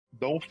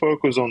don't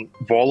focus on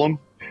volume,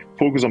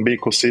 focus on being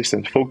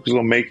consistent, focus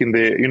on making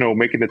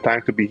the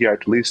time to be here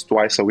at least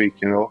twice a week,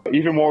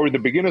 Even more with the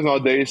beginners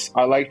nowadays,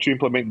 I like to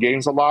implement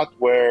games a lot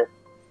where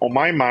on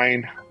my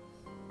mind,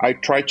 I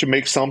try to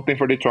make something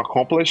for them to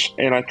accomplish,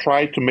 and I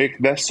try to make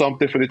that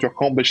something for them to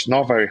accomplish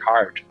not very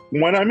hard.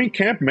 When I'm in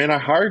camp, man, I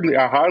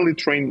hardly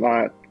train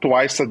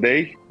twice a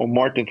day or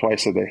more than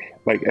twice a day.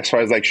 Like as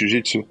far as like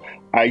jiu-jitsu,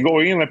 I go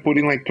in, I put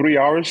in like 3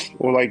 hours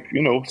or like,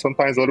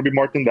 sometimes a little bit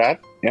more than that.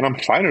 And I'm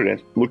fine with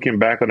it. Looking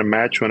back on the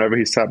match, whenever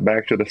he sat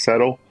back to the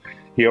saddle,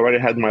 he already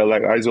had my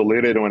leg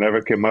isolated, and whenever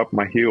I came up,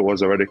 my heel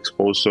was already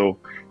exposed. So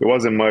it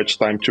wasn't much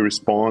time to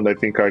respond. I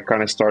think I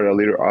kind of started a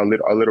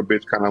little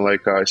bit kind of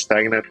like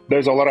stagnant.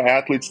 There's a lot of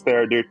athletes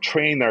there. Their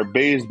train are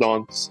based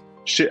on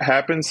shit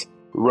happens,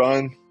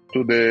 run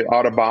to the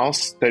out of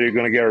bounds, that you're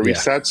going to get a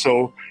reset.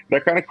 So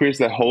that kind of creates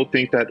that whole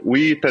thing that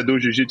we that do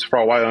jiu-jitsu for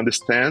a while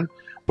understand.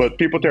 But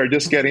people that are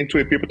just getting into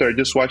it, people that are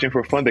just watching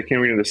for fun, they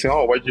can't really understand,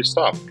 oh, why did you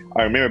stop?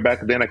 I remember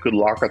back then I could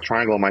lock a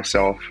triangle on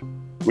myself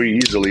really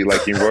easily,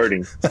 like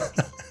inverting.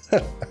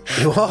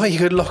 What? You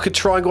could lock a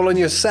triangle on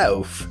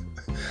yourself?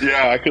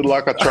 Yeah, I could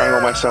lock a triangle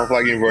on myself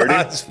like inverting.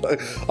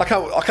 I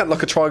can't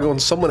lock a triangle on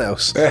someone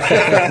else.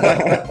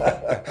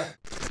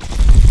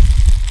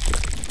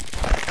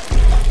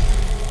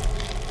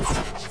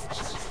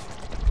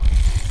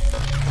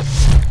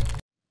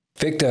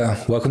 Victor,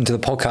 welcome to the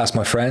podcast,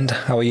 my friend.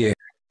 How are you?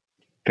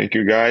 Thank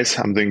you, guys.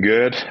 I'm doing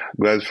good.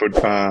 Glad for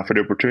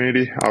the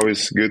opportunity.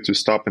 Always good to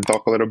stop and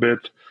talk a little bit.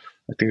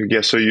 I think we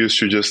get so used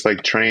to just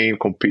like train,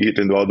 compete,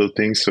 and do all those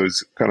things. So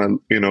it's kind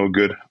of,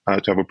 good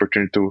to have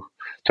opportunity to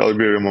tell a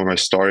bit more of my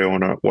story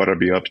on what I've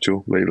been up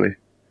to lately.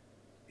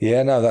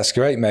 Yeah, no, that's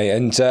great, mate.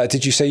 And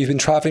did you say you've been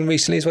traveling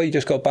recently as well? You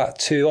just got back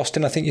to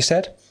Austin, I think you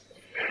said?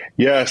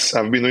 Yes,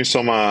 I've been doing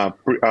some kind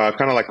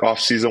of like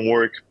off-season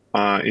work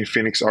in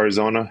Phoenix,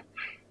 Arizona.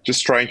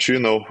 Just trying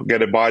to,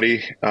 get a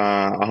body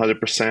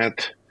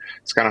 100%.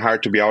 It's kind of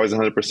hard to be always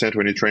 100%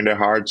 when you train that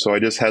hard. So I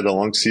just had a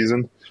long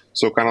season.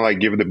 So kind of like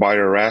give the body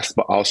a rest,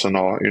 but also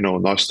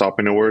not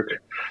stopping the work.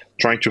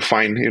 Trying to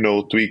find,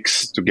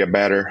 tweaks to get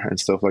better and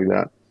stuff like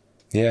that.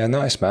 Yeah,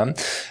 nice, man.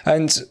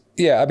 And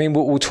yeah, I mean,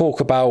 we'll talk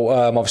about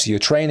obviously your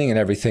training and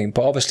everything,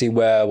 but obviously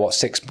we're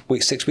 6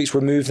 weeks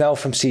removed now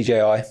from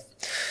CJI.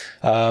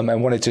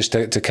 And wanted just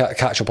to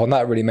catch up on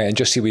that really, mate, and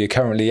just see where you're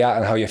currently at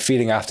and how you're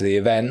feeling after the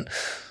event.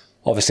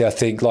 Obviously, I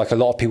think like a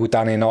lot of people,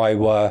 Danny and I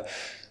were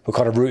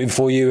kind of rooting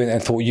for you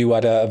and thought you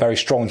had a very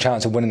strong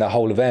chance of winning that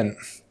whole event.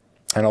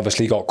 And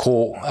obviously got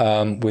caught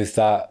with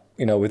that,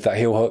 with that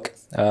heel hook.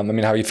 I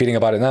mean, how are you feeling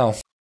about it now?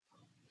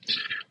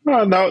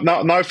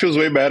 Now it feels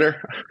way better.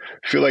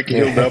 I feel like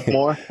healed up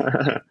more.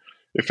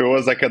 If it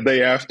was like a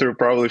day after,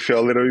 probably feel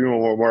a little bit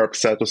more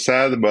upset or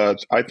sad.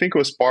 But I think it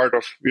was part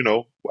of,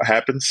 what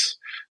happens.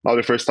 Not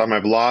the first time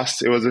I've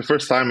lost. It was the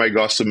first time I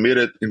got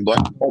submitted in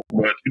black belt,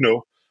 but,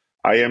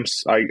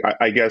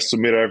 I get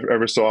submitted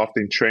every so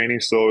often in training.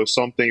 So it was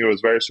something, it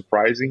was very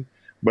surprising.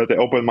 But it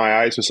opened my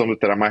eyes to something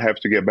that I might have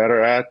to get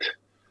better at.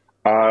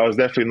 I was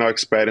definitely not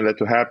expecting that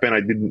to happen.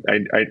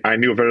 I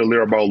knew very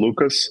little about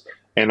Lucas,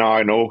 and now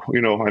I know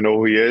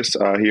who he is.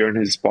 He earned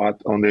his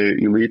spot on the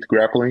elite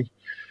grappling,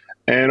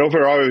 and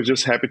overall, I was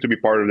just happy to be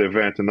part of the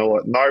event. And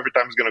not every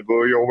time it's gonna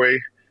go your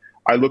way.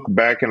 I look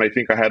back and I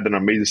think I had an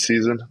amazing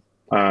season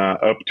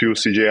up to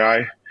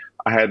CJI.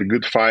 I had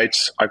good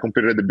fights. I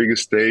competed at the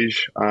biggest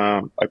stage.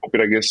 I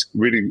competed against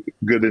really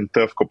good and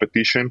tough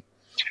competition.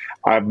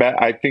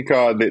 I think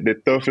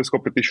the toughest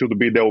competition would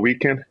be that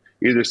weekend,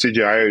 either CJI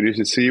or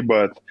ADCC,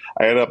 but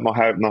I ended up not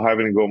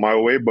having to go my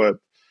way. But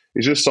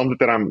it's just something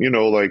that I'm, you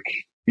don't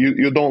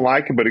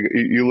like it, but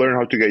you learn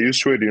how to get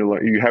used to it.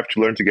 You have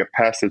to learn to get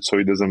past it so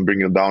it doesn't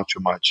bring you down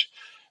too much.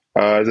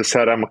 As I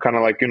said, I'm kind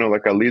of like,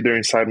 like a leader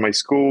inside my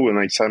school and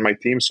inside my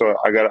team. So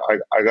I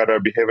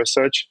gotta behave as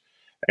such.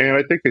 And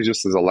I think it's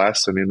just as a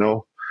lesson,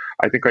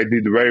 I think I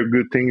did very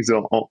good things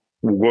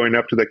going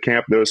up to the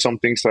camp. There were some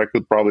things that I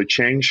could probably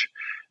change.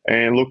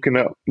 And looking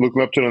up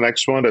to the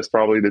next one, that's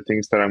probably the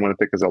things that I'm going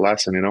to take as a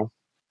lesson,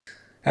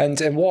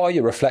 And what are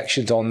your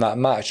reflections on that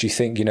match? Do you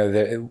think,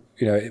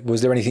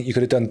 was there anything you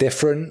could have done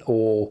different,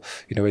 or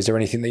is there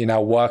anything that you're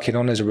now working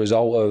on as a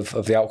result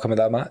of the outcome of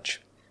that match?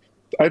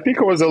 I think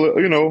it was I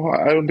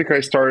don't think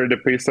I started the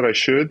pace that I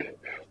should.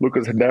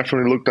 Lucas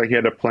definitely looked like he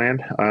had a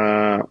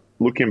plan.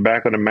 Looking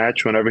back on the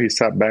match, whenever he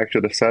sat back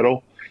to the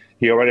saddle,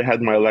 he already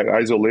had my leg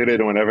isolated,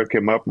 and whenever I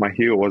came up, my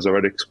heel was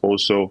already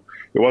exposed. So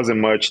it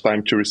wasn't much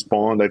time to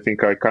respond. I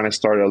think I kind of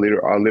started a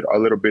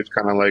little bit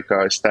kind of like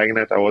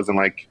stagnant. I wasn't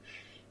like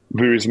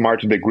very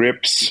smart to the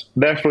grips.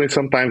 Definitely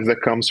sometimes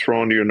that comes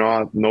from you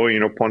not knowing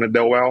your opponent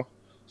that well.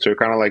 So you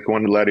kind of like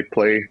want to let it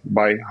play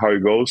by how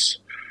it goes.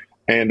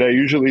 And that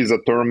usually is a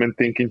tournament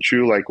thinking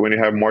too. Like when you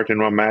have more than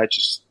one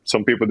match,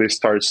 some people, they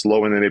start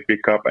slow and then they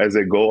pick up as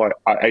they go.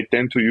 I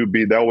tend to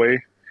be that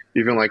way,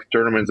 even like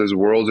tournaments as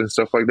worlds and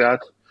stuff like that.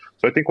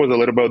 So I think it was a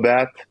little bit of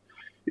that.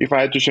 If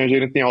I had to change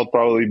anything, I would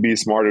probably be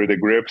smarter with the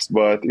grips.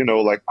 But,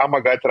 like I'm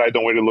a guy that I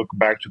don't really look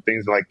back to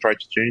things and like try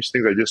to change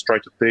things. I just try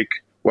to take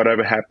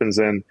whatever happens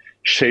and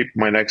shape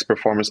my next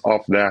performance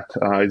off that.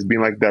 It's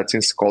been like that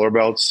since color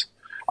belts.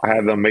 I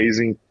had,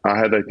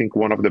 I think,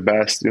 one of the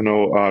best,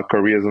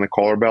 careers in the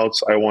color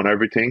belts. I won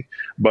everything,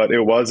 but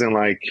it wasn't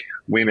like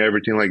win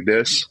everything like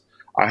this.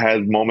 I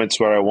had moments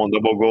where I won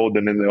double gold,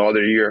 and then the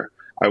other year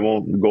I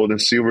won gold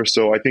and silver.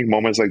 So I think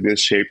moments like this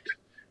shaped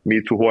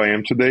me to who I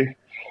am today.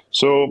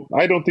 So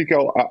I don't think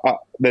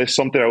there's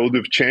something I would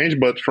have changed,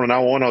 but from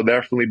now on, I'll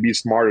definitely be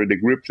smarter with the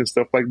grips and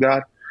stuff like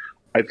that.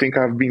 I think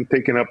I've been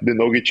taking up the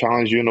NoGi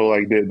challenge,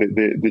 like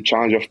the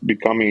challenge of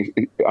becoming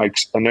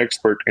an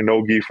expert in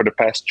NoGi for the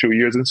past 2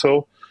 years and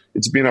so.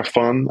 It's been a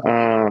fun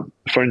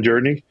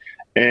journey,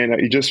 and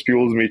it just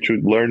fuels me to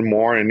learn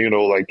more and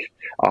like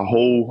a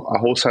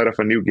whole side of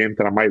a new game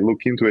that I might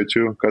look into it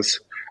too, because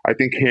I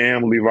think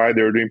him, Levi,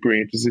 they're doing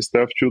pretty interesting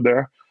stuff too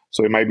there.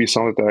 So it might be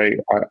something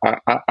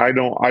that I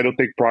don't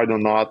take pride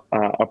on not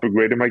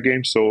upgrading my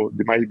game. So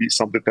it might be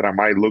something that I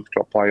might look to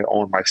apply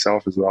on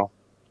myself as well.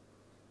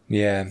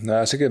 Yeah, no,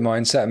 that's a good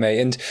mindset, mate.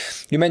 And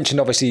you mentioned,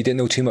 obviously, you didn't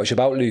know too much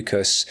about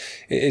Lucas.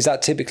 Is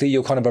that typically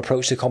your kind of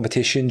approach to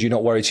competition? Do you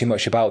not worry too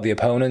much about the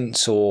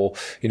opponents, or,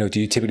 do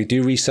you typically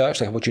do research?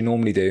 Like, what do you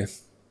normally do?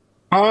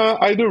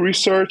 I do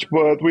research,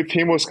 but with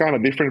him was kind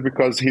of different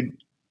because he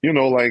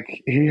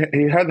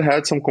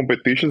had some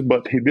competitions,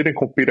 but he didn't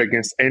compete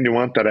against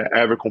anyone that I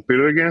ever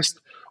competed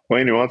against or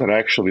anyone that I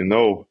actually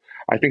know.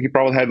 I think he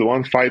probably had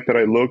one fight that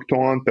I looked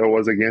on that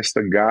was against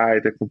a guy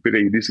that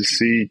competed at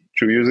ADCC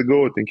 2 years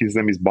ago. I think his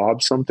name is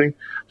Bob something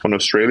from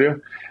Australia.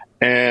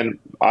 And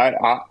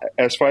I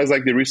as far as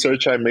like the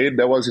research I made,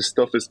 that was his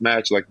toughest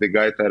match, like the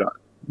guy that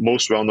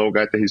most well-known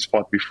guy that he's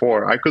fought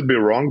before. I could be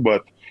wrong,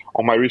 but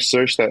on my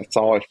research, that's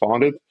how I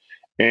found it.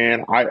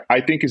 And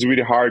I think it's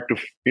really hard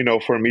to,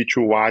 for me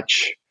to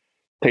watch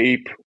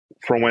tape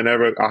from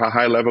whenever a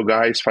high-level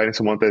guy is fighting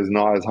someone that is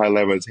not as high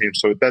level as him.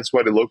 So that's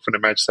what it looked for the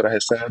match that I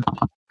had said.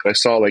 I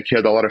saw like he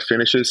had a lot of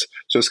finishes,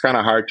 so it's kind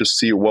of hard to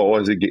see what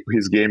was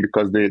his game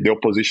because the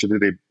opposition,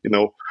 they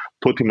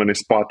put him in a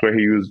spot where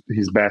he used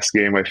his best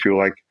game, I feel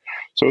like.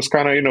 So it's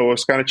kind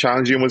of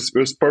challenging. It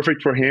was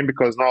perfect for him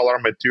because not a lot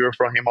of material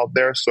from him out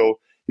there, so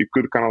he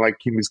could kind of like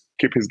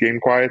keep his game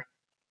quiet.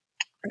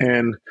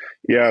 And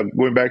yeah,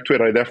 going back to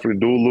it, I definitely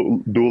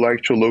do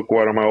like to look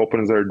what my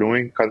opponents are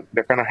doing, because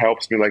that kind of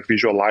helps me like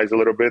visualize a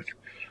little bit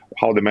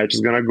how the match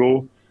is gonna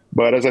go.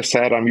 But as I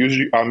said, I'm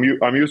used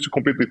to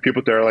compete with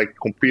people that are like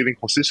competing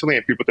consistently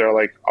and people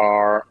that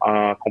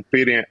are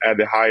competing at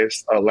the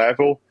highest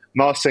level.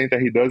 Not saying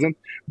that he doesn't,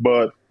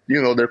 but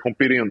they're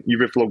competing on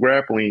either flow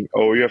grappling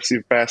or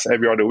UFC pass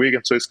every other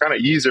weekend. So it's kind of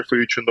easier for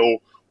you to know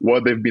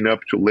what they've been up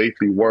to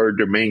lately, where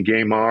their main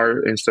game are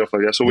and stuff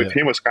like that. So with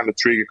him, it was kind of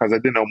tricky because I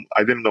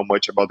didn't know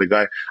much about the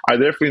guy. I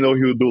definitely know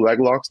he would do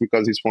leg locks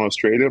because he's from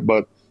Australia,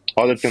 but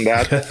other than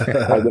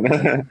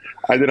that,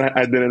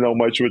 I didn't know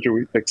much what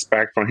to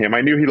expect from him.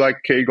 I knew he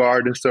liked K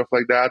guard and stuff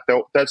like that.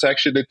 That's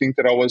actually the thing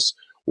that I was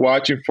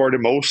watching for the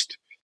most.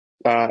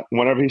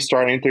 Whenever he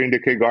started entering the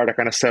K guard, I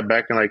kind of sat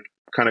back and like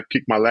kind of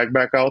kicked my leg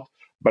back out.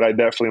 But I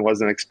definitely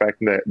wasn't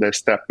expecting that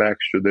step back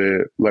to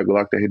the leg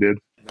lock that he did.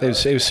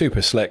 It was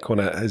super slick,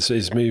 wasn't it?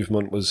 His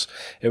movement it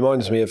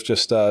reminds me of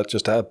just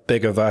a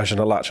bigger version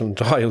of Latcham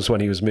Giles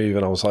when he was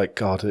moving. I was like,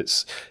 God,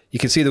 you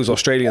can see those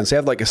Australians, they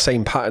have like the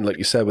same pattern, like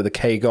you said, with the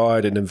K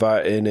guard and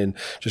inverting and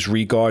just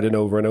re-guarding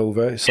over and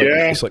over. It's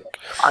like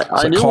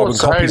I knew what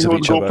side he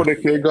would go for the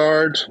K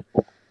guard.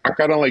 I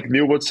kind of like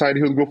knew what side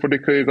he would go for the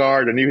K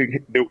guard. I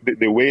knew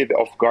the way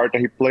of guard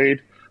that he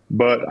played,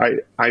 but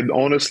I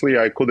honestly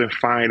I couldn't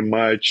find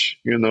much,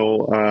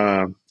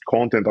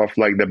 content of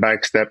like the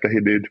back step that he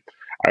did.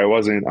 I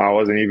wasn't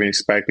even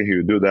expecting he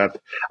would do that.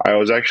 I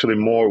was actually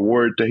more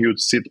worried that he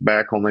would sit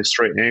back on my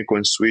straight ankle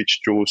and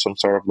switch to some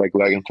sort of like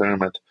leg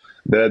tournament.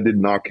 That did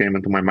not come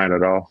into my mind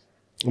at all.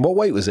 What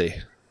weight was he?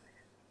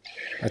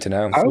 I don't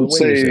know. I would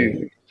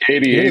say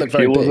 88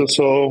 kilos or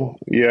so.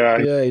 Yeah.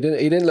 Yeah, he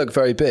didn't look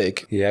very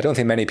big. Yeah, I don't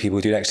think many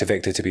people do next to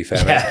Victor, to be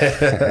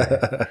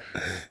fair.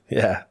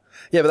 Yeah.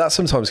 Yeah, but that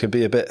sometimes can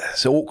be a bit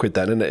awkward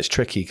then, isn't it? It's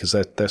tricky because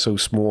they're so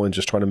small and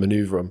just trying to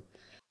maneuver them.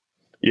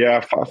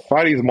 Yeah,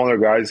 fighting smaller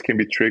guys can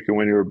be tricky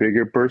when you're a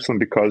bigger person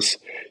because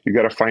you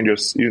got to find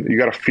you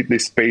got to fit the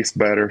space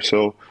better.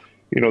 So,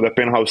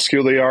 depending on how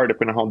skilled they are,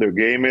 depending on how their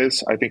game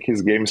is, I think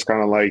his game is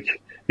kind of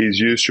like he's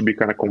used to be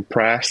kind of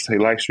compressed. He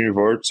likes to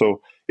invert,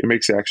 so it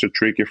makes it extra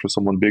tricky for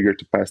someone bigger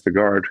to pass the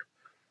guard.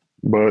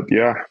 But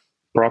yeah,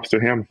 props to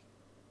him.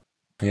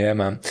 Yeah,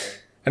 man.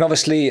 And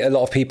obviously, a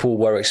lot of people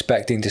were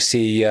expecting to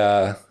see,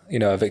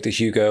 Victor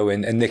Hugo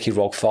and Nicky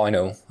Rod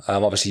final.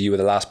 Obviously, you were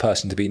the last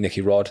person to beat Nicky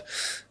Rod.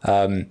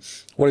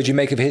 What did you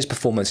make of his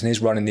performance and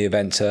his run in the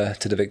event to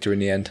the victory in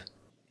the end?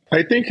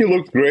 I think he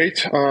looked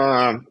great.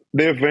 The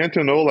event,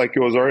 it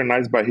was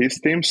organized by his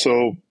team.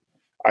 So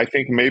I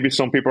think maybe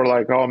some people are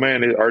like, oh,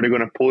 man, are they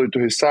going to pull it to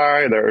his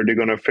side? Are they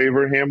going to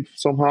favor him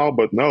somehow?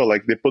 But no,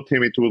 they put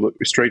him into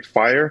straight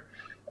fire.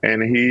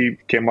 And he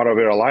came out of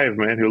it alive,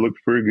 man. He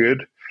looked pretty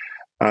good.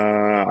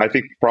 I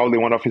think probably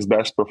one of his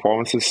best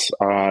performances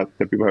that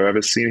people have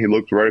ever seen. He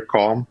looked very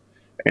calm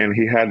and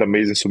he had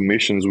amazing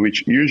submissions,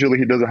 which usually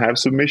he doesn't have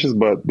submissions,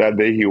 but that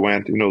day he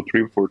went,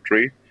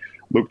 3-for-3,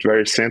 looked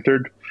very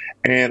centered.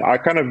 And I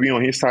kind of be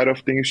on his side of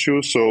things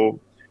too, so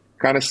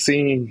kind of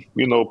seeing,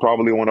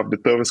 probably one of the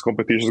toughest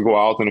competitions go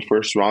out in the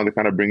first round, it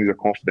kind of brings your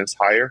confidence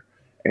higher.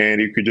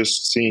 And you could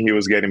just see he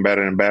was getting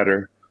better and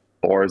better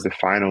towards the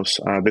finals.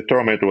 The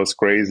tournament was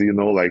crazy,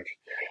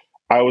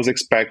 I was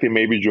expecting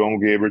maybe John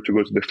Gabriel to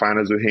go to the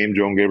finals with him.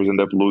 John Gabriel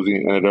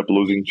ended up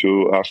losing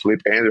to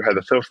Felipe Andrew. Had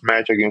a tough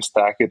match against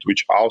Tackett,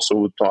 which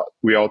also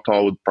we all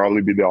thought would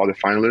probably be the other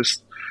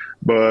finalists.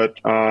 But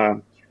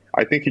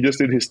I think he just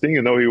did his thing.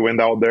 He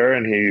went out there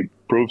and he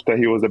proved that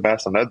he was the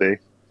best on that day.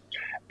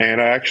 And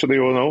I actually,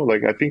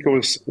 I think it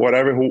was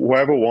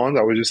whoever won,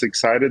 I was just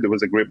excited. It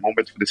was a great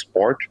moment for the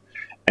sport.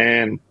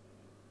 And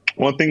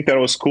one thing that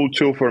was cool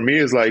too for me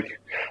is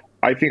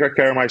I think I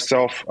carry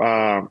myself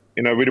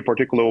in a really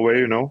particular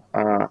way.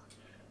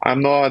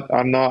 I'm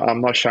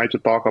not shy to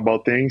talk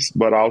about things,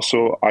 but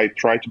also I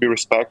try to be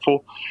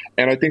respectful,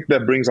 and I think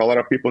that brings a lot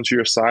of people into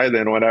your side.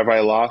 And whenever I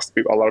lost,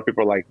 a lot of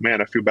people are like,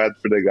 "Man, I feel bad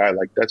for the guy."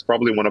 That's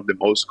probably one of the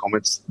most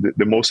comments,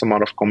 the most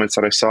amount of comments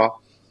that I saw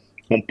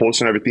on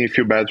posts and everything.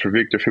 Feel bad for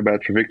Victor. Feel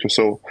bad for Victor.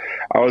 So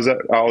I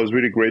was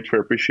really grateful,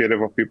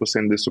 appreciative of people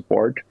sending this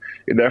support.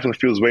 It definitely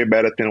feels way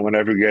better than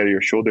whenever you get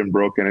your shoulder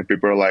broken and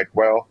people are like,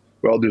 "Well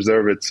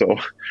deserve it." So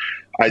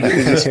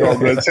it just felt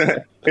good.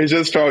 It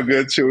just felt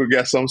good to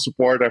get some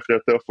support after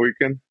a tough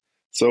weekend.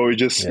 So it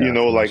just, it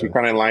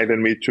kind of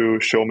enlightened me to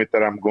show me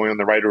that I'm going in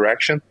the right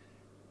direction.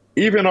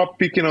 Even not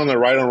picking on the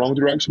right or wrong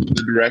direction, but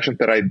the direction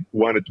that I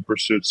wanted to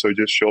pursue. So it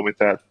just showed me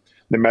that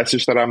the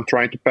message that I'm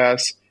trying to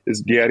pass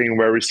is getting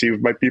well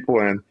received by people.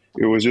 And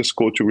it was just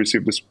cool to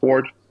receive the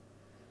support.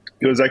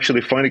 It was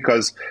actually funny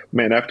because,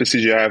 after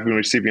CJI, I've been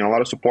receiving a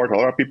lot of support. A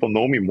lot of people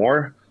know me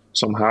more.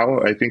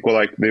 Somehow, I think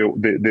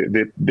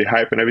the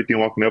hype and everything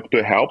walking up to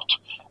it helped,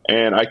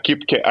 and I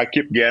keep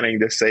getting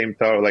the same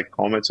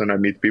comments when I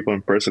meet people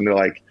in person. They're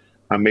like,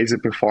 "Amazing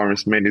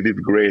performance, man! You did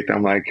great."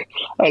 I'm like,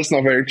 "That's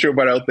not very true,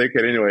 but I'll take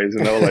it anyways."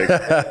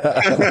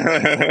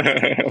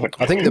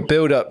 I think the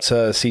build up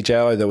to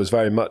CJI though was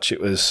very much it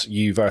was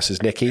you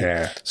versus Nicky.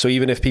 Yeah. So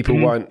even if people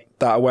weren't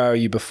that aware of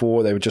you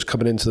before, they were just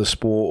coming into the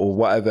sport or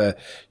whatever.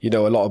 A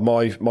lot of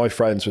my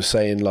friends were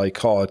saying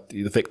 "Oh,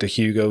 Victor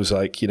Hugo's do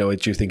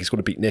you think he's going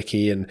to beat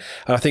Nicky?" And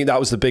I think that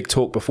was the big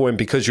talk before him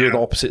because you're on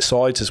opposite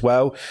sides as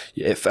well.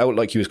 It felt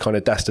like he was kind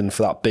of destined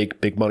for that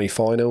big money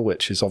final,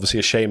 which is obviously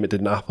a shame it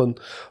didn't happen.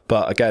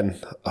 But again,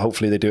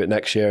 hopefully they do it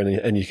next year,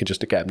 and you can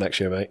just get him next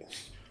year, mate.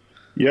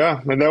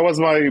 Yeah, and that was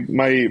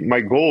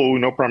my goal.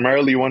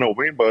 Primarily you want to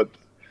win, but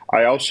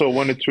I also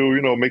wanted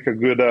to, make a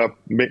good,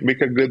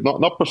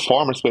 not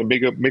performance, but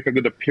make a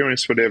good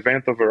appearance for the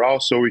event overall,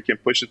 so we can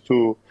push it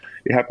to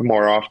happen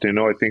more often.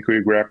 I think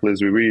we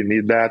grapplers, we really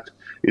need that.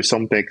 It's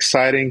something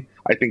exciting.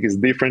 I think it's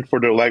different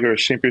for the Legger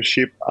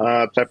Championship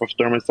type of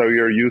tournaments that we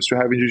are used to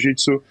having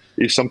Jiu-Jitsu.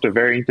 It's something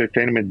very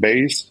entertainment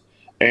based,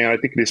 and I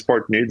think the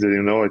sport needs it.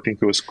 I think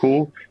it was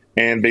cool,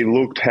 and they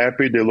looked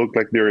happy. They looked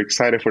like they were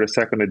excited for the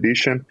second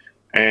edition,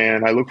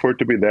 and I look forward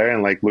to be there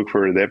and look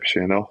for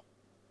redemption.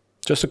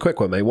 Just a quick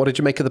one, mate. What did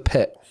you make of the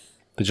pit?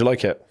 Did you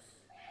like it?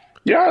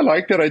 Yeah, I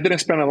liked it. I didn't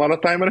spend a lot of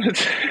time on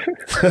it.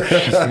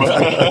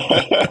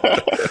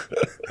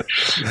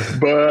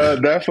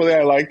 But definitely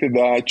I liked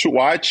it. To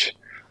watch,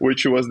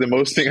 which was the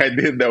most thing I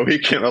did that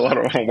weekend,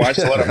 watched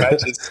a lot of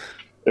matches.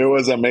 It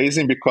was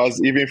amazing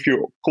because even if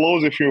you're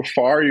close, if you're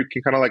far, you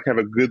can kind of have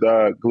a good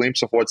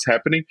glimpse of what's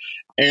happening.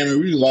 And I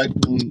really like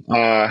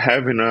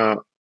having a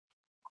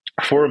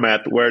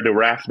format where the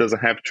ref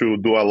doesn't have to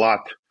do a lot.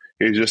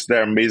 He's just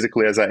there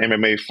basically as an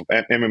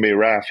MMA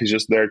ref. He's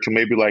just there to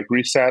maybe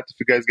reset if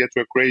you guys get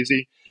too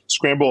crazy,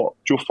 scramble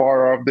too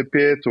far off the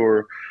pit,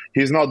 or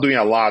he's not doing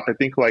a lot. I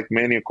think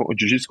many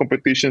jiu-jitsu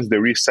competitions, the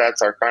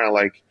resets are kind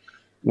of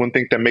one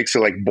thing that makes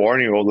it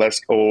boring or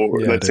let's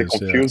say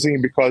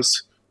confusing,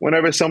 because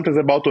whenever something's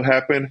about to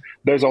happen,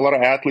 there's a lot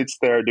of athletes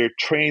there. Their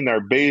train are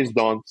based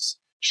on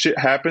shit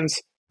happens,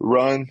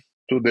 run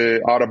to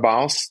the out of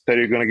bounds that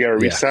you're going to get a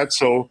reset. Yeah.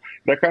 So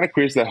that kind of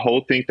creates that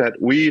whole thing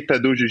that we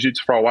that do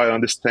jiu-jitsu for a while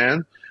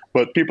understand,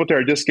 but people that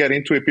are just getting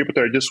into it, people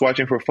that are just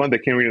watching for fun, they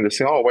can't really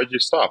say, "Oh, why did you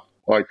stop?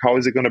 How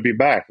is it going to be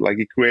back?"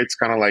 It creates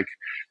kind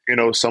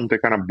of something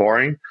kind of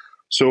boring.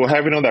 So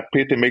having on that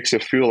pit, it makes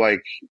it feel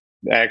like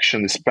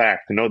action is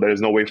packed.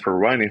 There's no way for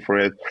running for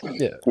it.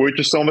 Yeah. Which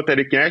is something that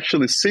you can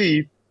actually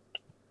see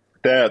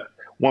that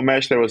one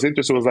match that was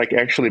interesting was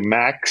actually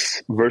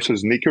Max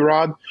versus Nicky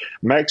Rod.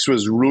 Max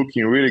was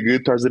looking really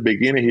good towards the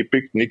beginning. He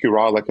picked Nicky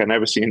Rod I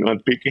never seen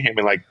anyone picking him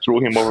and threw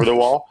him over the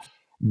wall.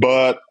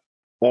 But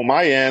on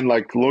my end,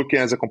 looking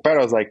as a competitor,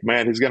 I was like,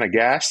 man, he's gonna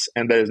gas,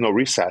 and there is no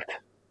reset.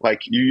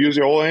 You use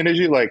your whole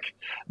energy.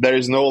 There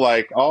is no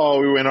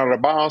oh, we went out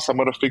of bounds, I'm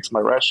gonna fix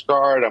my rash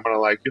guard. I'm gonna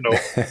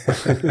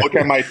look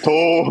at my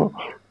toe,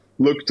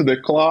 look to the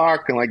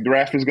clock, and the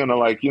ref is gonna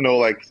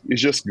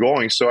it's just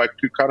going. So I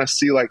could kind of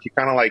see he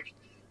kind of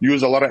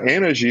used a lot of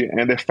energy,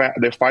 and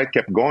the fight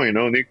kept going.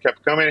 Nick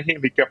kept coming at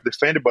him, he kept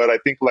defending, but I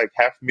think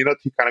half a minute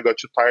he kind of got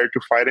too tired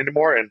to fight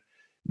anymore, and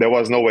there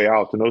was no way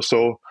out.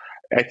 So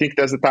I think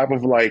that's the type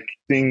of like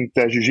thing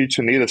that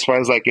jiu-jitsu needs as far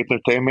as like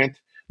entertainment,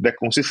 the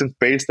consistent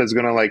pace that's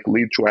gonna like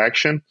lead to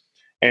action,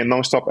 and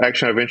non-stop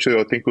action eventually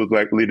I think would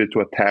like lead it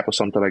to a tap or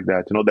something like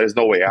that. There's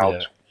no way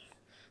out.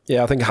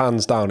 Yeah, I think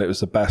hands down it was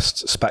the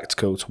best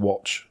spectacle to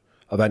watch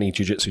of any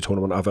jiu-jitsu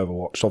tournament I've ever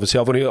watched. Obviously,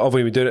 I've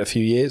only been doing it a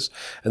few years,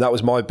 and that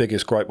was my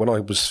biggest gripe when I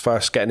was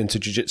first getting into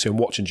jiu-jitsu and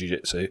watching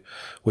jiu-jitsu,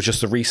 was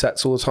just the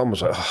resets all the time. I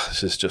was like, oh,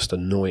 this is just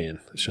annoying.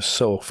 It's just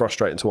so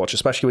frustrating to watch,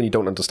 especially when you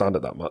don't understand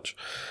it that much.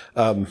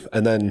 And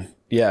then,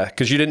 yeah,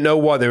 because you didn't know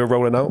why they were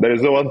rolling out. There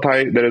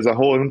is a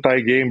whole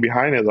anti-game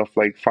behind it of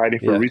like fighting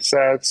for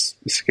resets,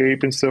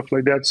 escape, and stuff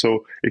like that.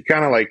 So it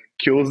kind of like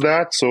kills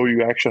that. So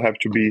you actually have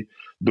to be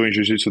doing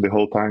jiu-jitsu the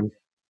whole time.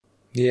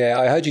 Yeah,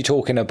 I heard you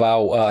talking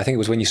about, I think it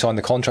was when you signed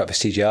the contract for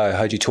CJI, I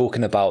heard you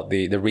talking about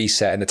the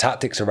reset and the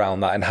tactics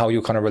around that and how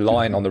you're kind of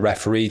relying on the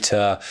referee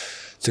to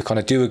kind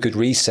of do a good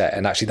reset,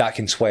 and actually that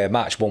can sway a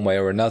match one way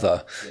or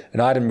another.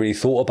 And I hadn't really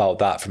thought about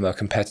that from a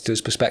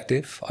competitor's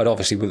perspective. I'd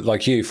obviously,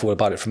 like you, thought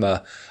about it from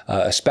a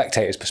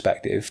spectator's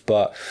perspective.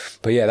 But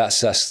yeah,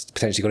 that's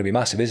potentially going to be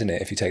massive, isn't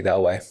it, if you take that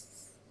away?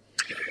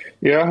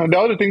 Yeah, and the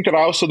other thing that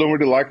I also don't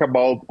really like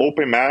about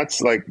open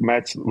mats, like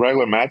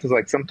regular mats, is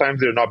like sometimes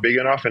they're not big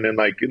enough, and then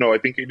like I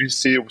think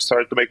ADCC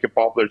started to make it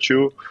popular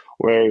too,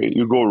 where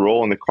you go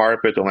roll on the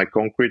carpet on like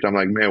concrete. I'm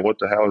like, man, what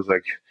the hell? Is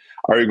like,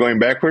 are you going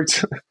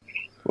backwards?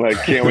 Like,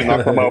 can we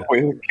not come up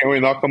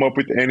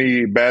with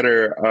any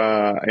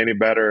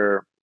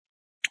better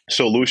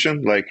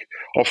solution? Like,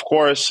 of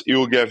course you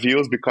will get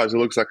views because it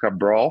looks like a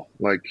brawl,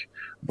 like,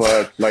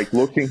 but like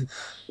looking.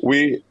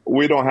 We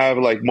don't have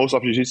like most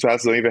of jiu-jitsu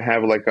athletes don't even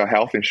have like a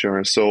health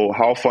insurance. So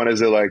how fun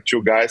is it like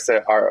two guys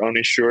that are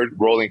uninsured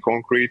rolling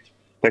concrete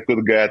that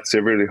could get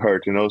severely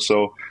hurt?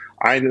 So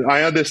I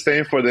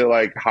understand for the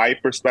like high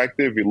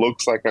perspective, it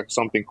looks like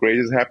something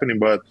crazy is happening,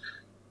 but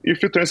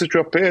if you turn it to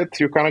a pit,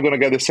 you're kind of going to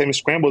get the same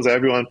scrambles.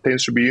 Everyone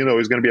tends to be,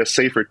 it's going to be a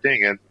safer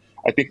thing. And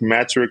I think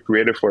mats were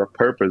created for a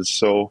purpose.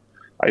 So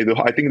I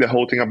think the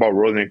whole thing about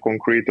rolling in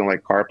concrete and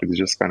like carpet is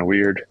just kind of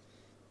weird.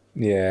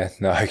 Yeah,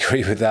 no, I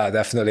agree with that,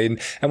 definitely.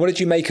 And what did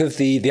you make of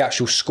the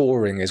actual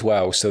scoring as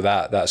well? So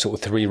that sort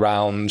of 3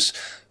 rounds,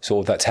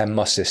 sort of that 10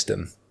 must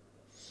system.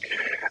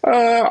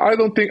 I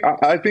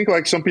think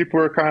like some people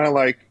are kind of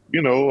like,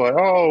 like,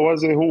 oh,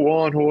 was it who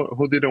won,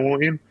 who didn't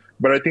win?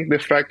 But I think the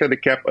fact that they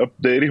kept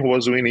updating who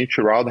was winning each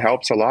round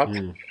helps a lot.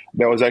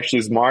 That was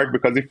actually smart,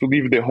 because if you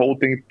leave the whole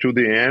thing to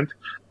the end,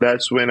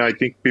 that's when I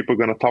think people are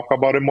going to talk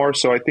about it more.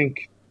 So I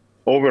think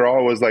overall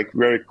it was like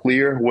very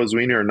clear who was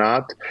winning or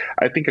not.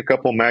 I think a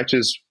couple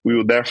matches we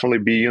will definitely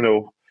be,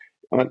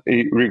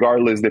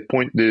 regardless the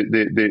point,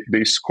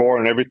 the score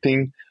and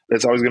everything,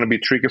 that's always going to be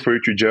tricky for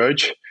you to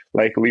judge.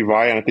 Like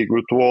Levi and I think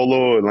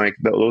Rutuolo and like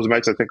those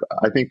matches,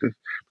 I think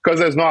because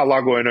there's not a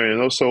lot going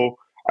on, So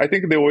I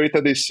think the way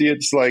that they see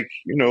it's like,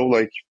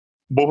 like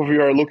both of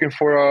you are looking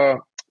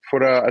for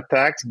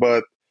attacks,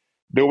 but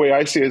the way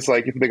I see it is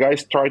like if the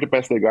guy's trying to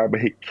pass the guy but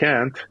he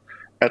can't,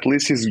 at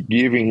least he's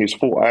giving his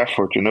full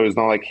effort. It's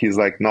not like he's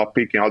like not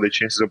picking all the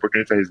chances,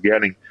 opportunities that he's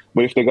getting.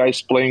 But if the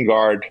guy's playing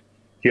guard,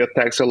 he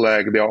attacks a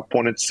leg, the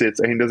opponent sits,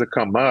 and he doesn't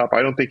come up,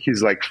 I don't think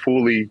he's like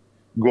fully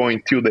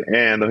going till the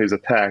end of his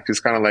attack. He's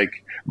kind of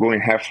like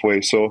going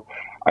halfway. So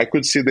I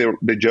could see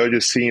the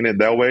judges seeing it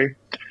that way.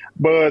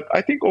 But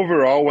I think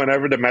overall,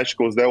 whenever the match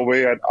goes that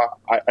way,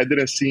 I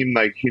didn't seem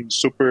like him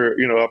super,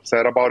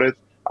 upset about it.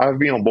 I've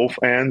been on both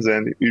ends,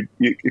 and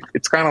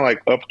it's kind of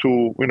like up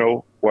to,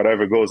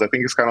 whatever goes. I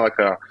think it's kind of like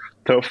a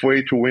tough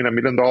way to win $1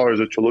 million or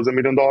to lose $1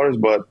 million.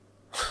 But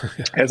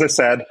as I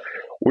said,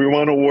 we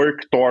want to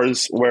work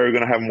towards where we're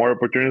going to have more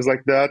opportunities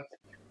like that.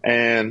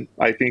 And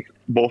I think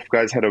both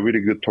guys had a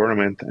really good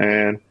tournament.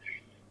 And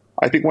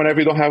I think whenever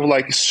you don't have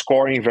like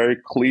scoring very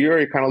clear,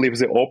 it kind of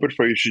leaves it open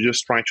for you to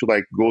just try to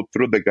like go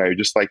through the guy. You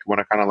just like want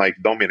to kind of like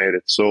dominate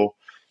it. So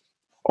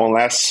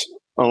unless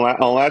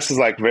it's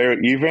like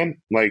very even,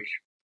 like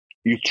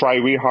you try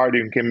really hard,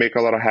 you can make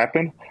a lot of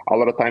happen. A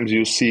lot of times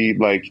you see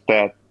like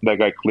that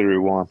guy clearly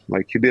won.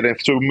 Like he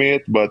didn't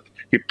submit, but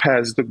he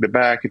passed, took the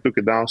back, he took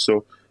it down.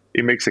 So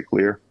it makes it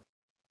clear.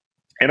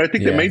 And I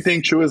think the main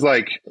thing too is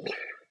like,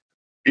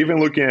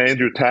 even looking at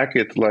Andrew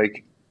Tackett,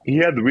 like he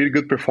had really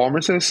good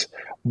performances,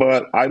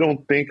 but I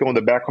don't think on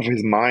the back of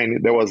his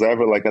mind there was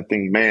ever like a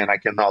thing, man, I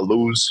cannot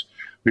lose,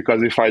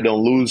 because if I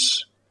don't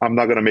lose, I'm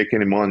not gonna make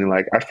any money.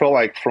 Like I felt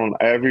like from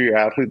every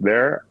athlete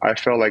there, I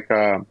felt like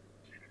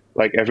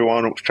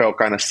everyone felt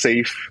kind of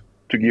safe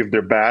to give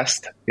their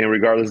best, and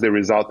regardless of the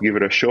result, give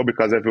it a show,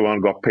 because everyone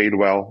got paid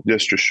well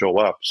just to show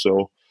up.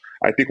 So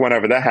I think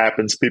whenever that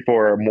happens, people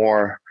are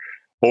more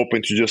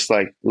open to just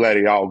like let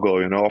it all go.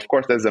 Of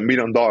course, there's $1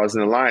 million in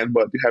the line,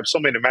 but you have so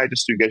many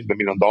matches to get to the $1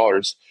 million.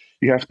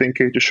 You have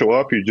 10K to show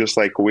up. You're just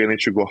like willing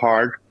to go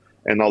hard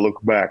and not look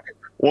back.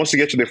 Once you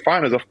get to the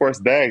finals, of course,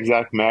 that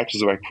exact match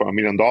is like for $1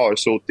 million.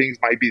 So things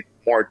might be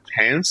more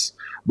tense,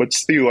 but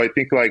still, I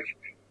think like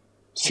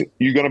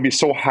you're going to be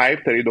so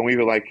hyped that you don't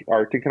even like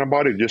are thinking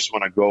about it. You just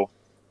want to go.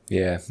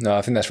 Yeah, no,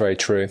 I think that's very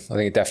true. I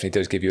think it definitely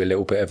does give you a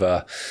little bit of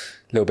a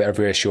little bit of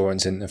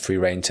reassurance and free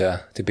reign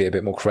to be a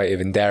bit more creative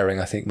and daring,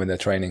 I think, when they're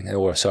training,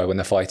 or sorry, when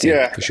they're fighting,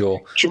 for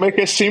sure. To make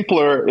it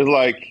simpler, is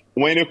like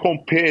when you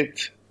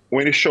compete,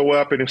 when you show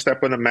up and you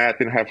step on the mat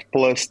and have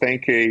plus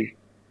 10K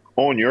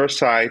on your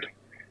side,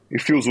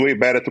 it feels way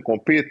better to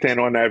compete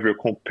than whenever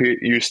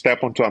you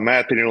step onto a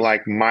mat and you're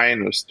like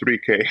minus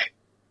 3K.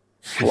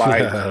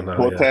 Flight,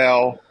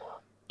 hotel,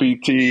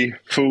 PT,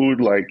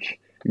 food, like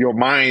your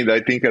mind,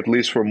 I think at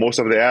least for most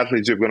of the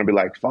athletes, you're going to be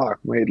like, fuck,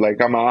 mate,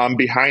 like I'm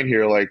behind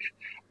here. Like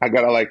I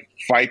got to like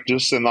fight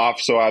just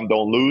enough so I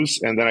don't lose.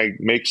 And then I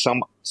make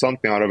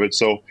something out of it.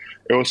 So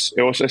it was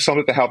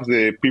something that helps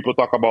the people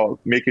talk about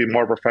making it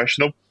more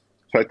professional.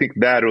 So I think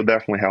that will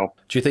definitely help.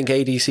 Do you think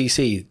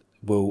ADCC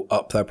will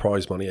up their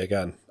prize money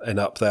again and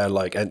up their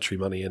like entry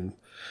money and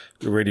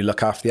really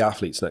look after the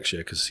athletes next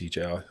year because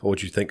CJI? Or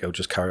do you think they'll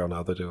just carry on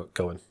how they're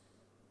going?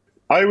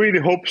 I really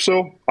hope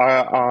so.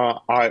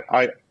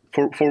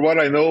 For what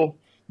I know,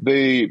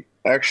 they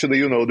actually,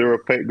 they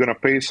were going to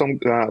pay some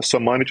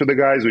money to the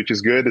guys, which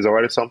is good. It's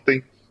already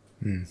something.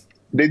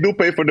 They do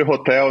pay for the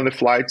hotel and the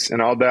flights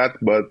and all that,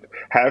 but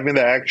having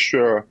the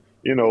extra,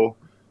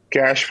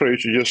 cash for you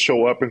to just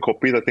show up and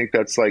compete, I think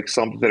that's like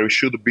something that we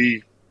should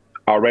be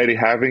already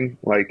having,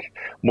 like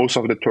most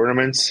of the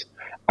tournaments.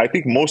 I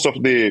think most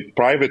of the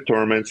private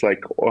tournaments,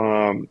 like,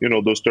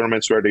 those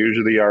tournaments where they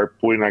usually are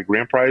putting a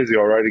grand prize, they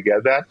already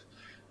get that.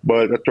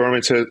 But the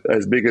tournaments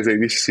as big as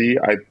ADCC,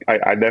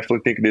 I definitely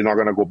think they're not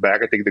going to go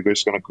back. I think they're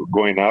just going to go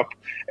going up.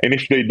 And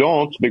if they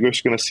don't, they're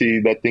just going to see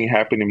that thing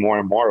happening more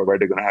and more where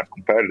they're going to have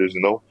competitors,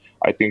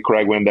 I think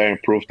Craig went there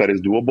and proved that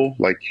it's doable.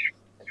 Like,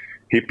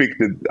 he picked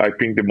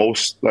the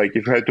most, like,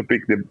 if you had to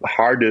pick the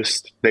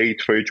hardest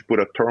date for you to put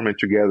a tournament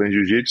together in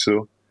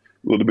Jiu-Jitsu,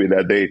 would be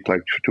that date.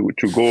 Like,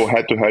 to go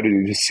head-to-head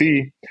in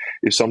ADCC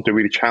is something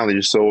really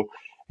challenging. So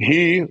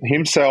he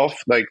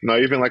himself, like,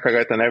 not even like I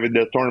got an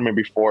everyday tournament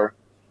before,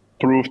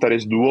 proved that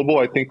it's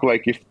doable. I think,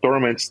 like, if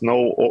tournaments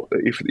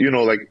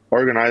like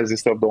organizing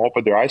stuff don't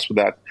open their eyes for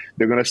that,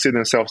 they're going to see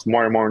themselves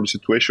more and more in the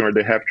situation where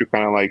they have to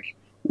kind of like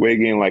weigh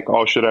in, like,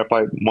 oh, should I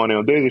apply money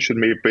on this? I should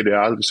maybe pay the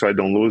athletes so I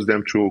don't lose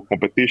them to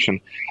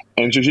competition.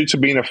 And Jiu-Jitsu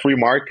being a free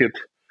market,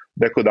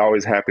 that could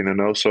always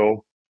happen,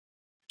 So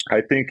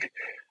I think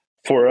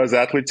for us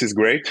athletes is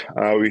great.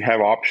 We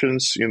have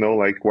options,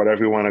 like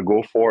whatever you want to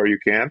go for, you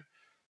can.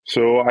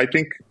 So I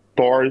think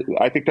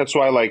that's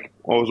why, like, it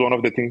was one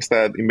of the things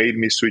that made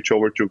me switch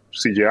over to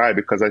CJI,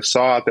 because I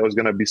saw there was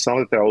going to be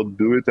something that I would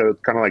do it that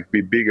would kind of like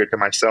be bigger to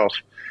myself,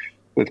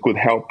 that could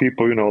help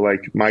people,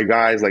 like my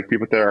guys, like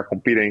people that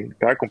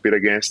I compete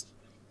against,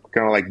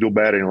 kind of like do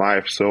better in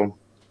life. So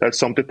that's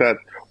something that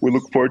we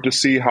look forward to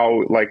see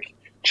how like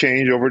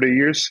change over the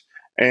years.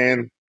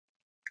 And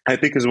I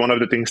think is one of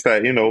the things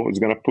that, is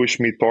going to push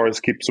me towards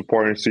keep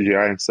supporting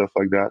CJI and stuff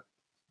like that.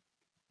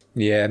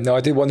 Yeah, no,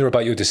 I did wonder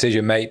about your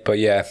decision, mate. But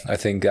yeah, I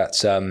think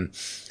that's, it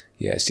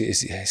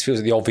feels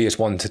like the obvious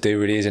one to do,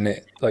 really, isn't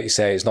it? Like you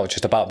say, it's not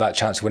just about that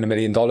chance to win $1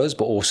 million,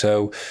 but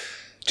also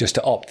just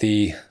to up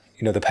the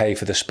the pay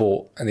for the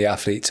sport and the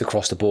athletes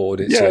across the board.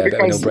 It's a bit of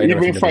a no-brainer.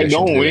 Even if I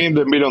don't win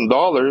the $1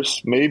 million,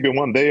 maybe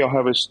one day I'll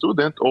have a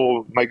student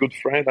or my good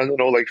friend, I don't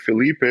know, like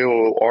Felipe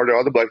or the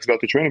other blacks about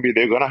to train me,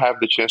 they're going to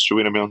have the chance to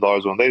win $1 million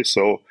one day.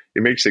 So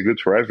it makes it good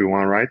for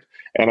everyone, right?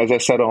 And as I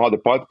said on other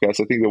podcasts,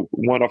 I think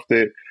one of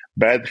the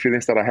bad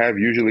feelings that I have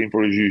usually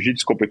for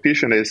Jiu-Jitsu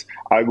competition is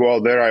I go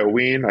out there, I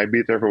win, I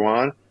beat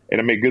everyone,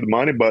 and I make good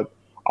money, but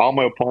all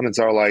my opponents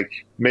are like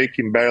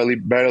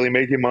barely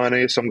making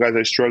money. Some guys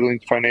are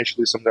struggling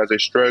financially. Some guys are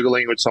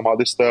struggling with some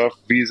other stuff,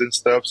 fees and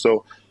stuff.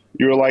 So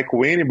you're like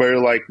winning, but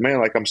you're like, man,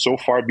 like I'm so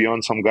far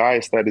beyond some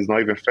guys that is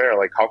not even fair.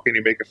 Like, how can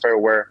you make it fair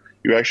where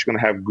you're actually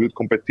going to have good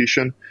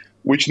competition?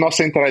 Which, not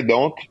saying that I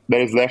don't.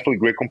 There is definitely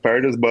great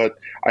competitors, but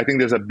I think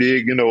there's a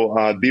big,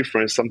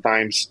 difference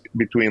sometimes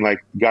between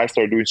like guys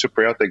that are doing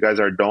super out, the guys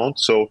that don't.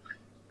 So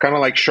kind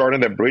of like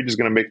shortening that bridge is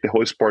going to make the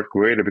whole sport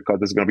greater, because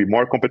there's going to be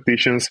more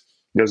competitions.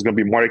 There's going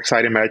to be more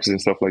exciting matches and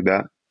stuff like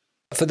that.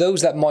 For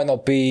those that might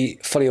not be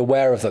fully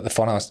aware of the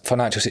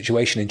financial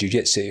situation in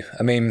Jiu-Jitsu,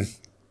 I mean,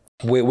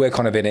 we're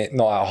kind of in it,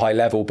 not at a high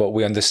level, but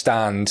we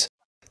understand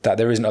that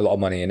there isn't a lot of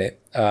money in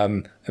it.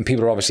 And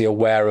people are obviously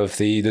aware of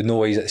the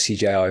noise that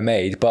CJI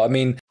made. But I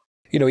mean,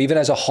 even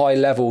as a high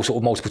level sort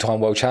of multiple time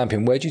world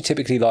champion, where do you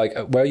typically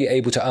where are you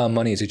able to earn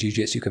money as a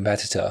Jiu-Jitsu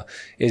competitor?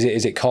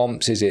 Is it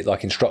comps? Is it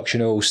like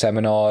instructional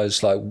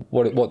seminars? Like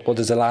what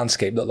does the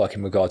landscape look like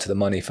in regard to the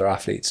money for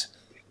athletes?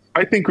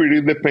 I think it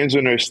really depends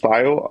on your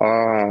style.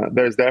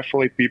 There's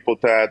definitely people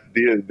that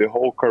did the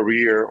whole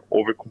career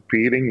over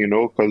competing,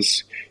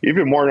 because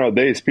even more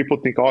nowadays, people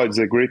think, oh, it's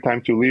a great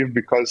time to live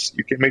because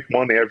you can make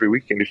money every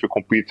weekend if you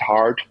compete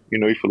hard.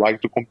 If you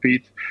like to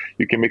compete,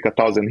 you can make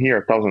 1,000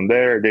 here, 1,000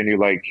 there. Then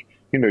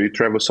you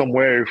travel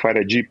somewhere, you fight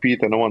a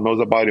GP that no one knows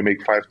about, you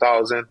make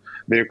 5,000.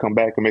 Then you come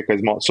back and make a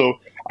small. So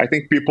I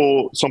think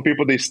some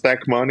people, they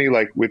stack money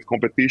like with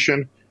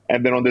competition.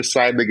 And then on the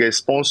side, they get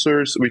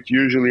sponsors, which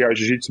usually are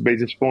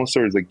Jiu-Jitsu-based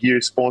sponsors, a gear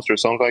sponsor,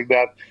 something like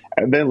that.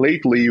 And then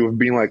lately, you've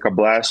been like a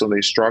blast on the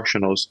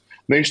instructionals.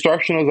 The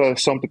instructionals are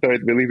something that I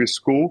believe is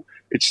cool.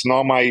 It's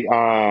not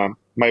my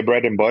my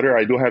bread and butter.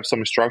 I do have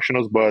some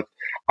instructionals, but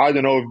I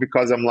don't know if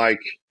because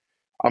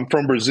I'm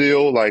from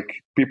Brazil, like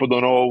people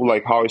don't know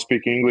like how I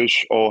speak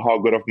English or how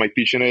good of my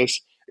teaching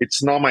is.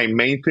 It's not my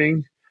main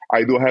thing.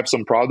 I do have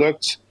some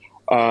products.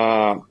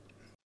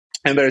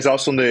 And there's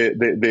also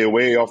the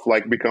way of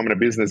like becoming a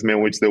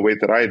businessman, which is the way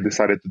that I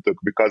decided to take,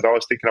 because I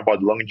was thinking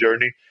about long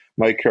journey,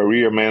 my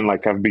career, man.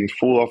 Like I've been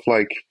full of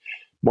like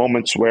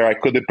moments where I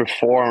couldn't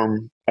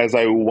perform as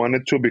I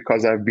wanted to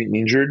because I've been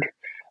injured.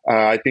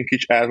 I think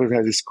each athlete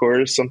has his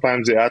curse.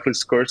 Sometimes the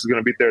athlete's curse is going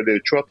to be they're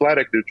too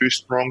athletic, they're too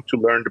strong to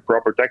learn the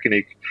proper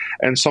technique.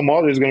 And some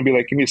others going to be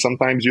like me.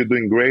 Sometimes you're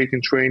doing great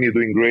in training, you're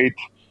doing great,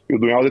 you're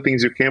doing all the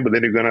things you can, but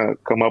then you're going to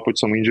come up with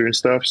some injury and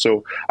stuff.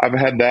 So I've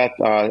had that,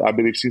 I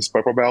believe, since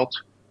purple belt.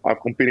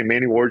 I've competed in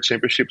many world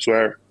championships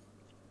where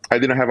I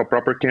didn't have a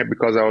proper camp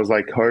because I was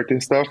like hurt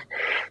and stuff.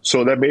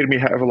 So that made me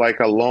have like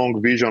a long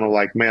vision of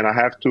like, man, I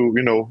have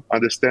to,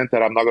 understand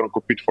that I'm not going to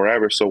compete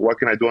forever. So what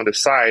can I do on the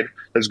side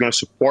that's going to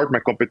support my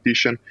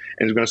competition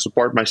and is going to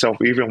support myself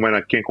even when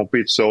I can't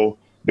compete? So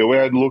the way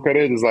I look at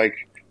it is like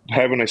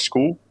having a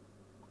school.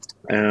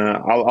 A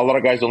lot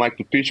of guys don't like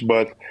to teach,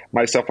 but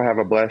myself, I have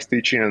a blast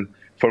teaching. And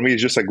for me,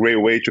 it's just a great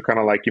way to kind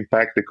of like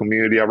impact the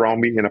community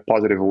around me in a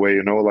positive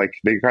way, like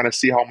they kind of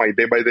see how my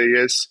day by day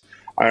is.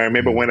 I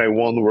remember when I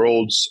won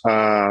Worlds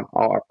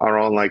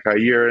around like a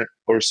year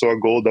or so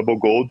ago, double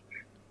gold.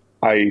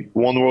 I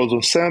won Worlds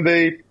on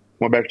Sunday,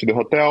 went back to the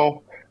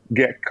hotel,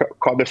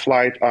 caught the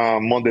flight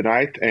Monday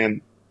night,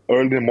 and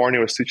early in the morning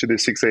I was teaching the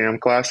 6 a.m.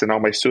 class, and all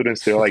my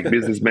students, they're like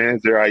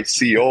businessmen, they're like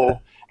CEO,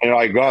 and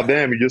like, God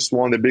damn, you just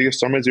won the biggest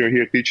tournaments, you're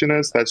here teaching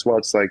us. That's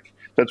what's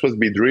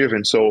be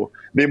driven. So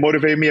they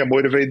motivate me, I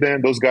motivate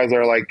them. Those guys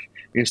are like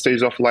in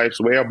stage of life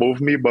way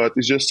above me, but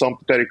it's just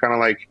something that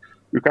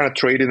you're kind of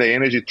trading the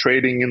energy,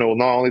 trading,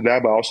 not only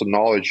that, but also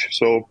knowledge.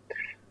 So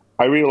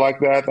I really like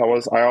that.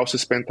 I also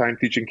spend time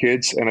teaching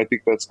kids, and I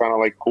think that's kind of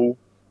like cool.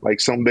 Like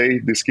someday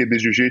this kid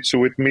does jiu-jitsu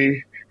with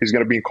me. He's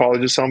going to be in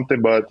college or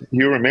something, but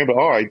he'll remember,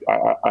 I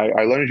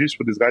learned jiu-jitsu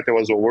with this guy that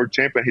was a world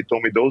champion. He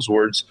told me those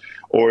words.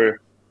 Or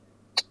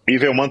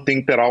even one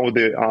thing that a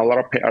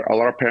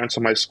lot of parents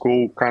in my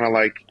school kind of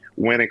like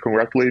went and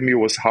congratulated me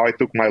was how I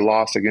took my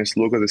loss against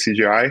Lucas at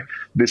CJI.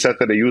 They said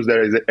that they use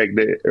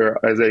that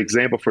as an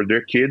example for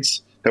their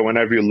kids, that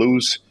whenever you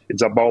lose,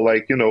 it's about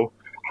like,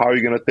 how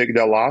you're going to take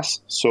that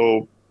loss.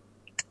 So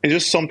it's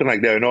just something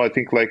like that. I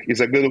think like it's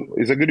a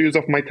good use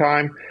of my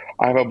time.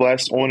 I have a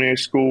blast owning a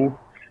school.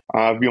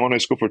 I've been owning a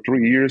school for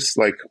 3 years.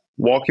 Like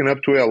walking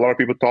up to it, a lot of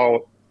people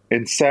thought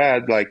and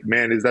said like,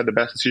 man, is that the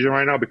best decision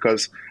right now?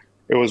 Because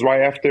it was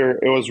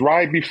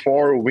right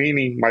before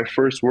winning my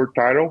first world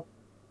title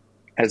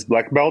as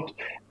black belt.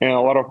 And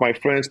a lot of my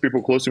friends,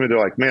 people close to me, they're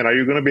like, man, are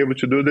you going to be able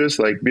to do this?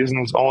 Like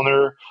business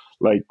owner,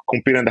 like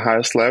compete at the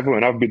highest level.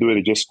 And I've been doing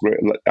it just great.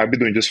 I've been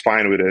doing just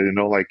fine with it.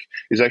 Like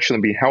it's actually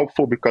been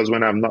helpful because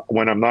when I'm not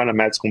in a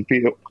match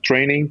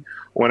training,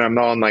 when I'm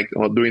not like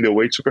doing the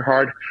weight super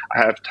hard,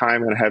 I have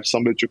time and I have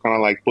somebody to kind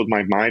of like put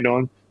my mind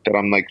on that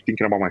I'm like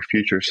thinking about my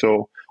future.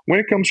 So when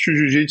it comes to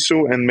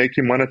jiu-jitsu and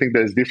making money, I think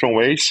there's different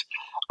ways.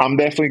 I'm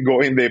definitely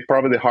going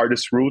probably the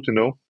hardest route,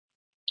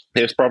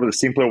 There's probably the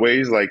simpler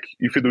ways, like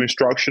if you do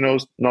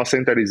instructionals, not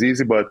saying that is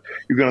easy, but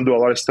you're going to do a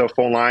lot of stuff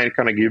online. It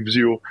kind of gives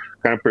you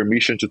kind of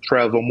permission to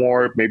travel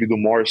more, maybe do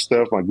more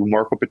stuff, like do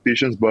more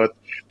competitions. But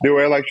the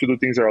way I like to do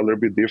things are a little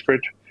bit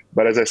different.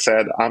 But as I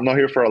said, I'm not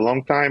here for a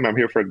long time. I'm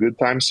here for a good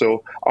time.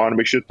 So I want to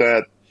make sure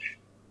that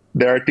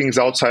there are things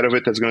outside of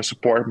it that's going to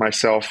support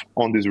myself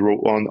on this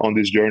on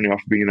this journey of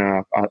being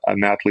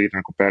an athlete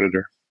and a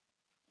competitor.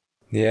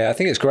 Yeah, I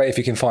think it's great if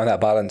you can find that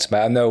balance,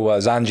 mate. I know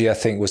Xande, I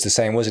think, was the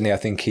same, wasn't he? I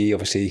think he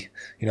obviously,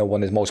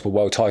 won his multiple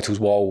world titles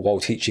while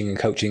teaching and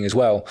coaching as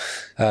well.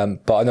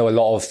 But I know a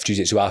lot of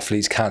jiu-jitsu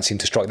athletes can't seem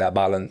to strike that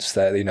balance.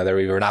 They're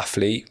either an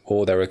athlete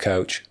or they're a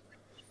coach.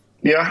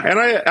 Yeah, and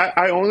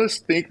I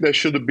honestly think there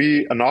should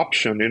be an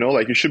option,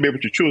 like you should be able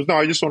to choose. No,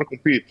 I just want to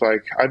compete.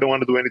 Like, I don't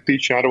want to do any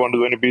teaching. I don't want to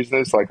do any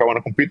business. Like, I want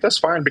to compete. That's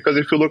fine. Because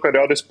if you look at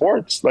the other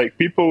sports, like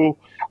people,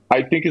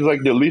 I think it's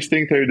like the least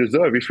thing that you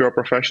deserve if you're a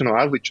professional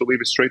athlete to leave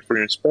it straight for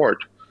your sport.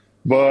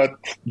 But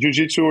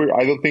jiu-jitsu,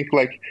 I don't think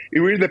like, it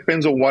really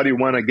depends on what you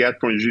want to get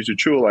from jiu-jitsu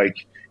too. Like,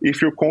 if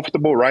you're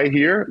comfortable right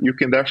here, you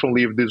can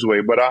definitely live this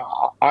way. But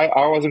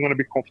I wasn't going to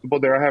be comfortable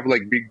there. I have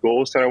like big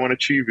goals that I want to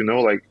achieve,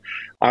 like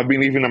I've been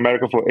living in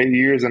America for 8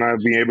 years and I've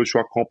been able to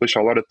accomplish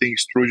a lot of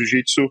things through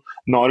jiu-jitsu,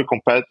 not only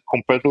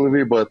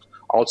competitively, but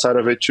outside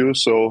of it too.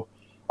 So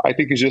I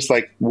think it's just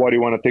like what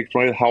you want to take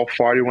from it, how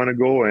far you want to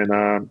go,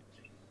 and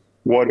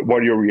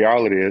what your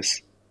reality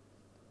is.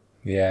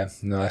 Yeah,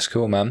 no, that's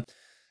cool, man.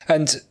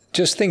 And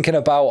just thinking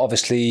about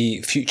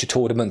obviously future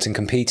tournaments and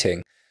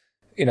competing,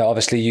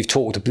 obviously you've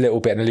talked a little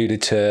bit and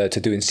alluded to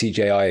doing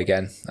CJI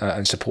again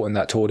and supporting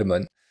that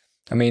tournament.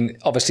 I mean,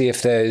 obviously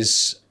if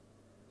there's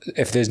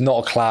not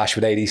a clash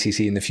with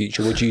ADCC in the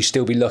future, would you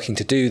still be looking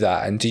to do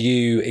that? And do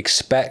you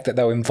expect that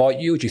they'll invite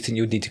you, or do you think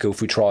you'll need to go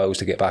through trials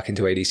to get back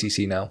into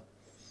ADCC now?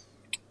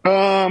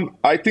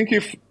 I think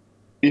if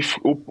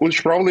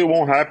which probably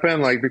won't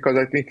happen, like, because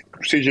I think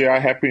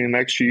CJI happening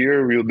next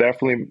year, we'll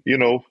definitely,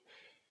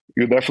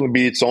 It'll definitely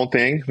be its own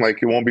thing. Like,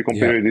 it won't be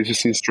competing with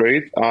ADCC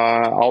straight.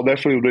 I'll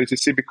definitely do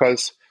ADCC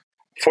because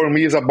for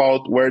me, it's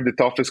about where the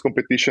toughest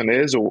competition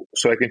is,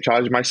 so I can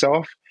challenge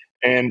myself.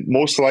 And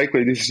most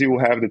likely, ADCC will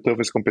have the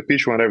toughest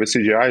competition whenever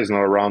CJI is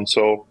not around.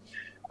 So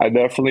I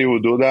definitely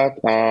will do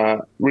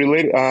that.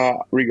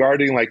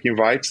 Regarding like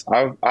invites,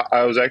 I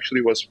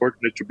was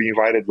fortunate to be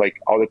invited like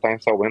all the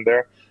times I went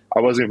there. I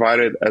was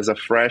invited as a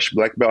fresh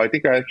black belt. I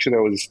think I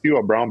was still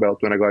a brown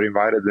belt when I got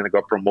invited, then I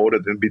got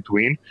promoted in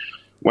between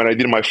when I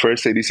did my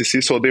first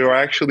ADCC. So they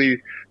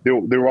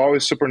were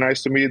always super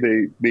nice to me.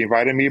 They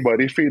invited me,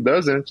 but if it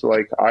doesn't,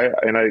 like I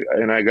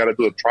gotta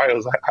do the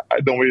trials,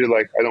 I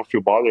don't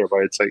feel bothered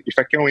about it. It's like, if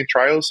I can win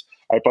trials,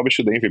 I probably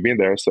shouldn't even been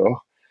there.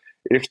 So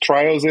if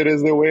trials it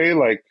is the way,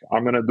 like,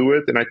 I'm gonna do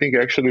it, and I think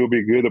actually it will be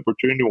a good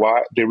opportunity.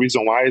 Why? The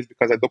reason why is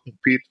because I don't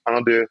compete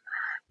under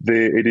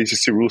the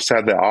ADCC rule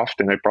set that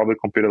often. I probably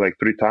competed like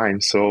 3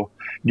 times, so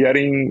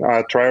getting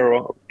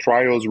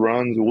trials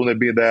runs wouldn't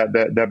be that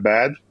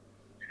bad.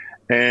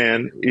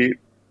 And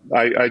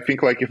I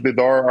think like if the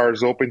door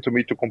is open to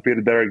me to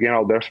compete there again,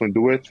 I'll definitely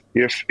do it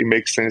if it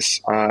makes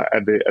sense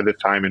at the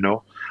time,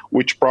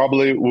 which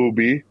probably will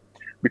be,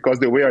 because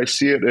the way I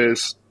see it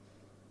is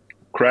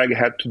Craig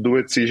had to do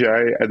it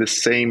CJI at the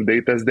same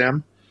date as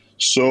them.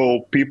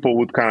 So people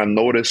would kind of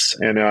notice,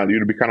 and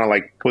you'd be kind of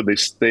like put the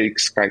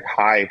stakes like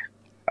high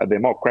at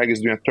them. Oh, Craig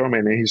is doing a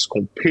tournament and he's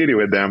competing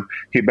with them.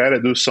 He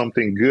better do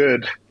something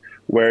good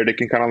where they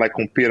can kind of like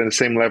compete at the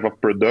same level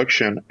of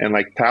production and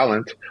like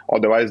talent.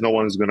 Otherwise, no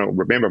one's going to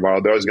remember about it.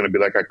 Otherwise, it's going to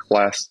be like a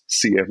Class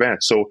C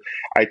event. So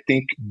I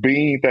think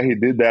being that he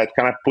did that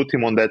kind of put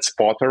him on that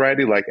spot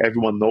already. Like,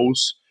 everyone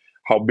knows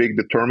how big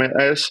the tournament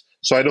is.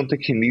 So I don't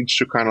think he needs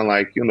to kind of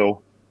like,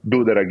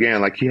 do that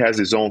again. Like, he has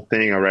his own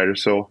thing already.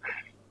 So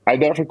I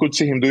definitely could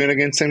see him doing it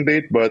again same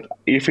date. But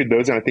if he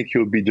doesn't, I think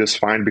he'll be just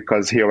fine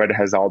because he already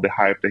has all the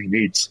hype that he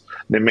needs.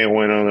 They may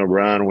went on a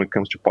run when it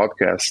comes to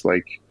podcasts.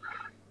 Like,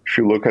 if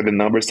you look at the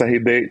numbers that he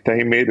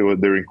made,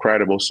 they're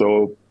incredible.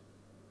 So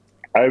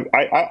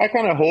I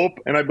kind of hope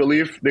and I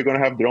believe they're going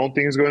to have their own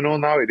things going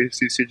on now at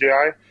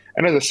CJI.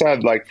 And as I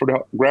said, like, for the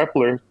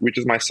grappler, which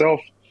is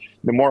myself,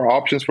 the more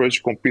options for us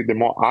to compete, the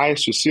more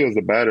eyes to see us,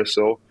 the better.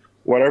 So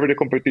whatever the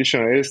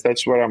competition is,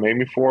 that's what I'm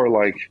aiming for.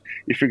 Like,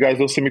 if you guys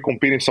don't see me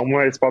competing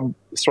somewhere, it's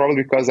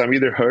probably because I'm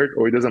either hurt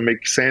or it doesn't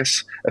make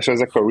sense as far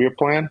as a career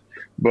plan.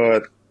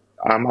 But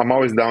I'm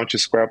always down to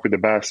scrap with the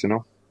best,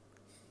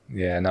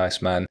 Yeah,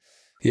 nice, man.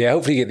 Yeah,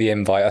 hopefully you get the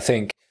invite. I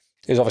think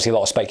there's obviously a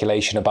lot of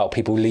speculation about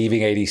people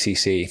leaving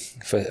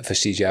ADCC for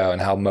CJI and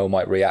how Mo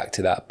might react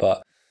to that.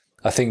 But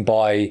I think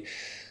by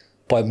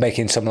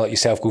making someone like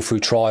yourself go through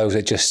trials,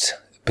 it just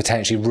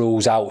potentially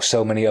rules out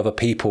so many other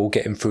people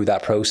getting through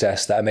that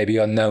process that are maybe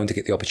unknown to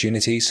get the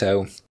opportunity.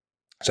 So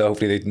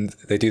hopefully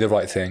they do the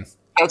right thing.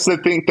 That's the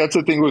thing. That's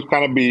the thing would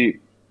kind of be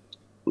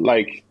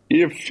like,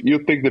 if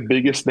you think the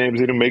biggest names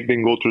didn't make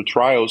them go through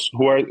trials,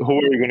 who are you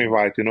going to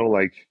invite?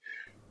 Like,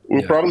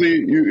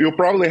 you'll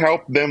probably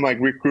help them like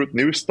recruit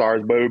new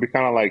stars, but it'll be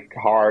kind of like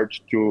hard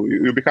to.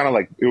 It'll be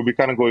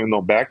kind of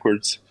going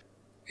backwards.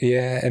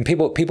 Yeah, and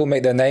people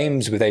make their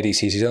names with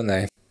ADCC, don't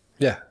they?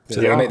 Yeah, so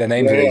they make their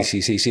names with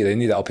ADCC. They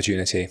need that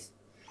opportunity.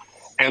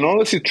 And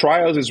honestly,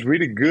 trials is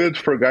really good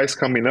for guys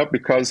coming up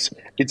because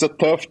it's a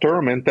tough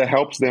tournament that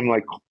helps them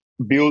like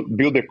build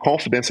their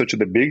confidence into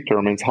the big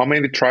tournaments. How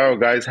many trial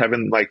guys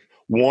haven't like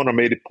won or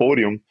made a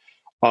podium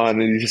on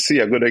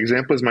ADCC? A good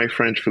example is my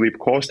friend Felipe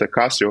Costa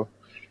Casio.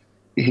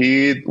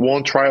 He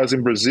won trials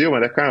in Brazil,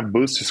 and that kind of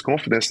boosts his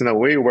confidence in a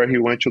way where he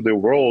went to the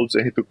Worlds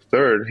and he took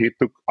third. He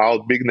took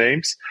out big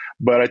names.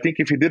 But I think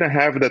if he didn't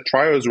have that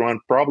trials run,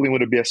 probably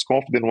wouldn't be as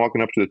confident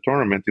walking up to the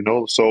tournament,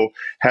 So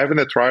having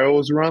the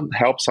trials run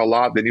helps a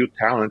lot, the new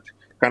talent,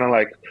 kind of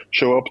like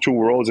show up to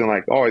Worlds and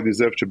like, oh, I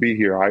deserve to be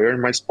here. I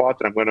earned my spot,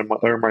 and I'm going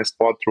to earn my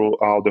spot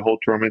throughout the whole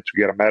tournament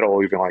to get a medal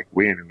or even like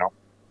win,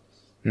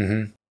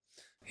 Mm-hmm.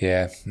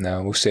 Yeah,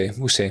 no, we'll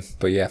see.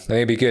 But yeah,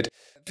 that'll be good.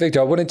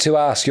 Victor, I wanted to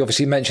ask, you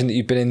obviously mentioned that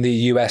you've been in the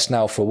US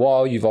now for a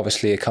while. You've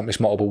obviously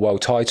accomplished multiple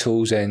world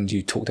titles, and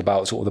you talked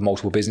about sort of the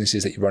multiple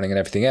businesses that you're running and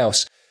everything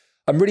else.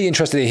 I'm really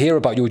interested to hear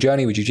about your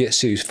journey with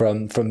Jiu-Jitsu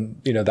from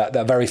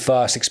that very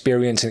first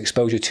experience and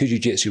exposure to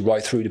Jiu-Jitsu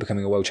right through to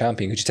becoming a world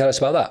champion. Could you tell us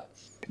about that?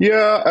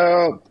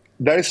 Yeah,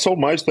 there is so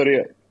much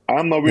that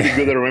I'm not really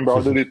good at remember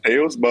all the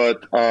details,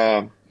 but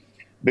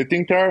the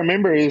thing that I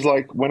remember is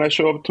like when I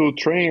show up to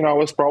train, I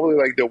was probably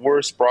like the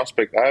worst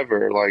prospect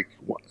ever. Like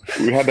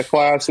we had a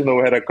class, we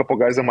had a couple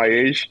guys of my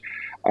age.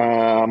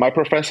 My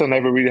professor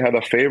never really had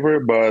a favor,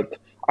 but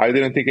I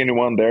didn't think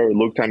anyone there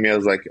looked at me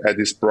as like at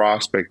this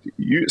prospect.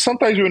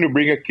 Sometimes when you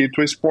bring a kid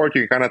to a sport,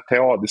 you can kind of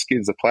tell, oh, this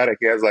kid's athletic.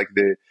 He has like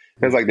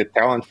the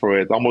talent for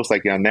it, almost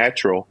like a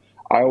natural.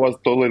 I was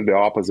totally the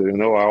opposite.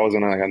 I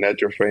wasn't like a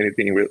natural for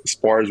anything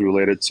sports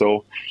related.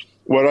 So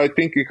what I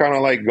think it kind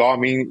of like got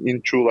me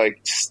into like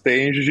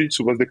staying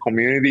jiu-jitsu was the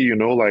community,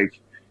 like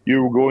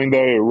you go in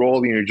there, you're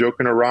rolling, you're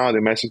joking around,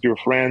 you mess with your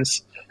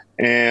friends.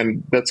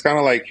 And that's kind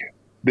of like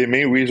the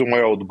main reason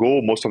why I would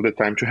go most of the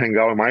time, to hang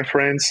out with my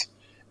friends.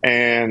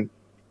 And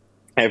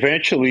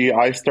eventually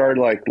I started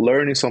like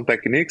learning some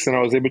techniques, and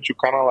I was able to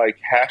kind of like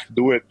half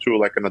do it to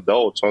like an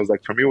adult. So I was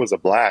like, for me, it was a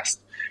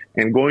blast.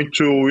 And going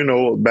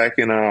to, back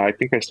in, I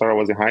think I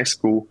was in high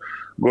school,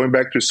 going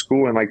back to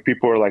school, and like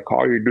people were like,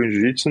 oh, you're doing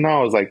jiu-jitsu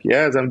now? I was like,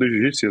 yes, I'm doing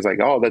jiu-jitsu. It's like,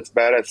 oh, that's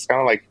badass. It's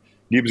kind of like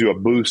gives you a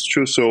boost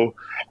too. So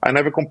I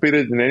never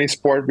competed in any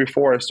sport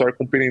before I started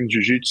competing in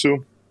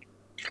jiu-jitsu.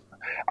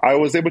 I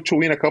was able to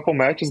win a couple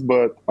matches,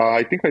 but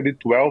I think I did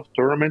 12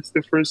 tournaments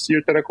the first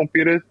year that I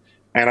competed,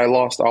 and I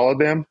lost all of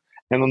them.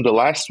 And on the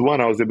last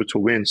one, I was able to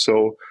win.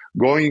 So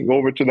going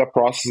over to that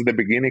process at the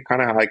beginning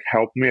kind of like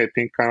helped me, I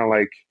think, kind of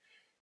like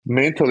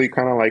mentally,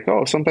 kind of like,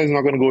 oh, sometimes it's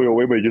not going to go your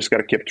way, but you just got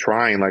to keep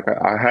trying. Like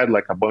I had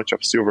like a bunch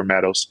of silver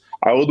medals.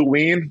 I would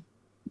win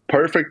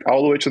perfect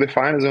all the way to the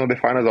finals, and on the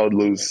finals I would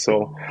lose.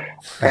 So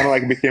kind of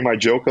like became a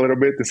joke a little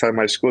bit inside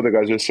my school. The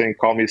guys were saying,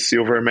 call me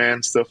Silver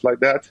Man, stuff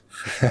like that.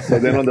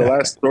 But then on the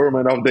last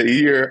tournament of the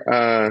year,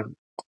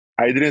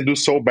 I didn't do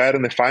so bad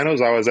in the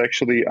finals. I was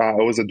actually,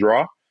 it was a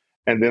draw.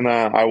 And then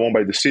I won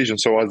by decision.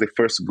 So I was the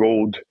first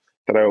gold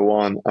that I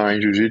won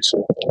in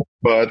Jiu-Jitsu.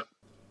 But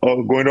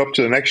going up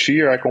to the next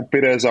year, I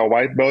competed as a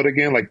white belt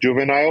again, like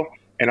juvenile.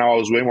 And I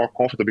was way more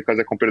confident because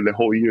I competed the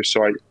whole year.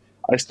 So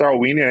I started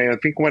winning. And I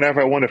think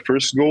whenever I won the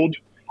first gold,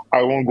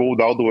 I won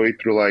gold all the way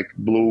through like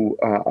blue,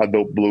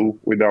 adult blue,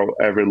 without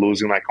ever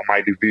losing like on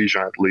my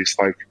division at least.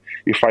 Like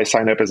if I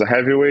sign up as a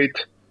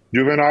heavyweight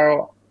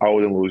juvenile, I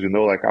wouldn't lose,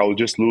 like I would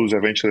just lose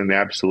eventually in the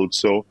absolute.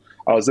 So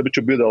I was able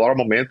to build a lot of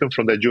momentum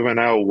from the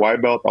juvenile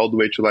white belt all the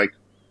way to like,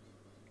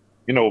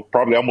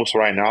 probably almost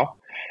right now.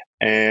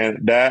 And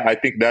that, I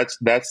think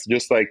that's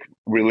just like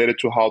related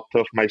to how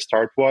tough my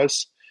start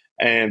was.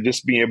 And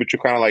just being able to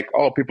kind of like,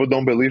 oh, people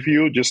don't believe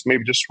you, just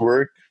maybe just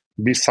work,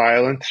 be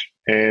silent,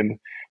 and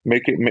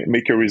make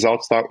your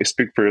results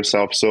speak for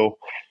yourself. So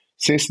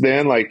since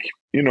then, like,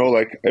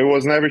 like it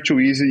was never too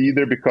easy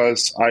either,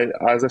 because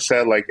as I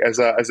said, like as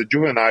a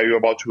juvenile, you're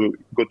about to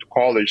go to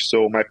college.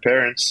 So my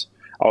parents,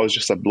 I was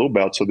just a blue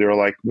belt. So they were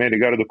like, man, you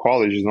got to do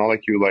college. It's not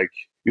like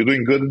you're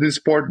doing good at this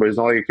sport, but it's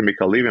not like you can make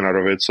a living out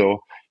of it.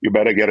 So you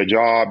better get a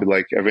job,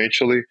 like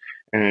eventually,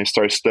 and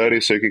start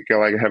studying so you can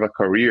like have a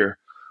career.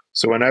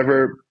 So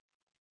whenever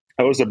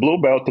I was a blue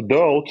belt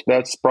adult,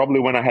 that's probably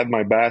when I had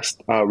my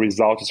best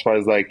results as far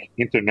as like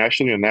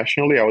internationally and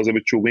nationally. I was able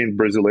to win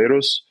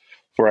Brasileiros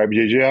for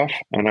IBJJF,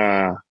 and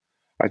I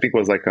think it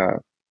was like a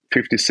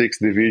 56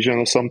 division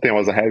or something. I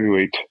was a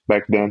heavyweight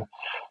back then.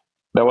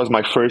 That was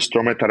my first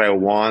tournament that I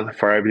won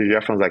for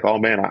IBJJF. I was like, oh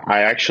man,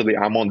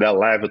 I'm on that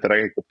level that I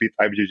can compete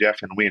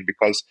IBJJF and win,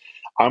 because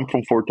I'm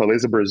from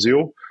Fortaleza,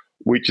 Brazil,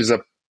 which is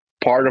a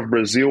part of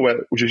Brazil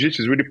where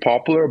Jiu-Jitsu is really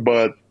popular,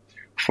 but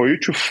for you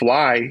to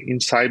fly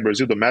inside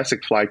Brazil,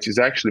 domestic flights is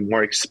actually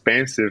more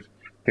expensive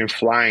than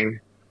flying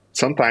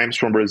sometimes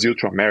from Brazil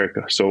to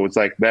America. So it's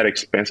like that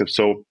expensive.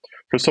 So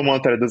for someone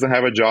that doesn't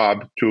have a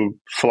job, to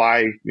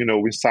fly,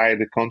 inside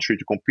the country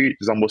to compete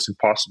is almost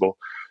impossible.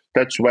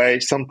 That's why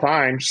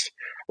sometimes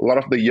a lot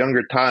of the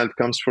younger talent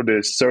comes from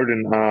the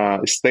certain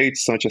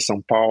states, such as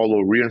São Paulo,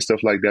 Rio, and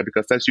stuff like that,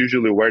 because that's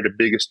usually where the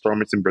biggest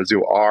tournaments in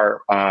Brazil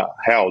are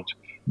held.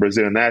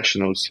 Brazilian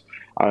Nationals,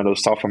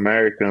 South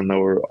American,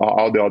 or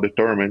all the other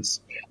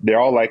tournaments, they're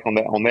all like on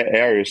that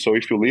area. So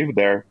if you live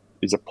there,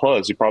 it's a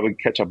plus. You probably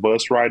catch a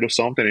bus ride or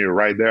something, and you're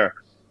right there.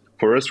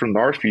 For us from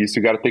Northeast,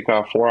 you got to take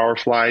a 4-hour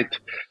flight.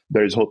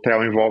 There's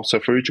hotel involved. So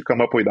for you to come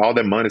up with all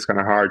that money is kind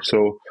of hard.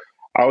 So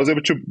I was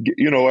able to,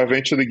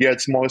 eventually get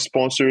small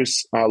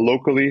sponsors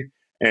locally.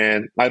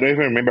 And I don't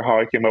even remember how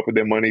I came up with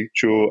the money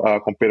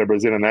to compete at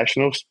Brazilian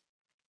Nationals.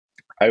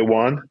 I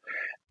won.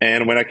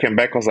 And when I came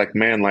back, I was like,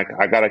 man, like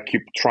I got to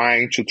keep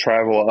trying to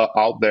travel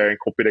out there and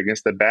compete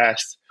against the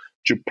best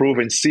to prove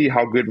and see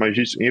how good my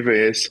jiu-jitsu even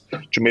is,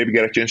 to maybe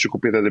get a chance to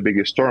compete at the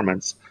biggest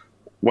tournaments.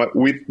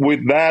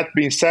 With that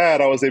being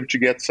said, I was able to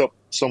get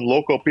some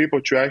local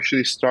people to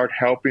actually start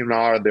helping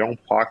out of their own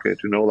pocket.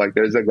 Like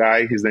there's a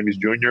guy, his name is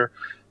Junior,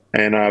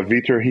 and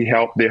Victor,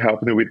 they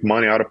helped me with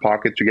money out of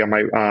pocket to get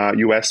my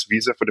U.S.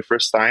 visa for the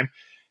first time.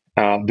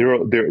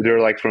 They're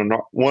like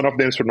one of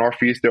them is from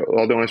Northeast, the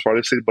other one is from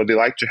other city, but they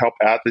like to help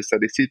athletes that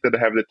they see that they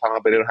have the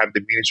talent, but they don't have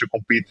the means to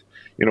compete,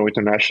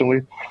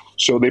 internationally.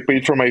 So they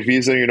paid for my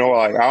visa.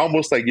 Like I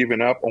almost like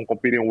giving up on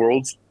competing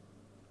worlds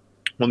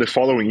on the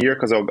following year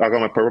because I got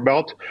my purple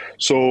belt.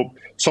 So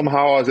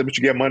somehow I was able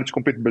to get money to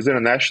compete in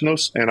Brazilian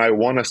Nationals, and I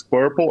won as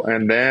purple.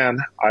 And then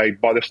I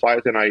bought a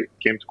flight and I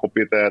came to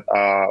compete at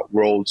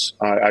Worlds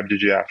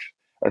IBJJF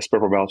as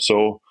purple belt.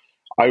 So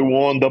I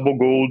won double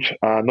gold.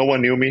 No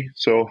one knew me.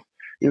 So,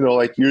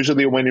 like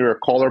usually when you're a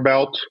color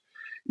belt,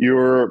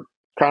 you're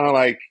kind of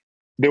like,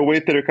 the way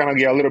that you kind of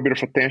get a little bit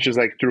of attention is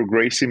like through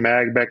Gracie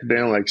Mag back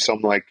then, like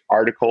some like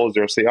articles,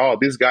 they'll say, oh,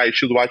 this guy, you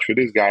should watch for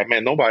this guy.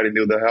 Man, nobody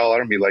knew the hell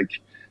out of me. Like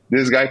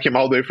this guy came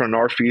all the way from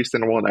Northeast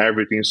and won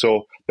everything.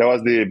 So that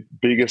was the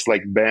biggest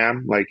like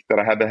bam, like that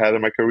I had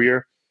in my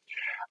career.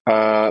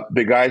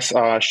 The guys,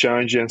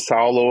 Xande and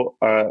Saulo,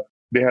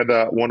 they had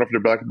one of their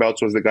black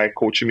belts was the guy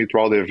coaching me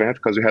throughout the event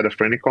because we had a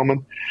friend in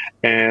common,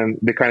 and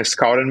they kind of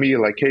scouted me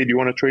like, hey, do you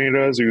want to train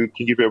us? You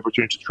can give you an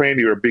opportunity to train.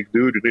 You're a big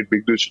dude. You need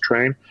big dudes to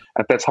train.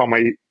 And that's how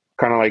my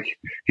kind of like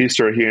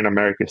history here in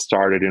America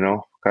started,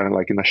 kind of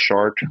like in a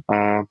short,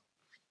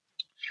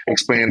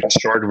 explain a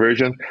short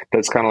version.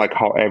 That's kind of like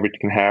how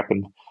everything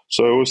happened.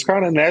 So it was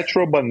kind of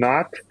natural, but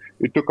not.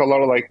 It took a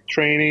lot of like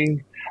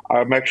training.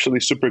 I'm actually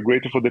super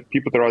grateful for the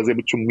people that I was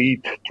able to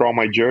meet throughout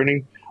my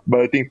journey.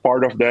 But I think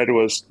part of that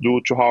was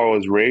due to how I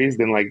was raised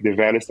and like the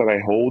values that I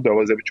hold. I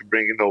was able to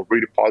bring,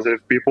 really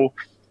positive people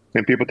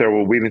and people that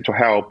were willing to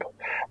help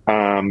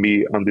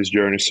me on this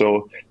journey.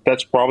 So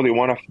that's probably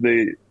one of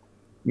the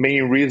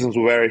main reasons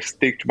where I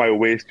stick to my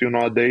ways still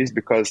nowadays,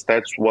 because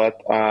that's what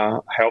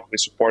helped me,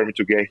 support me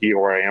to get here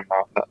where I am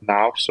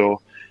now.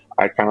 So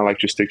I kind of like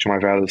to stick to my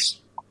values,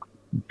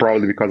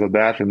 probably because of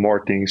that and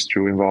more things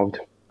too involved.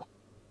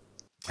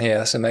 Yeah,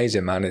 that's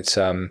amazing, man. It's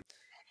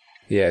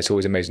it's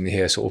always amazing to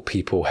hear sort of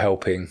people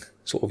helping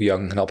sort of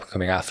young and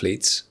up-and-coming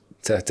athletes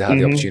to have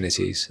the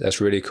opportunities.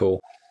 That's really cool.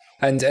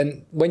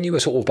 And when you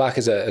were sort of back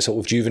as a sort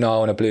of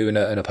juvenile and a blue and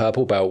a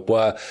purple belt,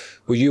 were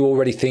you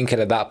already thinking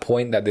at that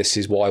point that this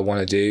is what I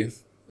want to do?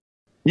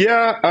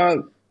 Yeah,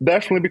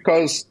 definitely,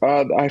 because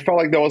I felt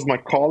like that was my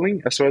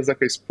calling as far as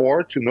like a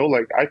sport.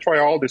 Like I try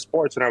all the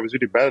sports and I was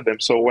really bad at them.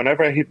 So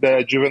whenever I hit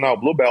the juvenile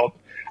blue belt,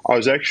 I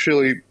was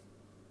actually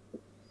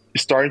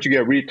starting to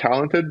get really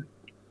talented.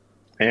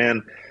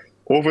 And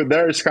over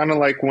there, it's kind of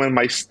like when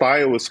my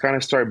style was kind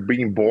of started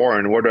being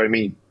born. What do I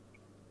mean?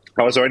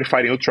 I was already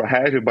fighting ultra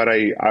heavy, but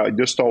I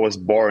just thought it was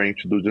boring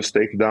to do just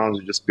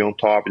takedowns, just be on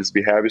top, just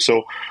be heavy.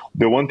 So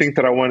the one thing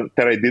that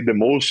I did the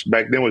most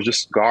back then was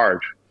just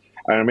guard.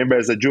 I remember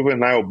as a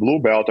juvenile blue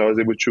belt, I was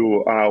able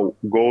to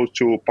go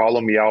to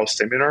Paulo Miau's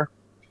seminar,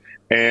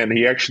 and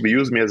he actually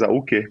used me as a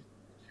uke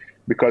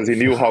because he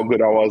knew how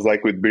good I was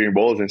like with bearing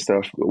balls and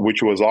stuff,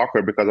 which was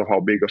awkward because of how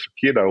big of a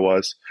kid I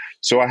was.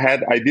 So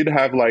I did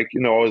have like,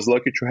 I was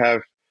lucky to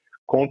have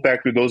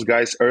contact with those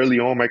guys early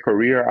on in my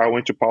career. I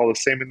went to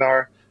Paulo's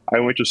seminar. I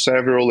went to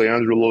several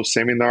Leandro Lo's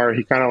seminar.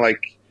 He kind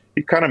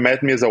of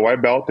met me as a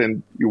white belt,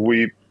 and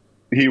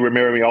he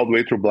remembered me all the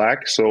way through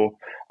black. So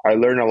I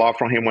learned a lot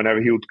from him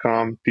whenever he would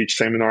come teach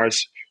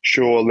seminars,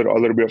 show a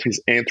little bit of his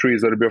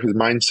entries, a little bit of his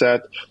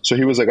mindset. So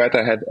he was a guy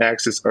that I had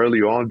access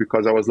early on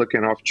because I was lucky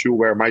enough to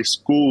where my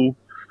school,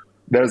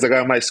 there's a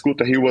guy in my school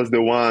that he was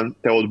the one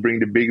that would bring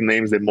the big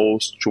names the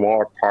most to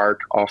our part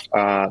of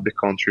the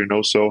country,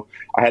 So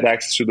I had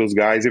access to those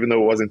guys, even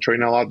though I wasn't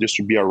training a lot, just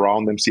to be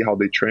around them, see how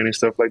they train and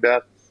stuff like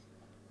that.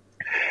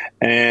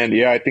 And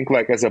yeah, I think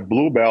like as a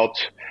blue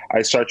belt,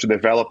 I started to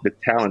develop the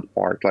talent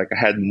part. Like I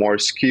had more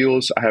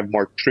skills, I have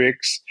more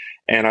tricks,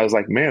 and I was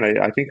like, man,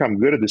 I think I'm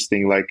good at this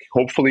thing. Like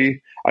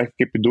hopefully I can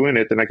keep doing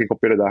it and I can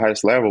compete at the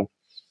highest level.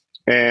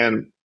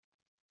 And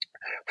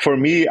for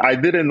me, I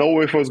didn't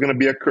know if it was going to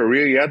be a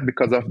career yet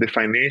because of the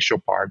financial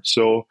part.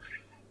 So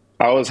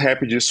I was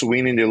happy just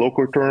winning the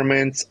local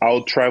tournaments. I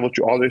would travel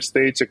to other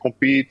states and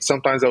compete.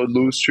 Sometimes I would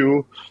lose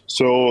too.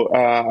 So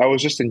I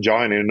was just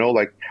enjoying it,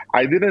 Like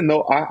I didn't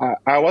know,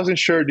 I wasn't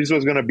sure this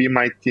was going to be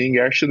my thing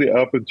actually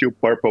up until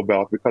purple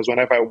belt, because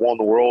whenever I won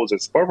worlds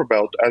as purple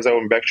belt, as I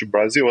went back to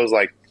Brazil, I was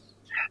like,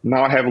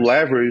 now I have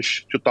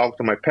leverage to talk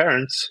to my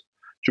parents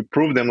to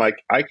prove them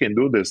like I can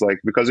do this. Like,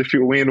 because if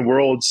you win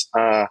worlds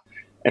in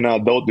an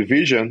adult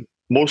division,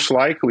 most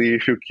likely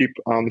if you keep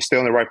stay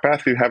on the right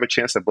path, you have a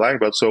chance at black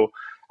belt. So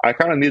I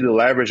kind of need the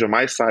leverage on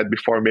my side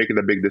before making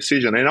the big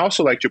decision. And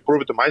also like to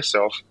prove it to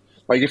myself.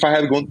 Like if I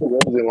had gone to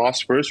worlds and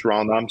lost first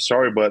round, I'm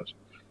sorry, but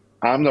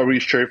I'm not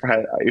really sure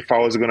if I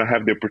was going to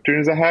have the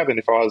opportunities I have and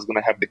if I was going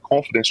to have the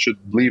confidence to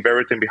leave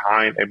everything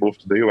behind and move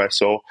to the US.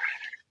 So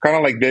kind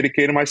of like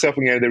dedicating myself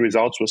and getting the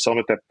results was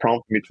something that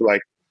prompted me to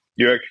like,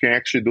 you can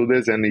actually do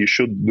this and you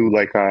should do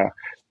like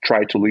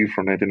try to leave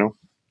from it,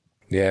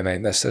 Yeah,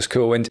 man, that's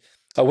cool. And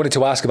I wanted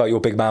to ask about your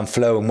big man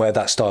flow and where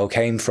that style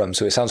came from.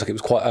 So it sounds like it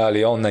was quite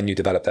early on then you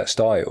developed that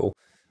style.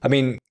 I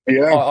mean,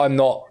 yeah. I'm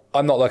not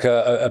like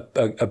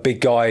a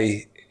big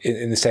guy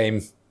in the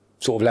same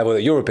sort of level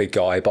that you're a big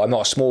guy, but I'm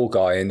not a small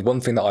guy. And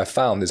one thing that I've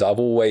found is I've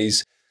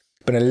always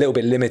been a little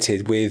bit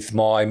limited with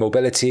my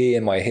mobility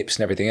and my hips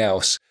and everything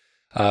else.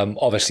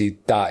 Obviously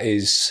that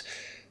is,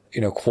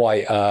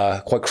 quite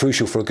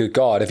crucial for a good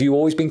guard. Have you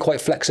always been quite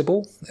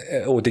flexible,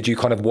 or did you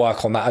kind of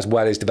work on that as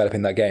well as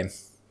developing that game?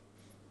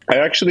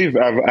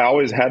 I've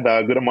always had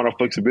a good amount of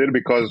flexibility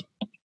because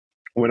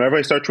whenever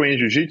I started training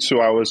Jiu-Jitsu,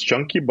 I was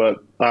chunky, but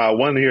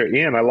 1 year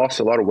in, I lost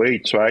a lot of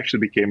weight. So I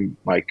actually became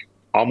like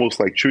almost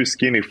like too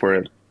skinny for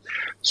it.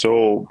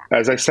 So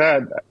as I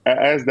said,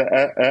 as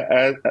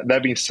that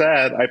being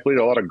said, I played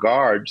a lot of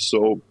guards.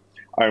 So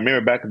I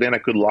remember back then I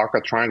could lock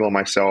a triangle on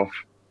myself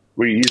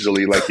really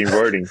easily, like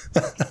inverting.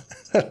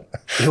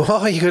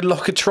 Why? You could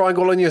lock a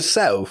triangle on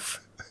yourself?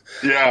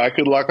 Yeah, I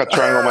could lock a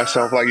triangle on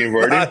myself like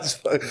inverting.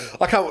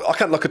 I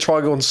can't lock a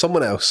triangle on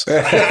someone else. So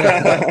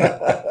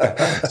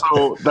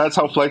that's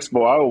how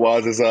flexible I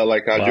was as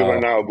like a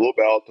juvenile blue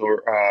belt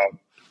or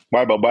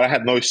white belt, but I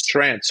had no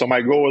strength. So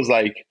my goal was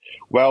like,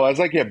 well, as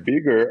I get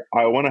bigger,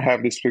 I want to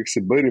have this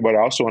flexibility, but I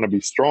also want to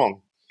be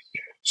strong.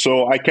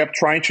 So I kept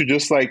trying to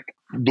just like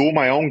do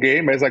my own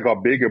game as I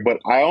got bigger, but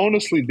I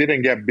honestly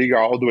didn't get bigger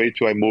all the way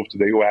till I moved to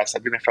the US. I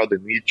didn't feel the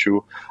need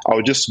to. I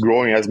was just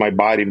growing as my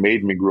body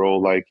made me grow.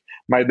 Like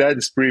my dad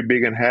is pretty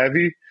big and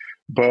heavy,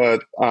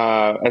 but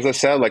as I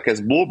said, like as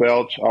blue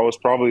belt, I was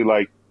probably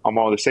like, I'm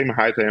on the same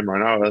height I am right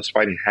now. I was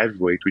fighting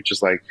heavyweight, which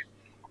is like,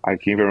 I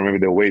can't even remember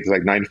the weight. It's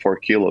like 94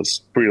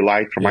 kilos, pretty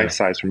light for my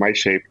size, for my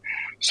shape.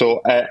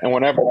 So, and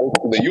whenever I went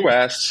to the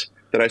US,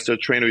 that I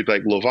started training with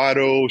like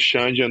Lovato,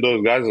 Xande, and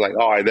those guys, like,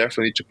 oh, I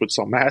definitely need to put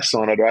some mass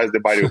on, otherwise the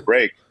body will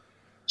break.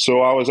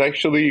 So I was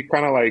actually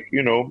kind of like,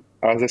 you know,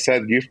 as I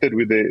said, gifted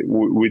with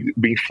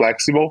being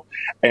flexible.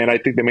 And I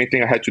think the main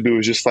thing I had to do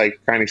was just like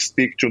kind of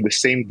stick to the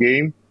same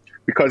game,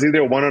 because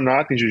either one or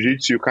not in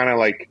Jiu-Jitsu, you kind of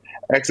like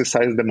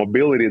exercise the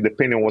mobility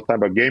depending on what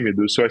type of game you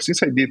do. So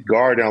since I did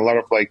guard and a lot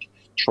of like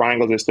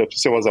triangles and stuff,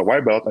 since I was a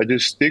white belt, I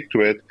just stick to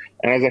it.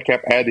 And as I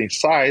kept adding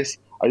size,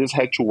 I just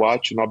had to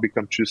watch and not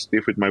become too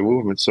stiff with my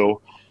movement.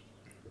 So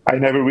I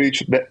never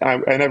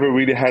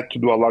really had to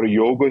do a lot of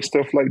yoga and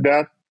stuff like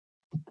that.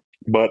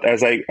 But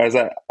as I,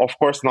 of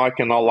course, now I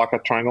cannot lock a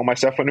triangle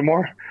myself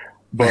anymore.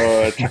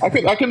 But I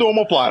can do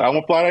omoplata.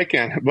 Omoplata I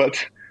can,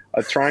 but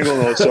a triangle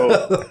no.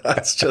 So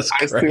that's just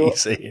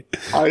crazy.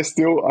 I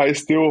still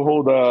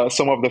hold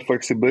some of the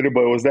flexibility,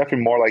 but it was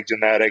definitely more like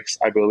genetics,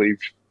 I believe.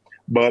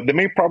 But the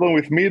main problem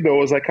with me though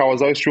was like I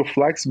was always too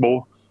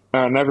flexible.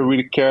 I never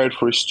really cared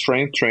for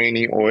strength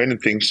training or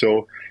anything.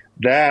 So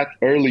that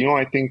early on,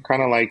 I think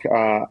kind of like,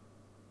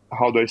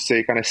 how do I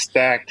say, kind of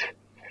stacked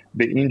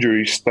the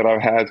injuries that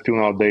I've had till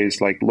nowadays,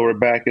 like lower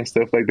back and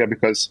stuff like that,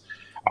 because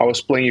I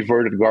was playing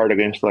inverted guard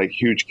against like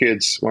huge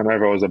kids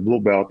whenever I was a blue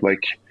belt.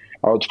 Like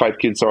I would fight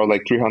kids that are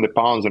like 300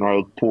 pounds and I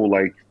would pull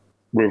like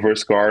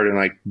reverse guard and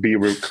like be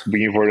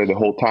inverted the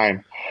whole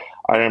time.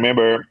 I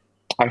remember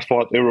I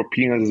fought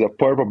Europeans as a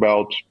purple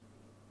belt.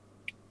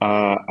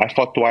 I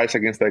fought twice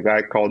against a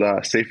guy called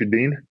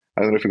Dean.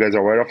 I don't know if you guys are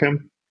aware of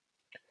him.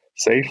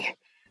 Safe.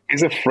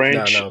 He's a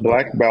French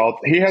black belt.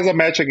 He has a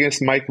match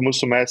against Mike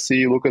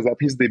Musumeci. Look us up.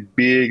 He's the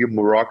big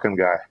Moroccan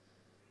guy.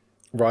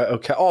 Right.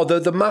 Okay. Oh,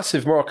 the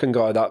massive Moroccan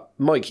guy that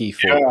Mikey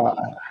fought.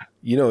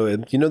 Yeah.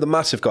 You know the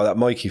massissive guy that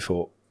Mikey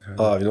fought.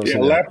 Oh, have you not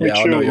seen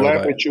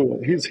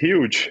that? He's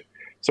huge.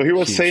 So he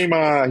was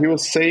huge.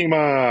 same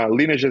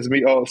lineage as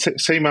me.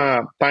 Same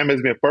time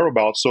as me at purple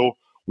belt. So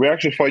we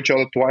actually fought each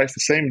other twice the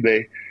same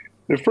day.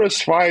 The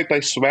first fight, I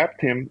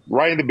swept him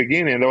right in the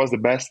beginning, and that was the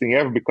best thing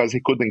ever because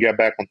he couldn't get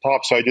back on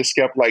top. So I just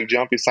kept like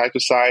jumping side to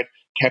side,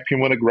 kept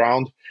him on the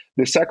ground.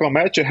 The second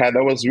match I had,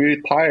 I was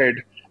really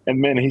tired, and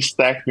man, he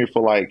stacked me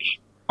for like,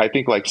 I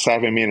think like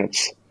 7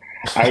 minutes.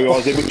 I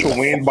was able to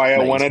win by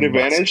a 1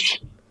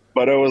 advantage,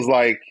 but it was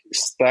like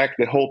stacked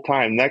the whole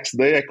time. Next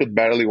day, I could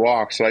barely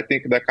walk. So I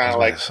think that kind of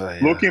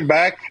like, looking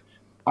back,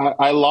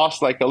 I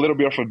lost like a little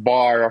bit of a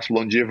bar of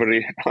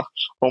longevity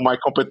on my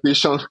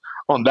competition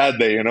on that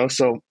day, you know?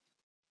 So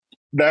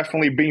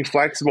definitely being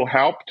flexible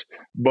helped,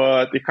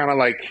 but it kind of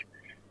like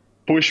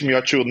pushed me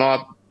to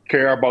not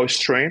care about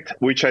strength,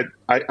 which I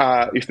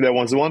if there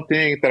was one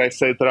thing that I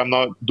said that I'm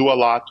not do a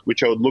lot,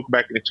 which I would look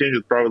back and change,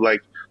 it probably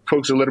like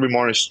focus a little bit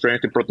more on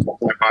strength and protect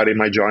my body,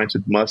 my joints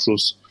and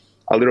muscles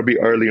a little bit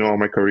early on in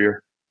my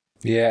career.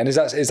 Yeah, and is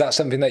that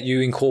something that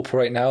you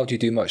incorporate now? Do you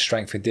do much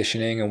strength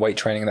conditioning and weight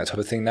training and that type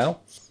of thing now?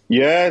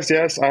 Yes.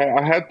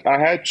 I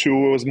had to.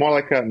 It was more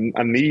like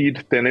a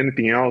need than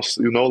anything else.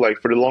 You know, like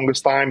for the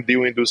longest time,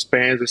 doing those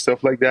spans and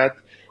stuff like that.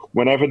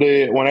 Whenever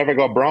I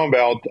got brown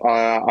belt,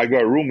 I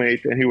got a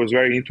roommate, and he was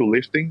very into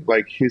lifting.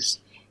 Like his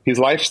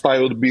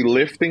lifestyle would be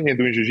lifting and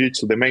doing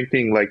jiu-jitsu. The main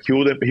thing, like he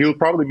would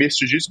probably miss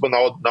jiu-jitsu, but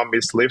not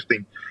miss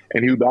lifting.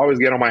 And he would always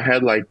get on my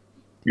head like,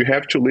 you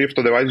have to lift,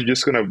 otherwise you're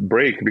just gonna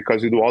break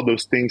because you do all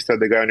those things that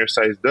the guy on your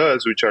size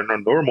does, which are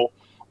not normal.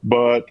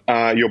 But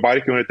your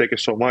body can only take it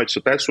so much.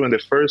 So that's when the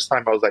first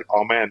time I was like,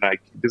 oh man, like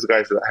this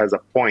guy has a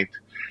point.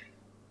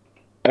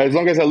 As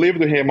long as I lived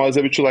with him, I was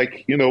able to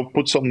like, you know,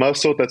 put some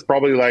muscle. That's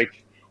probably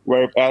like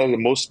where I added the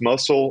most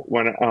muscle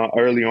when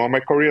early on in my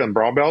career in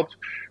brown belt.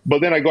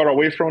 But then I got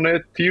away from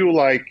it till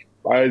like,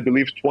 I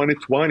believe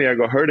 2020, I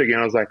got hurt again.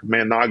 I was like,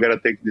 man, now I got to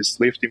take this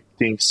lifting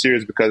thing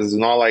serious because it's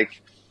not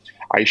like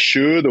I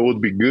should or would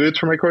be good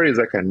for my career. It's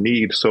like a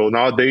need. So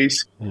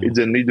nowadays it's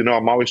a need. You know,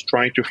 I'm always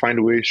trying to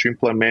find ways to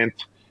implement,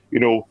 you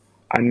know,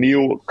 a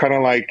new kind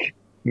of like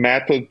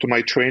method to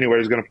my training where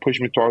it's going to push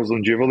me towards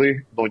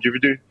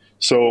longevity.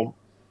 So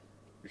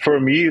for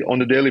me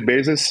on a daily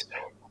basis,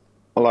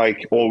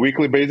 like or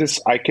weekly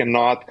basis, I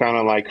cannot kind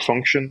of like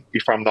function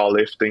if I'm not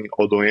lifting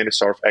or doing any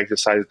sort of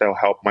exercise that will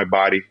help my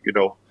body, you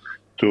know,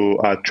 to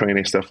train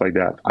and stuff like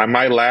that. I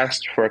might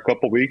last for a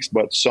couple of weeks,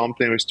 but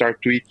something will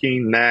start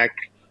tweaking, neck,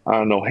 I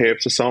don't know,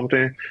 hips or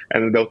something,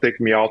 and they'll take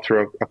me out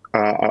for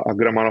a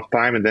good amount of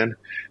time, and then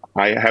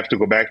I have to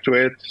go back to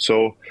it.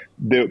 So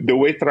the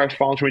way that I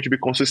found for me to be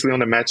consistently on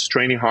the mats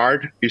training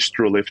hard is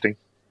through lifting.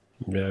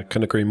 Yeah, I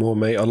couldn't agree more,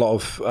 mate. A lot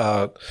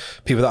of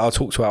people that I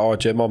talk to at our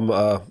gym, I'm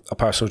a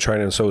personal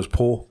trainer and so is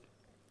Paul.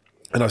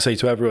 And I say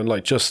to everyone,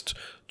 like, just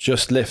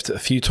lift a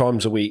few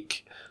times a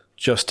week,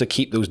 just to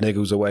keep those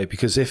niggles away.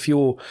 Because if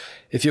you're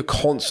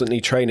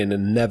constantly training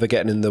and never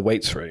getting in the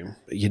weights room,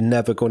 you're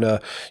never gonna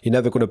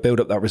build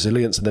up that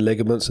resilience in the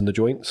ligaments and the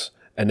joints,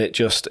 and it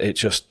just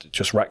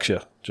wrecks you.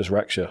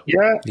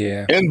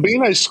 Yeah. And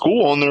being a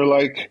school owner,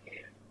 like,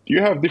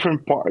 you have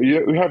different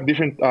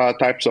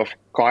types of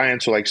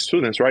clients or like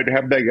students, right? You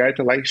have that guy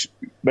that likes,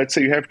 let's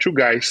say you have two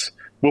guys,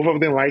 both of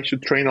them like to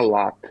train a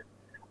lot.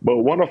 But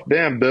one of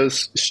them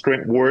does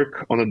strength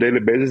work on a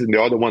daily basis, and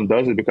the other one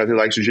does it because he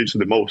likes jiu-jitsu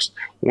the most.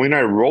 When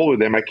I roll with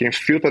them, I can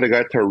feel that the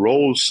guy that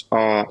rolls,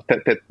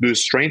 that do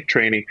strength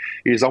training,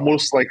 is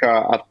almost like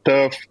a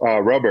tough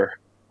rubber.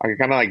 I can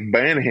kind of like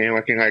bend him.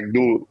 I can like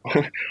do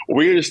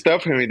weird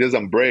stuff and he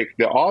doesn't break.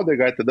 The other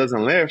guy that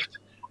doesn't lift,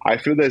 I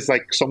feel there's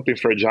like something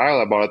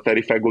fragile about it, that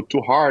if I go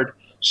too hard,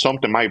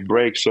 something might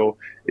break. So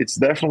it's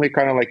definitely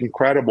kind of like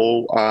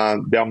incredible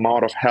the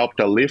amount of help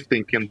that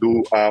lifting can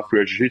do for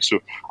your jiu-jitsu.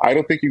 I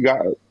don't think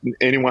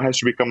anyone has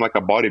to become like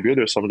a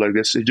bodybuilder or something like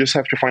this. You just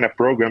have to find a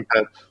program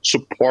that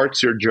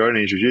supports your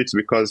journey in jiu-jitsu,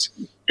 because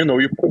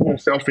you put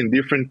yourself in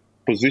different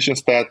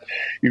positions that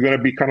you're going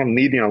to be kind of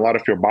needing a lot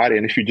of your body.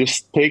 And if you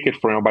just take it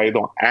from your body,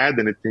 don't add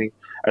anything,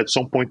 at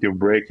some point you'll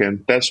break.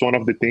 And that's one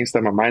of the things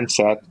that my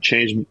mindset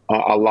changed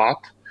a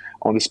lot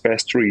on this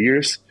past 3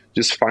 years,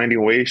 just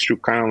finding ways to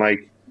kind of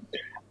like,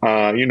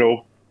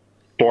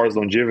 towards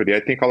longevity. I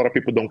think a lot of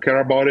people don't care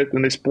about it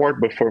in the sport,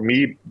 but for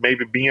me,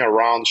 maybe being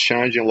around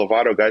Xande and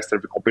Lovato, guys that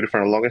have been competing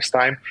for the longest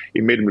time,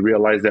 it made me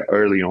realize that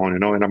early on,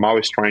 and I'm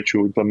always trying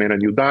to implement a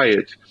new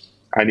diet,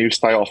 a new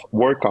style of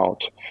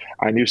workout,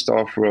 a new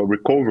style of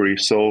recovery,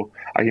 so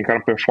I can kind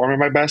of perform at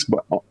my best,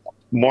 but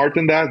more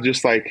than that,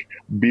 just like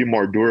be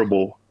more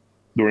durable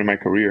during my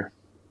career.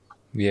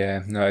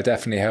 Yeah, no, it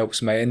definitely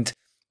helps, mate. And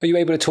are you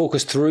able to talk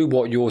us through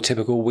what your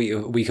typical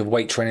week of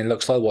weight training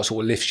looks like? What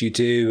sort of lifts you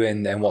do,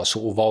 and what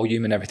sort of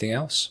volume and everything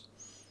else?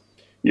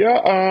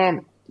 Yeah,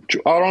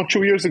 around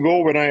 2 years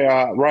ago, when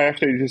I right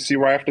after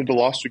the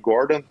loss to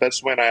Gordon,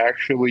 that's when I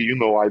actually,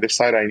 I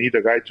decided I need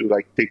a guy to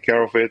like take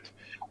care of it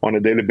on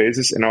a daily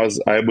basis, and I was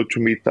able to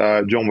meet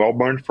John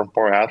Welburn from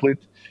Power Athlete.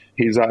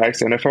 He's an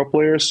ex-NFL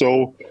player,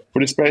 so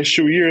for this past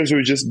 2 years, we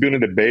were just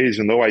building the base.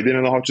 I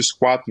didn't know how to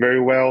squat very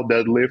well,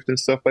 deadlift and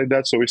stuff like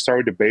that, so we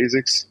started the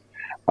basics.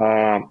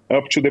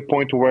 Up to the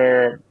point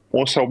where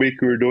once a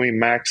week we were doing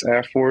max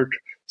effort,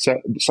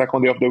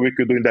 second day of the week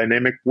we're doing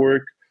dynamic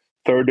work,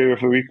 third day of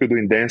the week we're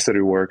doing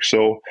density work.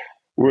 So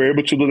we were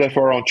able to do that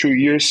for around 2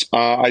 years.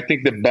 I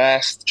think the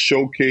best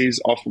showcase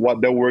of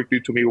what that work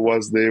did to me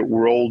was the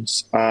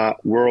Worlds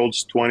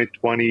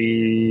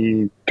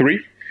 2023.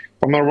 If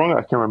I'm not wrong,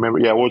 I can't remember.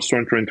 Yeah, Worlds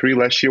 2023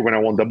 last year when I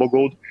won double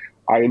gold.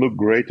 I looked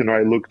great,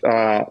 I looked...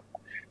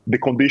 the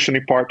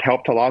conditioning part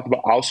helped a lot, but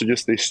also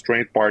just the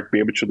strength part, be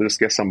able to just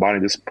get somebody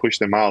and just push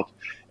them out.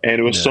 And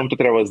it was something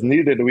that I was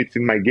needed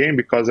within my game,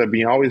 because I've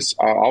been always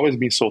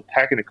been so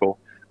technical,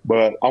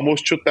 but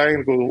almost too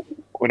technical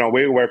in a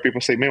way where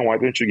people say, man, why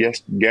don't you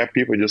get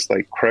people, just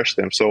like crush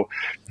them? So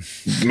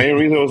main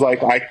reason was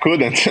like, I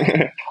couldn't,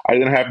 I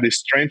didn't have the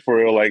strength for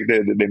it, like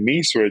the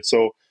means for it.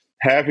 So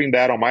having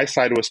that on my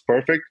side was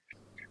perfect.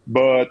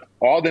 But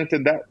other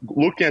than that,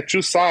 looking at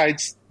two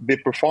sides, the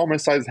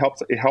performance side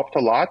helped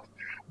a lot.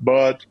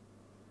 But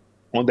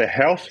on the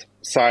health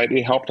side,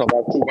 it helped a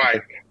lot too. Why?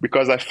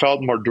 Because I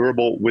felt more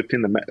durable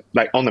within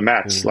on the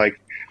mats.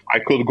 Like I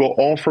could go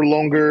on for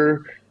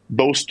longer.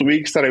 Those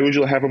tweaks that I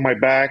usually have on my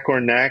back or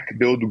neck,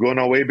 they would go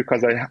away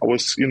because I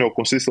was,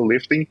 consistently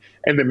lifting.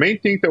 And the main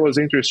thing that was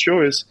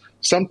interesting is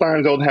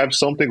sometimes I would have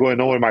something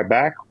going on in my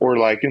back or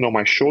like,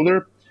 my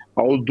shoulder.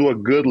 I would do a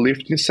good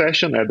lifting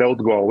session and that would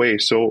go away.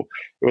 So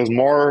it was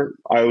more,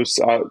 I was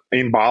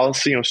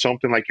imbalancing or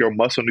something, like your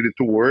muscle needed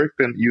to work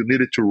and you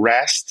needed to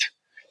rest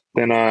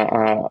than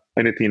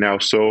anything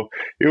else. So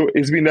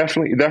it's been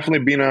definitely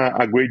been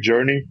a great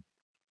journey.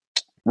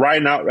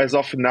 Right now, as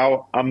of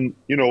now, I'm,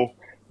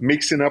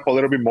 mixing up a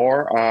little bit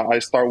more. I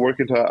start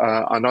working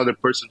to another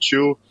person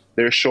too.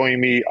 They're showing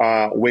me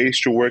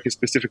ways to work in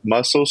specific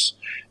muscles.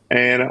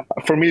 And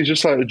for me, it's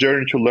just a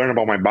journey to learn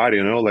about my body,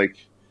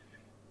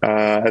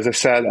 as I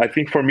said, I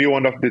think for me,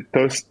 one of the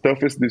toughest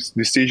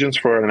decisions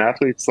for an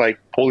athlete is like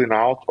pulling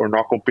out or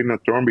not competing in a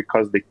tournament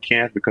because they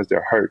can't, because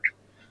they're hurt.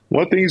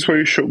 One thing is where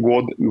you should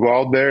go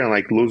out there and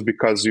like lose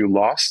because you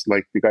lost,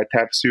 like the guy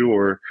taps you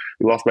or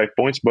you lost by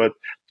points, but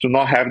to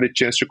not have the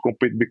chance to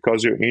compete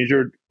because you're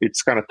injured,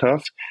 it's kind of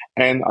tough.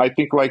 And I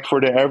think like for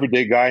the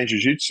everyday guy in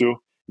jiu-jitsu,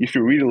 if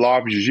you really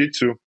love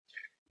jiu-jitsu,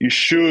 you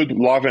should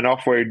love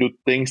enough where you do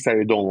things that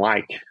you don't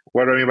like.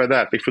 What do I mean by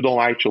that? If you don't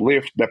like to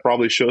lift, that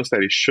probably shows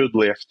that you should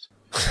lift,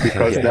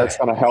 because that's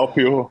going to help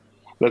you.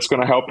 That's going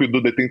to help you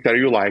do the things that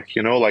you like.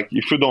 Like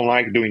if you don't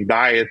like doing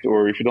diet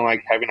or if you don't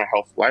like having a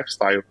healthy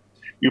lifestyle,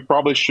 you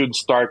probably should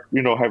start,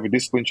 have a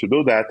discipline to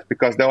do that,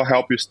 because that will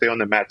help you stay on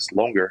the mats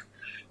longer.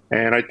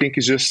 And I think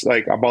it's just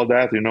like about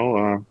that,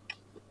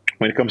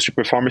 when it comes to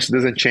performance, it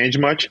doesn't change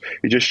much.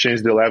 It just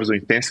changes the levels of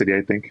intensity,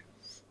 I think.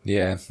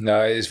 Yeah,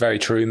 no, it's very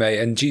true, mate.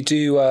 And do you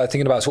do,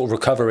 thinking about sort of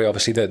recovery,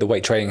 obviously the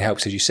weight training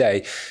helps, as you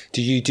say.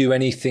 Do you do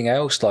anything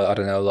else? Like, I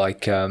don't know,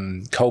 like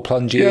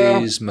cold Yeah,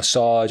 plunges,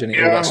 massage, any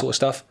all that yeah. sort of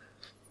stuff?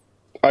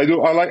 I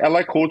do. I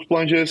like cold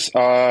plunges.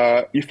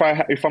 If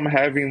I'm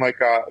having like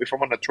if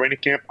I'm on a training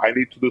camp, I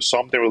need to do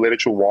something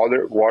related to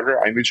water. Water.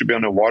 I need to be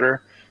on the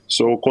water.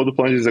 So cold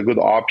plunge is a good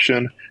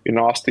option. In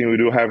Austin, we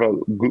do have a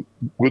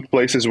good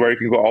places where you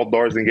can go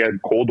outdoors and get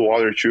cold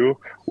water too,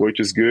 which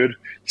is good.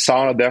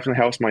 Sauna definitely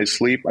helps my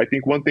sleep. I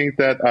think one thing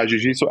that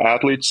jiu-jitsu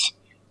athletes,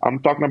 I'm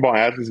talking about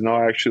athletes,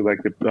 not actually like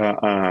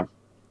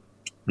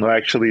not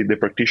actually the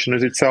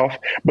practitioners itself,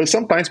 but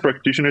sometimes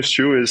practitioners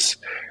too is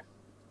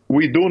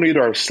we do need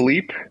our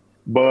sleep,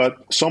 but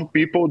some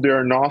people they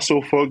are not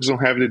so focused on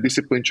having the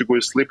discipline to go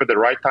to sleep at the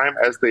right time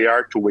as they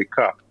are to wake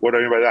up. What do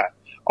I mean by that?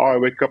 Oh, I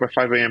wake up at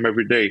 5 a.m.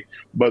 every day,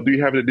 but do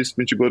you have the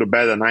discipline to go to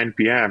bed at 9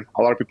 p.m.?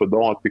 A lot of people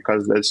don't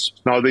because there's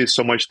nowadays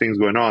so much things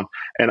going on,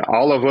 and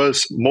all of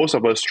us, most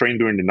of us, train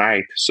during the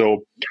night.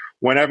 So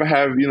whenever I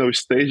have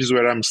stages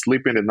where I'm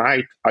sleeping at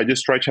night, I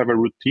just try to have a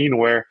routine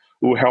where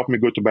it will help me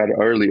go to bed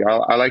early.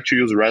 I like to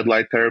use red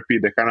light therapy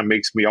that kind of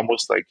makes me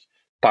almost like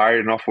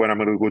tired enough when I'm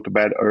going to go to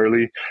bed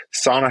early.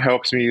 Sauna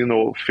helps me,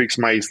 fix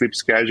my sleep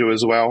schedule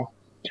as well.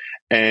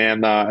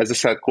 And as I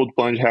said, cold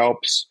plunge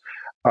helps.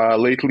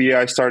 Lately,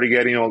 I started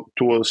getting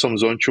to some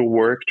zone 2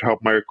 work to help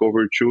my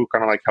recovery too,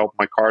 kind of like help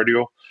my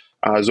cardio.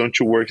 Zone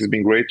 2 work has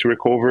been great to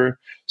recover.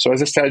 So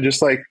as I said,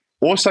 just like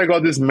once I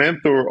got this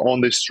mentor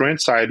on the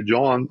strength side,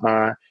 John,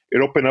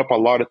 it opened up a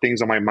lot of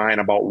things on my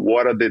mind about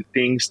what are the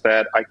things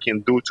that I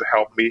can do to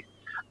help me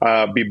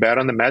be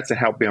better on the mats and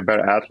help be a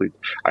better athlete.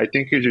 I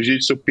think in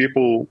jiu-jitsu,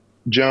 people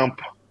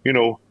jump,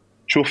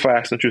 too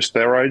fast into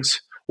steroids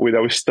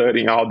without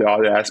studying all the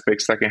other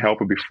aspects that can help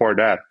you before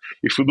that.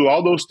 If you do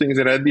all those things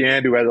and at the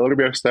end you add a little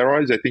bit of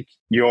steroids, I think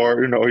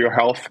your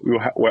health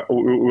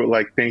will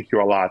like thank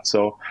you a lot.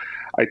 So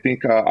I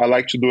think I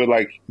like to do it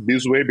like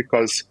this way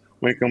because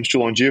when it comes to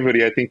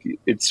longevity, I think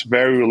it's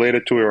very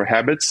related to your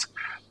habits.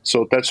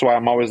 So that's why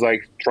I'm always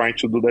like trying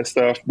to do that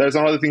stuff. There's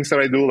other things that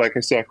I do, like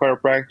I said, a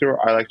chiropractor.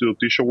 I like to do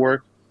tissue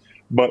work,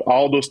 but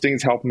all those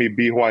things help me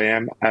be who I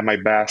am at my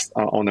best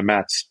on the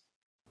mats.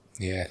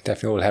 Yeah,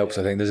 definitely all helps,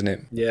 I think, doesn't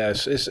it? Yeah,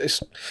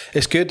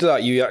 it's good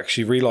that you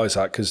actually realise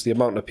that, because the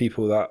amount of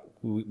people that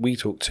we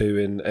talk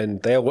to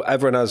and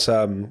everyone has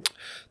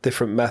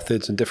different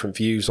methods and different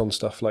views on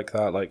stuff like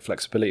that, like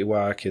flexibility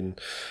work and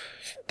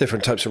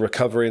different types of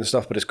recovery and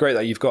stuff. But it's great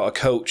that you've got a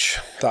coach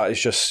that is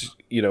just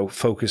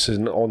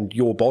focusing on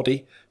your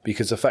body,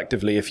 because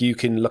effectively, if you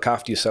can look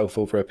after yourself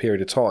over a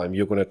period of time,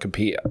 you're going to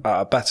compete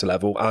at a better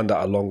level and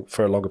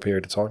for a longer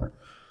period of time.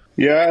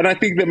 Yeah, and I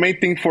think the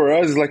main thing for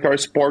us is like our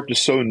sport is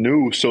so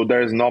new, so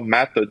there's no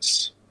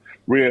methods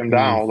written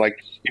down. Like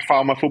if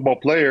I'm a football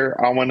player,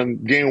 I want to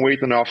gain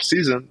weight in the off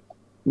season.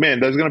 Man,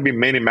 there's gonna be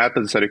many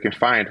methods that you can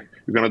find.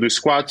 You're gonna do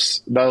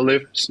squats,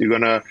 deadlifts. You're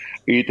gonna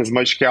eat as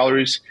much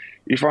calories.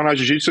 If I'm a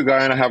jiu-jitsu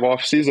guy and I have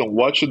off season,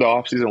 what should the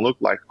off season look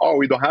like? Oh,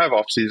 we don't have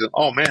off season.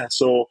 Oh man,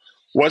 so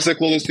what's the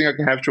closest thing I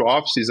can have to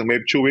off season?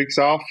 Maybe 2 weeks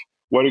off.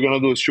 What are you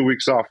gonna do with 2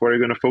 weeks off? What are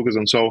you gonna focus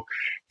on? So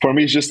for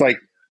me, it's just like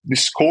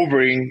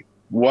discovering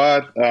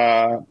what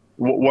are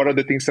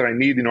the things that I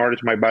need in order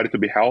for my body to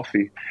be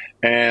healthy.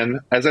 And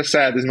as I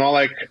said, it's not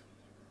like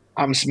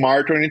I'm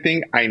smart or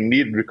anything. I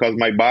need it because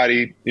my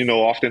body,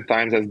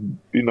 oftentimes has,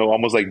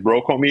 almost like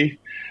broke on me.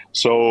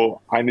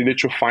 So I needed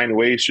to find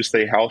ways to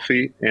stay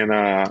healthy and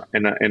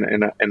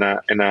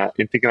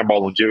thinking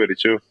about longevity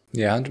too.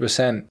 Yeah,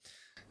 100%.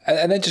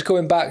 And then just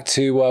going back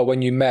to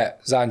when you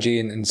met Xande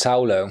and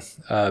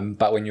Saulo,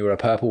 back when you were a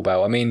purple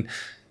belt. I mean,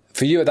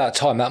 for you at that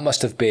time, that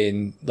must have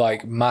been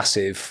like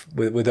massive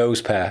with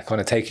those pair kind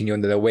of taking you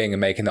under their wing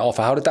and making the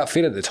offer. How did that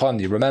feel at the time?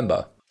 Do you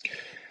remember?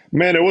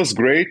 Man, it was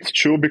great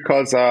too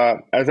because,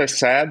 as I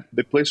said,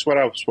 the place where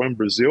I was from in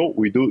Brazil,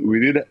 we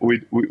didn't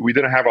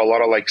have a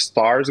lot of like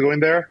stars going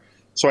there,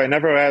 so I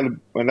never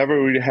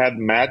really had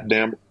met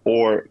them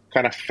or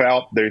kind of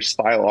felt their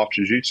style of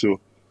jiu-jitsu.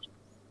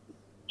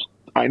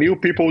 I knew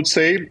people would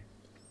say,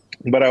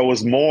 but I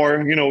was more,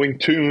 in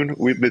tune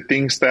with the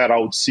things that I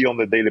would see on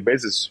the daily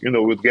basis.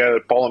 We'd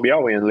get Paulo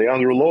Miguel and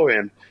Leandro Lo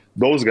and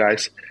those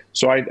guys.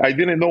 So I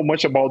didn't know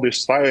much about their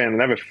style and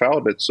I never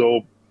felt it.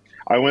 So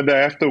I went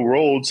there after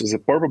Rhodes as a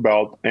purple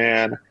belt,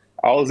 and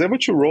I was able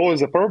to roll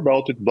as a purple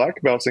belt with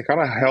black belts and kind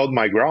of held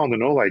my ground,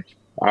 like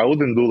I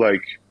wouldn't do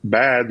like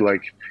bad,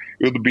 like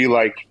it would be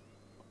like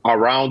a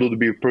round would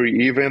be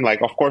pretty even.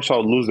 Like, of course I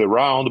would lose the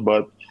round,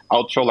 but I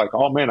would feel like,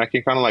 oh man, I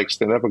can kind of like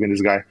stand up against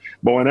this guy.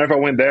 But whenever I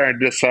went there and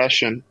did a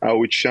session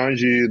with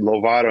Xande,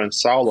 Lovato, and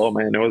Saulo,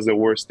 man, it was the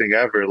worst thing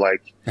ever.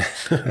 Like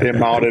they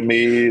mounted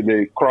me,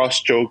 they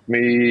cross-choked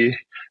me,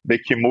 they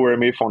kimura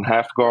me from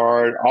half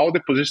guard, all the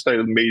positions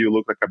that made you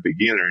look like a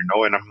beginner,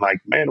 And I'm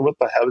like, man, what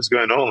the hell is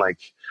going on? Like,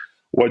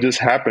 what just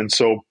happened?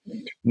 So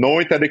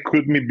knowing that they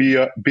could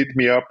beat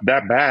me up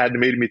that bad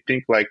made me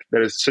think like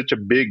there is such a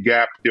big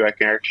gap till I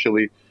can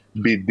actually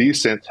be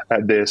decent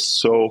at this.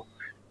 So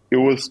it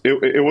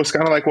was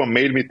kind of like what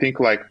made me think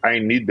like I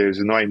need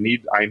this, I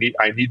need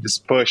this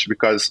push,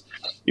 because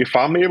if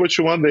I'm able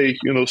to one day,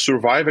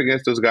 survive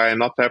against this guy and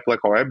not have like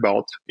a white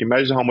belt,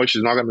 imagine how much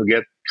is not going to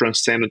get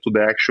transcended to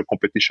the actual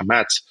competition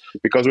mats.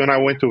 Because when I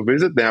went to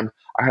visit them,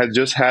 I had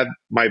just had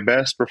my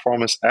best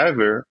performance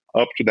ever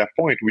up to that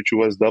point, which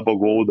was double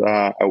gold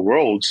at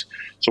Worlds.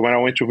 So when I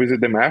went to visit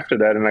them after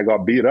that and I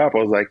got beat up, I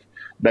was like,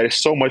 there is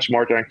so much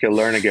more that I can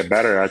learn and get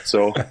better at.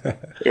 So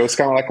it was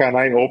kind of like an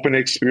eye-opening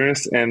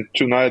experience. And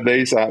to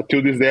nowadays,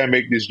 to this day, I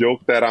make this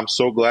joke that I'm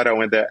so glad I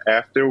went there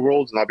after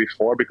Worlds, not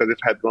before, because if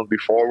I had gone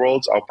before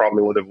Worlds, I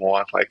probably would have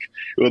won. Like,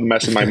 it would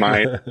mess with my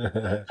mind.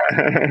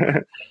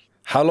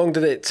 How long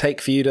did it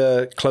take for you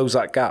to close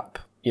that gap?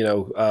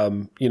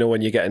 When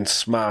you're getting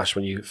smashed,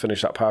 when you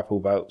finish that purple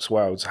belt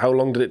Worlds, how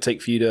long did it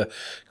take for you to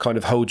kind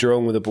of hold your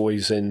own with the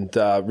boys and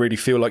really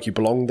feel like you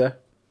belonged there?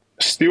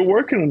 Still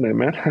working on it,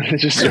 man.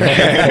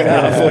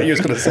 I thought you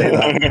was going to say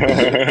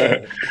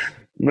that.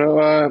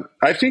 No,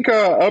 I think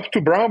up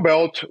to brown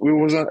belt,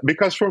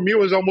 because for me it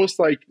was almost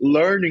like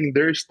learning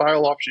their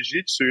style of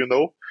jiu-jitsu,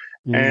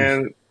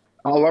 and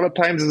a lot of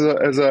times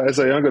as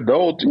a young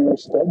adult, you're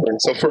stubborn.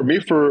 So for me,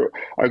 for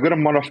a good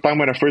amount of time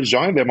when I first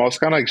joined them, I was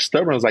kind of like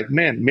stubborn. I was like,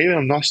 man, maybe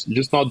I'm not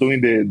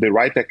doing the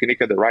right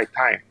technique at the right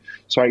time.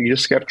 So I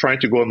just kept trying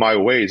to go my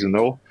ways,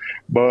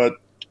 But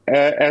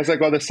as I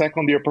got the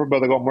second year purple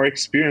belt, I got more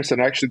experience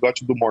and I actually got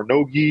to do more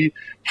NoGi,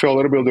 feel a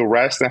little bit of the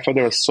rest, and I felt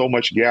there was so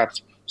much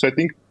gaps. So I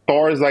think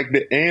towards like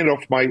the end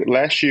of my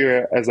last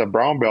year as a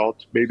brown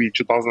belt, maybe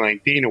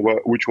 2019,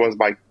 which was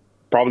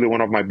probably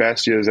one of my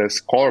best years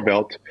as color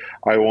belt,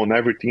 I won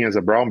everything as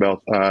a brown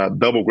belt,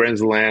 double Grand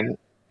Slam,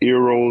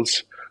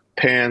 Euros,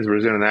 Pans,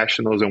 Brazilian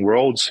Nationals, and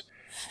Worlds.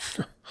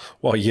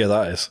 What year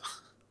that is?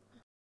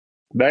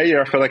 That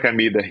year, I felt like I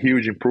made a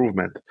huge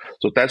improvement.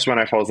 So that's when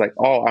I felt like,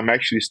 oh, I'm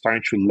actually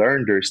starting to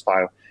learn their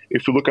style.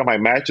 If you look at my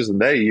matches in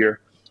that year,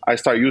 I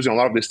started using a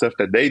lot of the stuff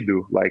that they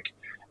do. Like,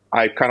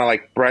 I kind of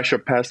like pressure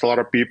passed a lot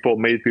of people,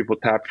 made people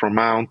tap for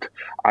mount.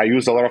 I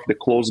used a lot of the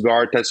close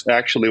guard. That's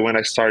actually when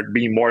I started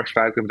being more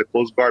effective with the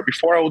close guard.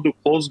 Before I would do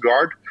close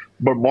guard,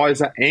 but more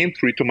as an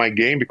entry to my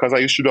game, because I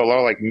used to do a lot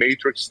of like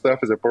matrix stuff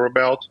as a purple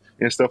belt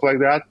and stuff like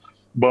that.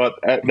 But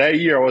at that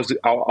year,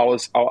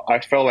 I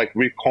felt like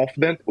really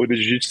confident with the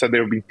jiu-jitsu that they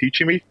were been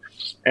teaching me,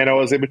 and I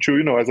was able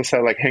to, as I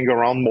said, like hang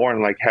around more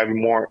and like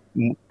having more,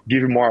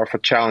 giving more of a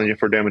challenge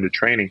for them in the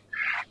training.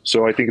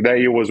 So I think that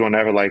year was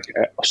whenever like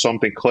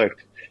something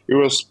clicked. It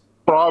was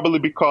probably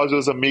because it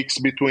was a mix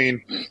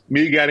between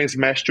me getting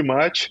smashed too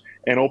much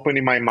and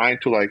opening my mind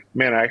to like,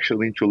 man, I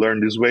actually need to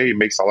learn this way. It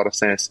makes a lot of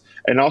sense,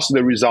 and also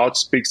the result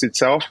speaks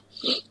itself.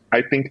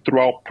 I think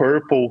throughout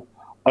purple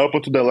up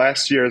until the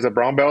last year as a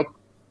brown belt,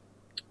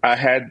 I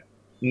had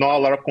not a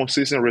lot of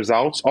consistent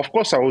results. Of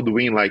course, I would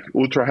win like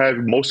ultra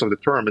heavy most of the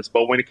tournaments,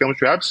 but when it comes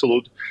to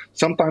absolute,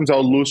 sometimes I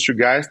would lose to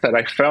guys that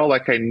I felt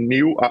like I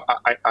knew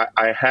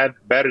I had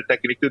better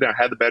technique than I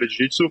had better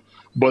jiu-jitsu,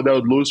 but I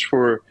would lose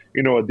for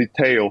a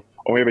detail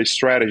or maybe a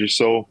strategy.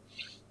 So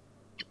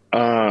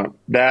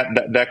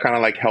that kind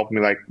of like helped me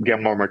like get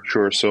more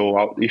mature.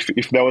 So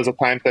if there was a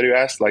time that you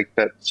asked like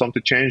that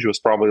something changed, it was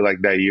probably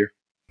like that year.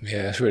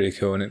 Yeah, it's really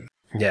cool, isn't it?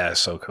 Yeah, it's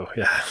so cool.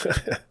 Yeah.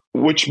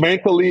 Which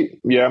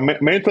mentally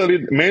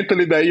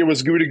that year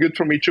was really good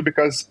for me too,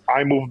 because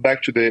I moved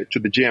back to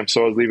the gym.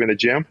 So I was leaving the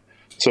gym.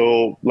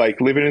 So like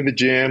living in the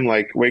gym,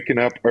 like waking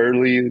up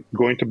early,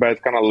 going to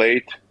bed kind of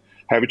late,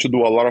 having to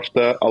do a lot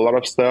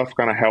of stuff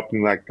kind of helped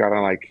me like kind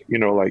of like,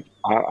 like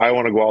I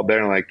want to go out there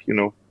and like,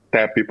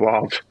 tap people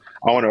out.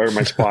 I want to earn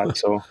my spot.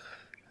 So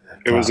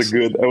it was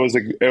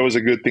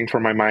a good thing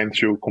for my mind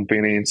through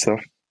competing and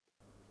stuff.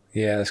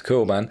 Yeah, that's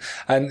cool, man.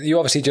 And you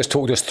obviously just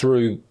talked us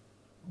through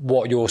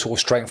what your sort of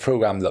strength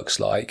program looks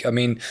like. I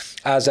mean,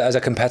 as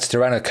a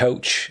competitor and a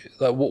coach,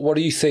 like, what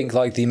do you think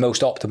like the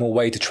most optimal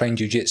way to train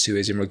jiu-jitsu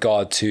is in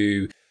regard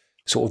to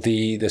sort of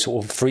the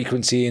sort of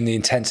frequency and the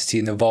intensity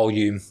and the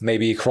volume,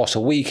 maybe across a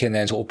week, and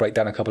then sort of break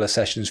down a couple of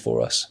sessions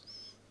for us?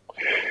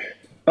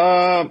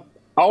 I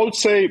would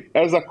say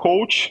as a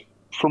coach,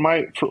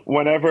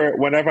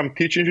 whenever I'm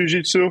teaching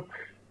jiu-jitsu,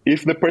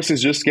 if the person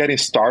is just getting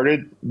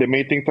started, the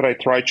main thing that I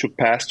try to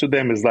pass to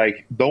them is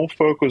like, don't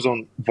focus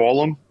on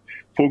volume.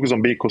 Focus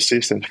on being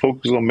consistent.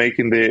 Focus on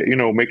making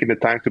the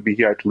time to be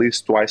here at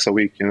least twice a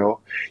week.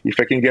 If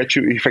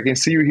I can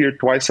see you here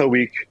twice a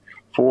week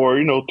for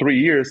 3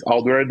 years,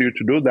 I'll ready you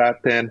to do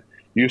that. Then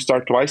you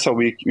start twice a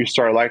week. You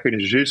start liking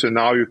jiu-jitsu, and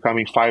now you're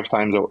coming 5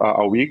 times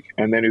a week,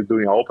 and then you're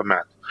doing an open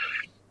mat.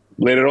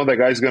 Later on, the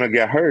guy's gonna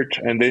get hurt,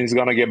 and then he's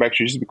gonna get back to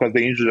jiu-jitsu because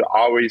the injury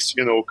always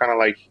kind of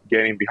like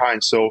getting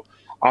behind. So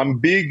I'm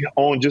big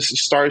on just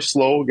start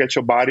slow, get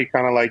your body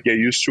kind of like get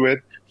used to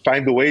it,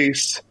 find the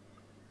ways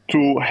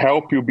to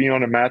help you be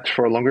on the mat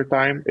for a longer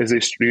time. Do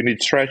you need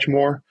to stretch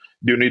more?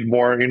 Do you need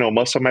more,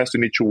 muscle mass? Do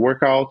you need to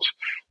work out?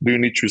 Do you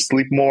need to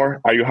sleep more?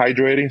 Are you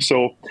hydrating?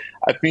 So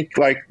I think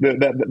like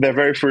the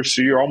very first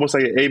year, almost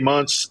like 8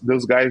 months,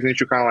 those guys need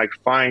to kind of like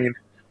find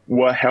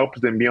what helps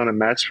them be on the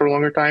mats for a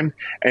longer time.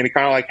 And it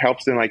kind of like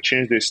helps them like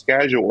change their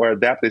schedule or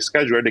adapt their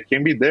schedule where they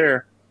can be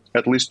there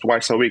at least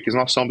twice a week. It's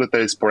not something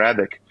that is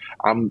sporadic.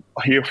 I'm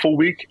here full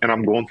week and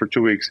I'm gone for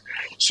 2 weeks.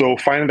 So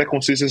finding the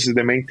consistency is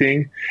the main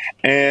thing.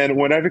 And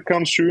whenever it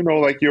comes to,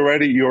 like you're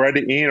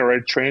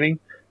already training,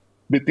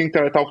 the thing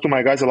that I talk to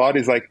my guys a lot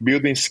is like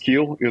building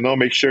skill,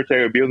 make sure that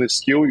you're building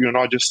skill. You're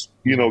not just,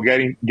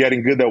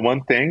 getting good at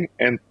one thing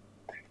and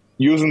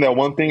using that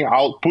one thing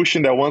out,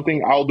 pushing that one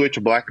thing, I'll do it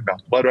to black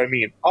belt. What do I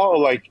mean? Oh,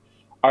 like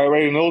I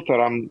already know that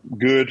I'm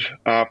good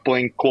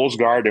playing close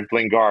guard and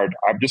playing guard.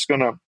 I'm just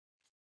going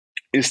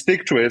to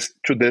stick to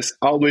this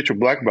all the way to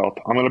black belt.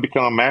 I'm going to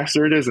become a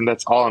master at this, and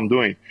that's all I'm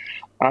doing.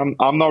 I'm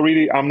not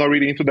really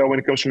into that when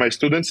it comes to my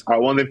students. I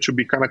want them to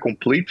be kind of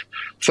complete.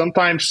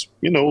 Sometimes,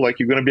 like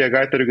you're going to be a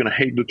guy that you're going to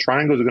hate the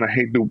triangles, you're going to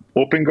hate the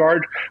open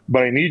guard,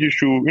 but I need you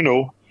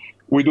to,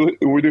 we do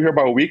here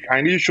about a week.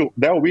 I need you to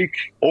that week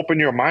open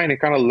your mind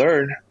and kind of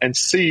learn and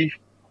see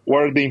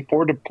what are the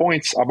important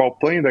points about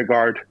playing the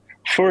guard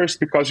first,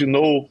 because you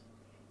know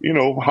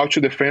how to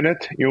defend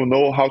it, you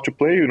know how to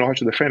play, you know how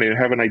to defend it. You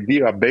have an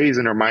idea, a base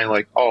in your mind,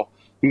 like, oh,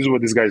 this is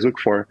what these guys look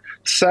for.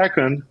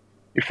 Second,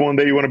 if one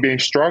day you want to be an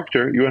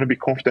instructor, you want to be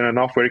confident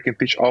enough where you can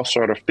teach all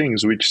sort of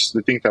things, which is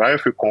the thing that I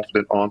feel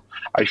confident on.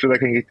 I feel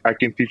like I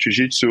can teach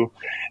jiu-jitsu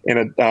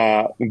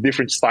in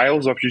different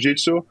styles of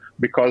jiu-jitsu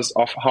because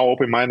of how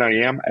open-minded I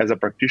am as a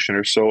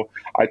practitioner. So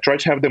I try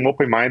to have them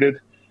open-minded.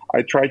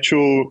 I try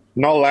to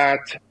not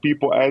let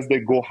people, as they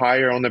go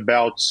higher on the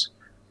belts,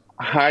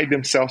 hide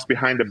themselves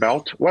behind the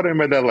belt. What do I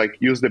mean by that? Like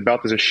use the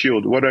belt as a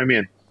shield. What do I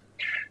mean?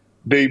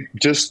 They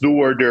just do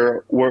where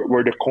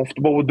they're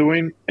comfortable with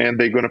doing, and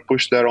they're gonna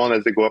push that on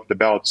as they go up the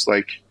belts.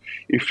 Like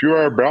if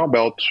you're a brown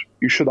belt,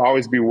 you should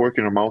always be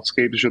working on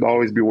mountscapes. You should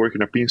always be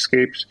working on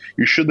pinscapes.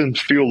 You shouldn't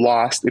feel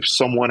lost if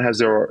someone has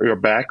your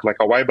back, like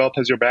a white belt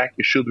has your back.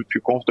 You should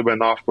feel comfortable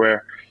enough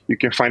where you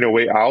can find a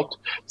way out.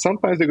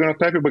 Sometimes they're gonna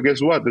tap you, but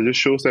guess what? That just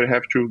shows that you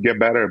have to get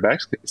better at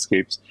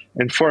backscapes.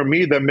 And for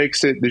me, that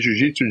makes the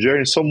jiu-jitsu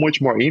journey so much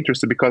more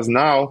interesting because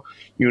now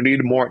you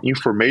need more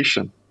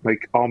information.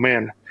 Like, oh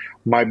man,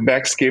 my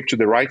backscape to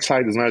the right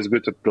side is not as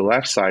good to the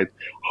left side.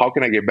 How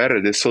can I get better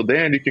at this? So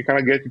then you can kind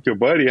of get with your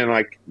buddy and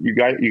like you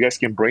guys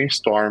can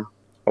brainstorm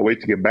a way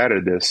to get better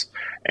at this.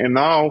 And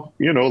now,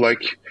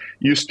 like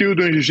you're still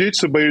doing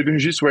jiu-jitsu, but you're doing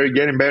jiu-jitsu where you're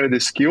getting better at the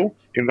skill.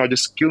 You're not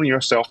just killing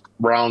yourself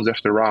rounds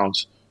after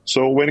rounds.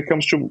 So when it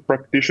comes to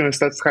practitioners,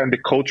 that's kind of the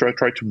culture I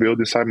try to build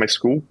inside my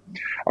school.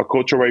 A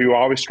culture where you're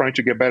always trying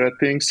to get better at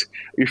things.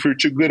 If you're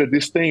too good at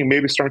this thing,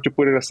 maybe it's trying to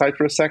put it aside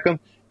for a second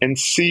and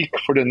seek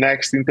for the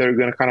next thing that you're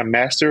going to kind of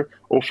master,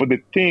 or for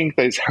the thing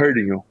that is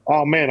hurting you.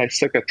 Oh man, I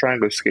suck at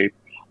triangle escape.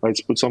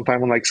 Let's put some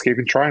time on like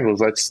escaping triangles.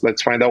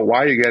 Let's find out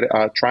why you get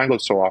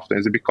triangles so often.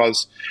 Is it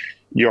because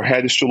your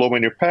head is too low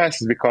when you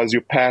pass? Is it because you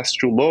pass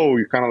too low?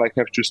 You kind of like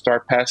have to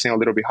start passing a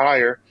little bit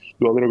higher,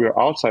 do a little bit of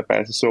outside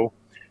passes. So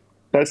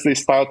that's the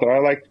style that I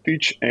like to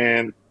teach.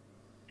 And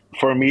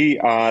for me,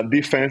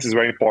 defense is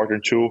very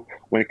important too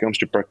when it comes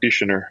to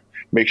practitioner.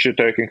 Make sure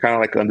that you can kind of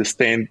like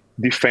understand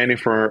defending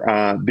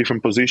for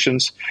different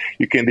positions.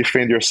 You can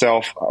defend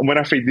yourself. When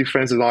I say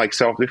defense, it's not like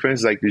self-defense,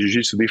 it's like the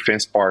jiu-jitsu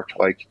defense part.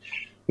 Like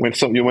when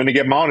you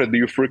get mounted, do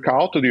you freak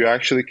out or do you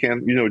actually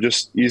can,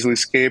 just easily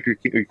escape?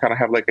 You kind of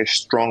have like a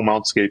strong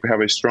mount escape. You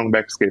have a strong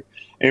back escape.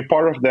 And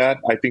part of that,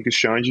 I think, is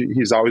Xande.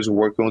 He's always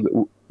working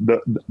on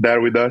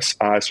that with us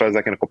as far as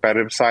like in a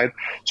competitive side.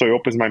 So it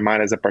opens my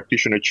mind as a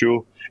practitioner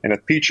too and a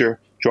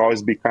teacher to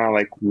always be kind of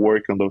like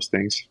work on those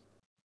things.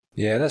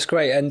 Yeah, that's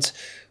great. And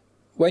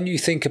when you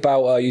think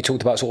about, you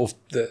talked about sort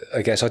of,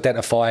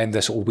 identifying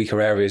the sort of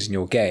weaker areas in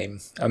your game.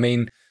 I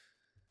mean,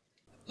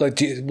 like,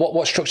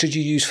 what structure do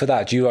you use for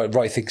that? Do you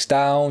write things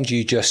down? Do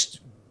you just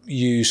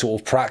use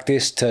sort of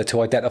practice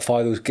to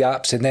identify those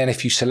gaps? And then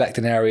if you select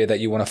an area that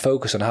you want to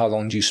focus on, how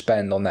long do you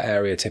spend on that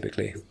area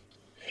typically?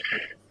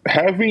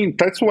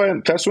 That's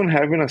when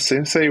having a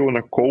sensei and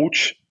a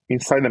coach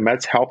inside the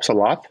mats helps a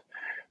lot,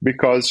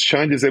 because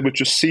Xande is able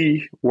to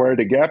see where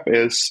the gap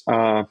is.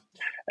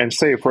 And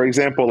say, for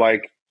example,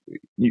 like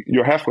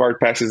your half guard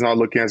pass is not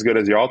looking as good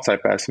as your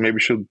outside pass. Maybe you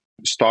should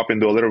stop and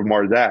do a little bit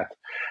more of that.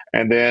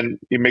 And then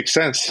it makes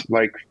sense.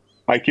 Like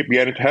I keep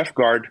getting to half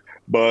guard,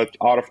 but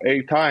out of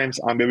 8 times,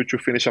 I'm able to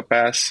finish a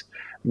pass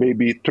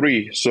maybe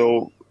 3.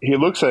 So he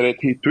looks at it,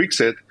 he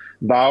tweaks it.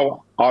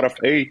 Now out of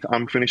 8,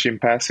 I'm finishing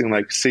passing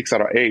like 6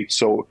 out of 8.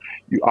 So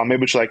I'm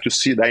able to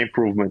see that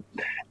improvement.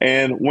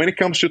 And when it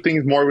comes to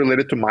things more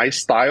related to my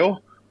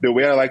style, the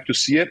way I like to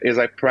see it is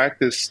I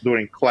practice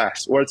during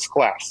class. What's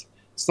class?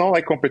 It's not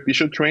like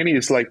competition training.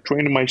 It's like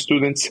training my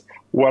students.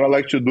 What I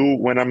like to do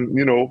when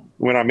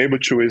I'm able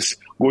to is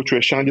go to a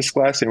Xande's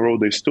class and enroll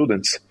the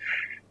students.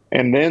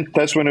 And then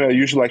that's when I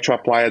usually like to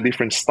apply a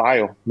different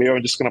style. Maybe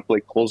I'm just going to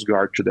play close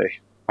guard today.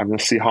 I'm going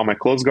to see how my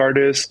close guard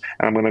is,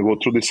 and I'm going to go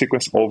through the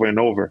sequence over and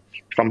over.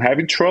 If I'm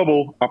having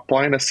trouble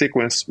applying a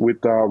sequence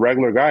with a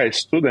regular guy,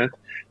 student,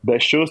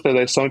 that shows that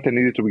there's something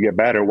needed to get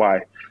better.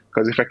 Why?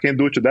 Because if I can't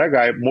do it to that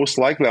guy, most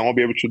likely I won't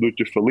be able to do it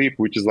to Philippe,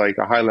 which is like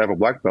a high-level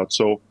black belt.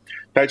 So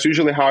that's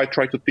usually how I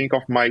try to think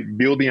of my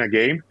building a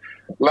game.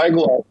 Leg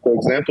lock, for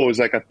example, is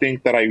like a thing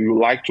that I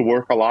like to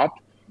work a lot,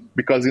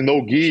 because in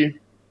NoGi,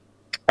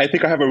 I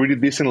think I have a really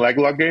decent leg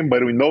lock game,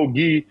 but with no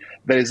gi,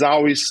 there is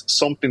always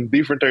something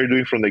different that you're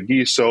doing from the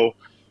gi. So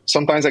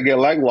sometimes I get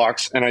leg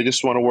locks and I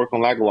just want to work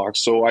on leg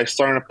locks. So I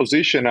start in a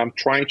position. I'm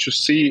trying to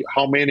see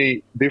how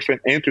many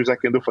different entries I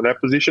can do for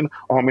that position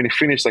or how many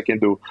finishes I can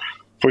do.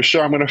 For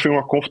sure, I'm going to feel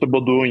more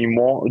comfortable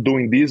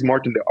doing these more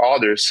than the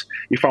others.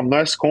 If I'm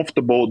less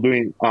comfortable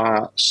doing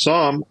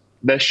some,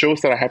 that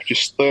shows that I have to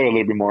study a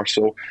little bit more.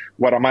 So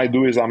what I might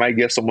do is I might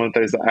get someone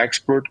that is an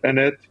expert in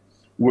it,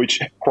 which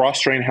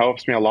cross-train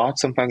helps me a lot.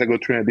 Sometimes I go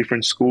train at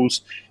different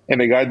schools,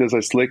 and the guy does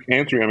a slick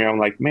entry. I mean, I'm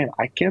like, man,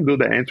 I can't do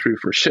the entry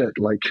for shit.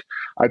 Like,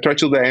 I tried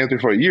to do the entry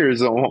for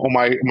years on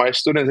my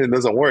students, it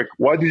doesn't work.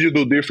 What did you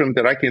do different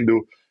that I can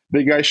do?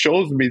 The guy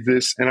shows me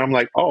this, and I'm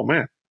like, oh,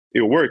 man,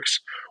 it works.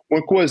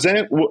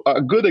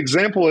 A good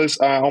example is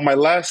on my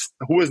last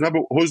Who's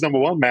Number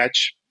One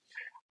match,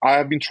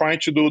 I've been trying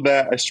to do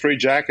a straight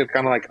jacket,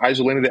 kind of like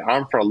isolating the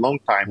arm for a long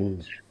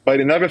time, but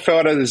it never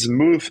felt as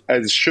smooth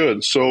as it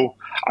should. So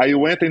I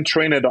went and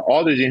trained at the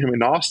other gym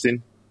in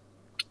Austin,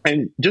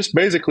 and just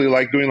basically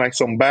like doing like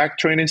some back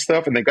training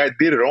stuff, and the guy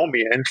did it on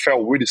me and it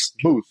felt really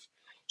smooth.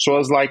 So I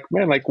was like,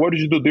 man, like, what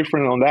did you do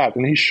different on that?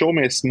 And he showed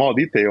me a small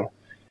detail,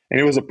 and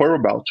it was a purple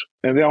belt.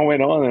 And then I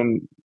went on,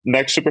 and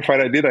next super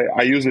fight I did,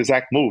 I used the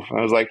exact move.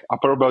 I was like, a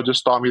purple belt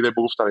just taught me the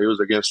move that I used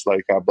against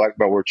like a black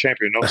belt world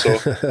champion, you know? So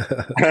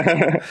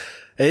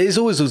it is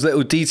always those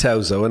little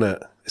details though, isn't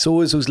it? It's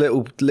always those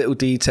little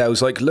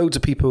details. Like loads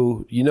of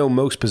people, you know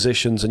most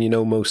positions and you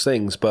know most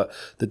things, but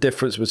the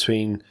difference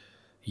between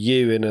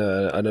you and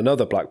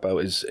another black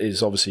belt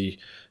is obviously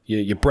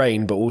your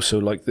brain, but also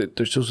like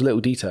there's those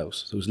little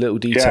details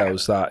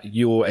that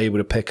you're able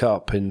to pick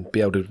up and be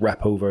able to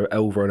rep over and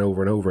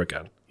over and over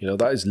again. You know,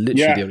 that is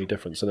literally the only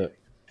difference, isn't it?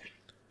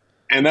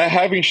 And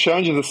having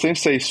Xande as a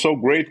sensei is so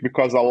great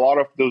because a lot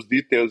of those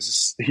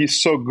details,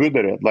 he's so good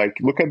at it. Like,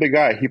 look at the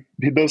guy.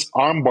 He does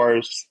arm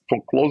bars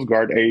from close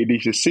guard at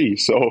ADCC.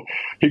 So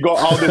he got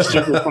all this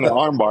stuff from the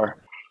arm bar.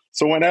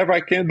 So whenever I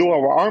can't do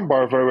our arm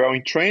bar very well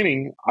in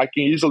training, I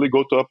can easily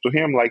go up to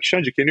him like,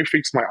 Xande, can you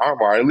fix my arm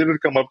bar? I literally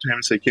come up to him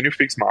and say, can you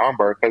fix my arm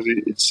bar? Because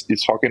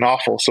it's fucking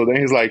awful. So then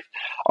he's like,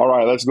 all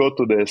right, let's go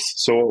to this.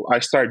 So I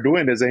start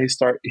doing this, and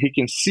he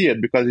can see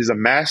it because he's a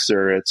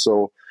master at it.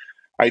 So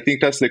I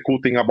think that's the cool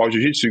thing about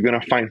Jiu-Jitsu. You're going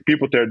to find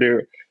people there,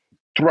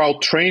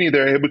 throughout training,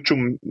 they're able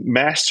to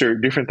master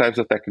different types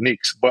of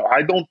techniques. But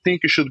I don't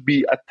think you should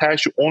be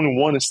attached to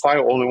only one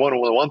style, only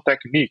one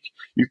technique.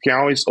 You can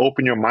always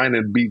open your mind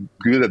and be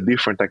good at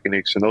different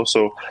techniques, you know?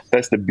 So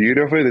that's the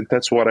beauty of it, and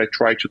that's what I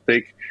try to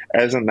take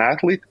as an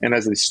athlete and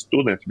as a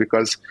student.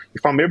 Because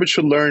if I'm able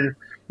to learn,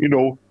 you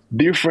know,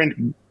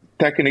 different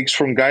techniques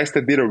from guys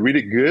that did it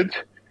really good,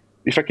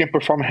 if I can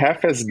perform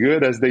half as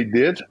good as they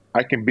did,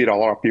 I can beat a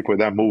lot of people with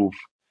that move.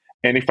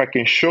 And if I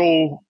can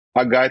show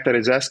a guy that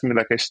is asking me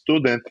like a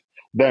student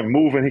that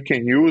move and he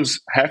can use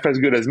half as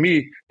good as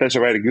me, that's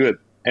already good.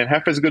 And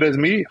half as good as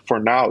me for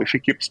now, if he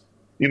keeps,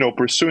 you know,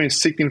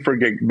 seeking for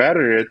get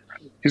better at it,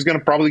 he's going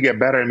to probably get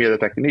better at me at the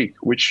technique,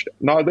 which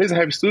nowadays I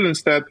have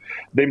students that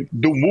they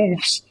do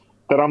moves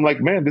that I'm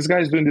like, man, this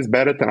guy's doing this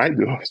better than I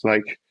do. It's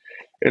like,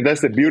 and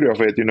that's the beauty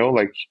of it, you know,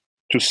 like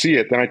to see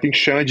it. And I think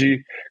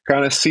Xande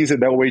kind of sees it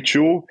that way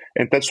too.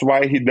 And that's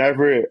why he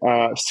never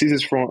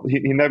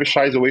he never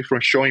shies away from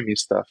showing me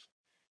stuff,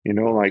 you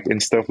know, like,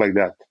 and stuff like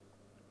that.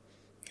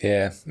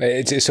 Yeah,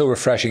 it's so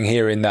refreshing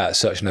hearing that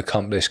such an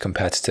accomplished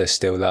competitor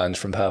still learns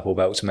from purple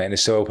belts, mate. And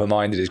it's so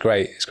open-minded. It's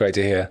great. It's great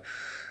to hear.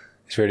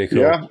 It's really cool.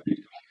 Yeah, you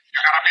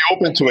gotta be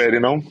open to it, you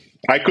know.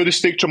 I could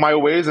stick to my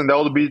ways, and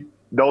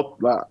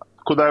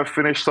could I have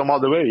finished some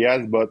other way?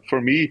 Yes, but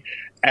for me,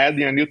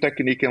 adding a new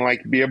technique and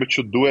like be able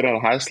to do it at the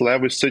highest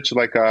level is such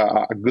like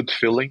a good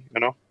feeling,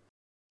 you know.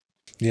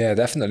 Yeah,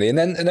 definitely. And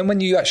then when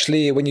you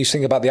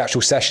think about the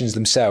actual sessions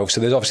themselves,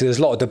 so there's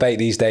a lot of debate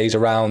these days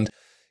around,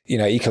 you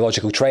know,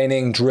 ecological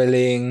training,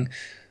 drilling,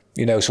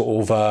 you know,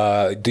 sort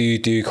of, do you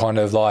do kind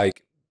of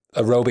like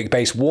aerobic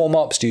based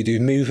warm-ups? Do you do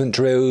movement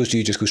drills? Do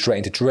you just go straight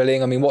into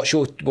drilling? I mean, what's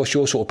your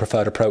sort of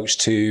preferred approach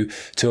to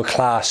a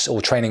class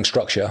or training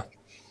structure?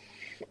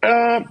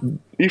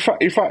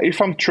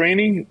 If I'm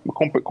training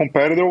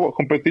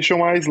competition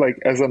wise, like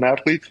as an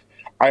athlete,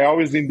 I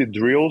always need the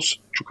drills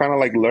to kind of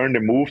like learn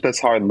the move.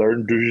 That's how I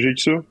learn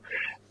Jiu-Jitsu.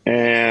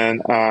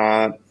 And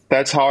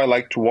that's how I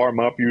like to warm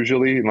up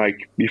usually.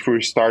 Like if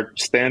we start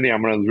standing,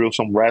 I'm going to drill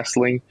some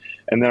wrestling,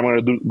 and then I'm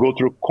going to go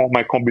through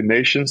my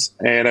combinations.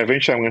 And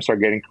eventually I'm going to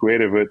start getting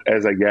creative with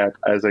as I get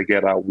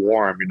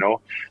warm, you know.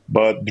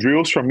 But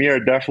drills for me are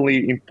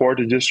definitely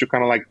important just to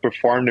kind of like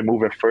perform the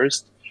move at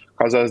first,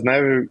 because I was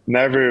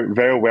never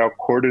very well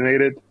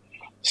coordinated.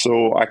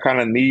 So I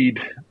kind of need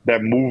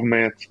that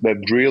movement,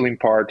 that drilling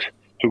part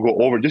to go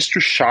over just to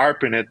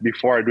sharpen it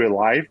before I do it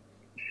live.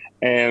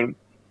 And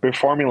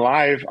performing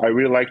live, I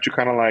really like to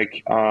kind of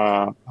like,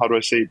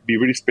 be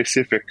really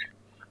specific,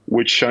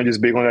 which Xande is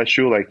big on that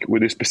too, like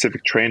with the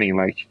specific training.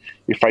 Like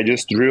if I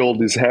just drill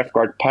this half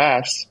guard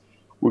pass,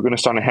 we're going to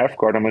start a half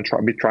guard, I'm going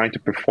to be trying to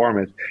perform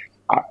it.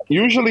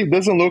 Usually it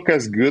doesn't look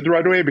as good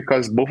right away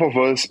because both of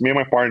us, me and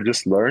my partner,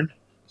 just learned.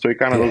 So he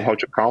kind of knows how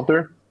to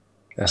counter.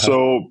 Uh-huh.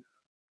 So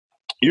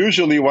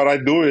usually what I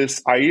do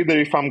is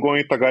if I'm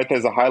going to a guy that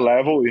has a high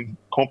level in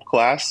comp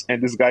class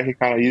and this guy can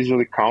kind of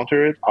easily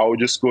counter it, I will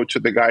just go to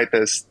the guy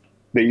that's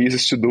the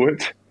easiest to do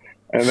it.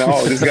 And then,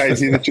 this guy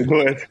is easy to do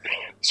it.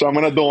 So I'm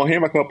going to do on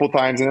him a couple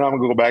times, and then I'm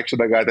going to go back to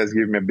the guy that's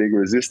giving me a big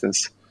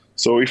resistance.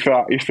 So if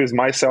it's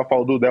myself,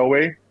 I'll do that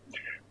way.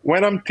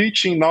 When I'm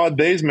teaching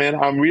nowadays, man,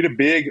 I'm really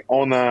big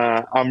on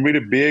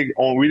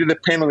really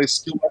depending on the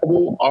skill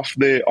level of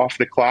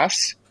the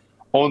class,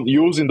 on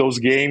using those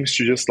games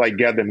to just like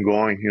get them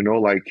going. You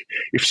know, like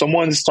if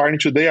someone's starting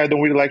today, I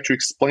don't really like to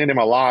explain them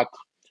a lot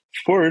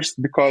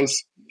first,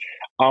 because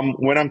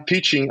when I'm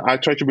teaching, I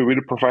try to be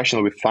really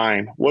professional with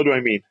time. What do I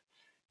mean?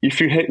 If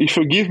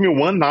you give me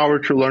 1 hour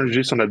to learn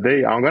jiu-jitsu on a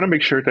day, I'm going to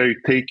make sure that you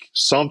take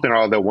something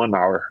out of that 1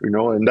 hour, you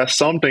know, and that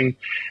something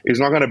is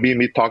not going to be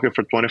me talking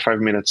for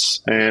 25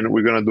 minutes and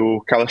we're going to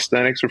do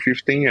calisthenics for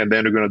 15 and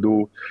then we're going to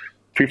do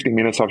 15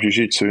 minutes of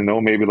jiu-jitsu, you know,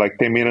 maybe like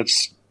 10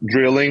 minutes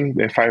drilling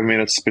and 5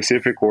 minutes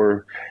specific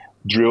or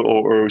drill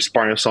or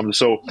sparring or something.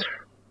 So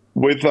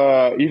with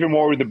even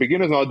more with the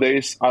beginners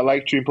nowadays, I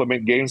like to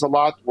implement games a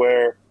lot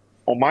where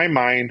on my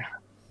mind,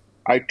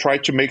 I try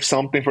to make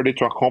something for them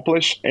to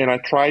accomplish, and I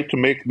try to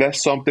make that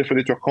something for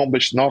them to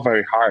accomplish not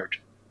very hard.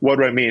 What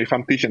do I mean? If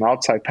I'm teaching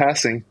outside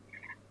passing,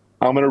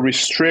 I'm going to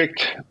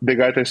restrict the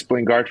guy that's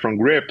playing guard from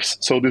grips,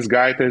 so this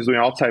guy that is doing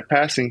outside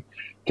passing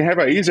can have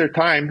an easier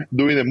time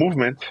doing the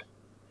movement.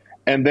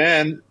 And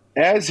then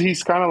as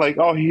he's kind of like,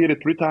 he hit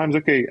it 3 times,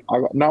 okay,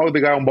 now the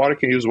guy on body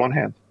can use one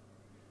hand.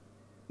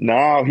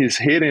 Now he's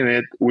hitting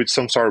it with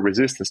some sort of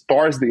resistance.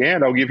 Towards the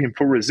end, I'll give him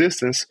full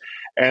resistance.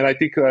 And I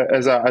think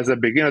as a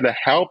beginner, that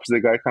helps the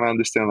guy kind of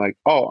understand like,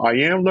 I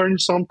am learning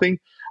something.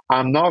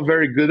 I'm not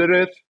very good at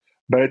it,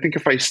 but I think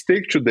if I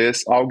stick to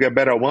this, I'll get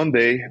better one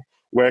day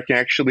where I can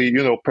actually,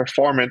 you know,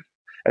 perform it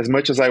as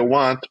much as I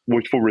want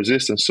with full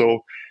resistance.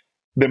 So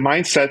the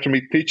mindset for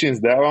me teaching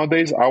is that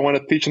nowadays, I want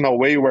to teach in a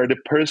way where the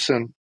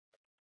person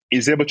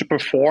is able to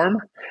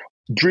perform.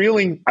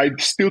 Drilling, I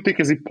still think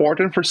is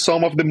important for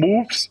some of the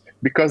moves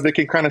because they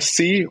can kind of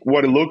see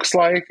what it looks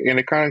like, and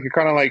it kind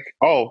of like,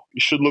 it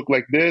should look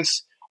like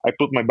this. I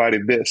put my body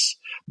this.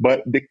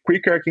 But the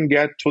quicker I can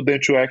get for them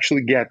to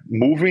actually get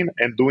moving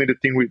and doing the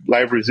thing with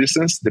live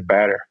resistance, the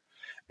better.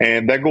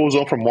 And that goes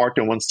on for more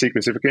than one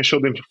sequence. If you can show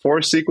them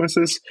 4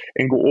 sequences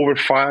and go over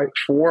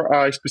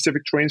 4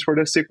 specific trains for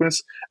that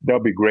sequence,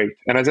 that'll be great.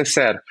 And as I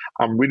said,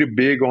 I'm really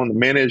big on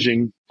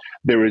managing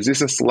the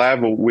resistance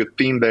level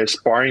within the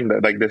sparring,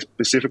 like the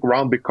specific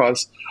round,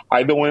 because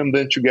I don't want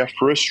them to get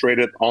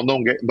frustrated on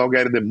not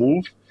getting the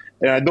move,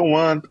 and I don't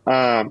want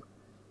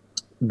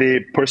the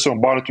person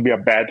on bottom to be a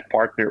bad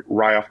partner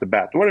right off the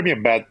bat. What do I mean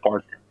a bad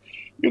partner?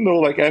 You know,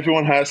 like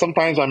everyone has.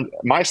 Sometimes I'm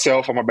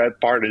a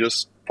bad partner,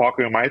 just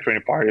talking with my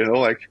training partner. You know,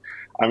 like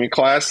I'm in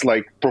class,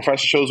 like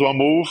professor shows one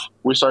move,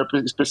 we start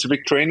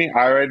specific training.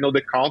 I already know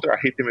the counter. I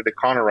hit him with the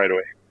counter right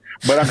away.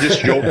 But I'm just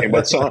joking.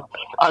 But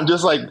I'm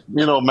just like,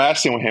 you know,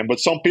 messing with him. But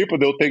some people,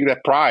 they'll take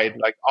that pride,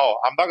 like,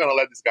 I'm not gonna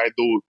let this guy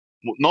do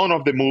none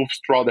of the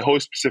moves throughout the whole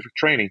specific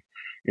training.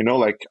 You know,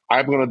 like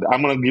I'm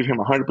gonna give him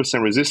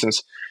 100%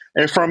 resistance.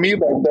 And for me,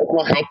 like, that's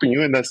not helping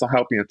you, and that's not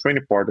helping a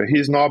training partner.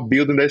 He's not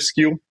building that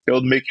skill.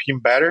 It'll make him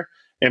better,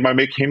 and by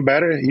making him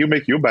better, he'll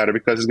make you better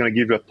because he's gonna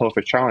give you a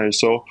tougher challenge.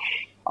 So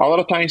a lot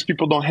of times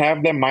people don't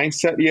have that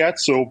mindset yet.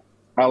 So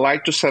I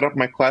like to set up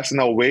my class in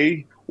a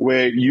way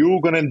where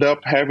you're going to end up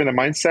having a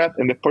mindset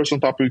and the person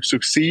on top will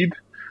succeed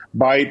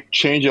by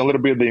changing a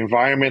little bit of the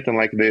environment and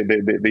like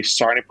the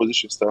starting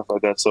position, stuff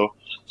like that. So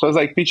as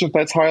like teaching,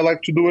 that's how I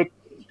like to do it.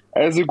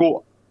 As you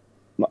go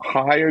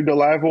higher the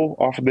level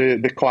of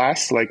the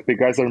class, like the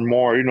guys are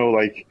more, you know,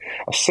 like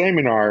a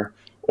seminar,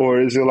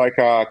 or is it like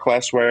a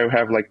class where I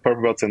have like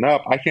purple belts and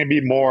up, I can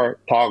be more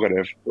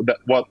talkative.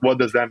 What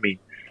does that mean?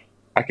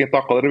 I can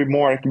talk a little bit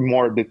more, I can be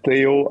more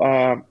detail,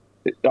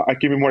 I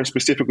can be more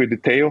specific with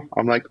detail.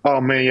 I'm like,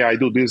 I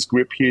do this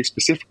grip here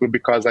specifically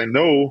because I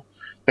know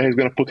that he's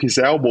going to put his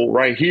elbow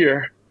right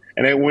here.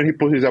 And then when he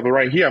puts his elbow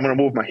right here, I'm going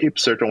to move my hip a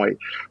certain way.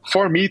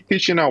 For me,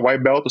 teaching a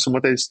white belt to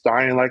someone that is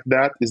starting like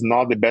that is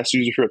not the best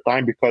use of your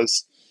time,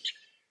 because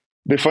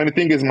the funny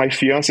thing is my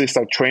fiance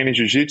started training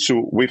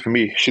jiu-jitsu with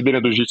me. She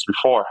didn't do jiu-jitsu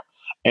before.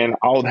 And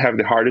I would have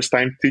the hardest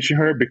time teaching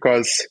her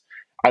because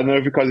I don't know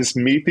if because it's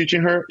me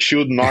teaching her, she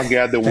would not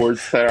get the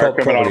words that are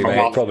coming out of my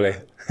mouth. Probably.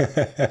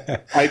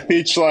 I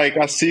teach like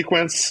a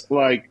sequence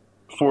like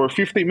for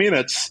 15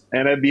 minutes,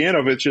 and at the end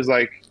of it, she's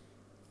like,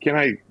 "Can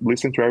I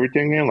listen to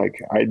everything again?" Like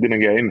I didn't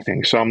get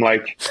anything. So I'm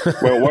like,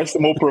 "Well, what's the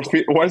more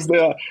profit? What's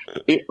the?"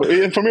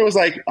 And for me, it was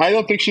like, I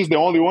don't think she's the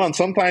only one.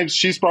 Sometimes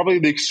she's probably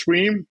the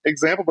extreme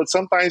example, but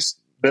sometimes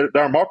there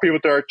are more people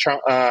that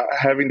are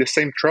having the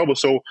same trouble.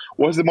 So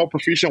what's the more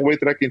proficient way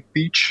that I can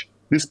teach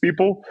these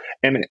people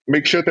and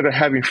make sure that they're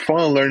having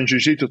fun learning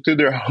jiu-jitsu till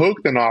they're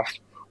hooked enough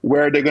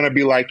where they're going to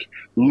be like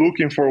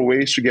looking for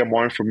ways to get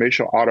more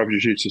information out of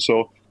jiu-jitsu.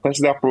 So that's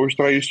the approach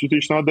that I used to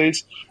teach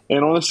nowadays.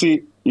 And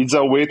honestly, it's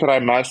a way that I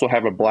might still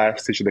have a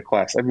blast teaching the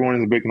class.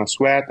 Everyone is breaking a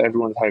sweat,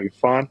 everyone's having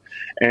fun,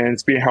 and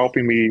it's been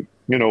helping me,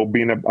 you know,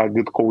 being a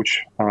good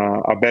coach,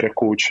 a better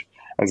coach,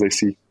 as I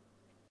see.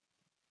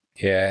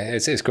 Yeah,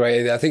 it's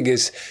great. I think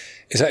it's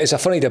a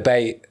funny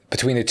debate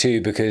between the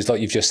two because,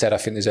 like you've just said, I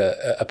think there's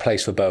a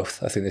place for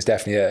both. I think there's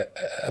definitely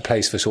a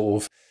place for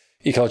sort of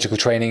ecological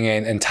training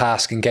and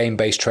task and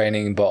game-based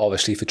training, but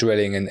obviously for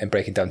drilling and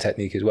breaking down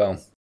technique as well.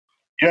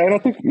 Yeah, and I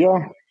think,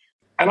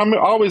 and I'm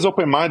always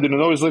open-minded,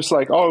 it's just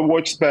like, oh,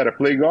 what's better,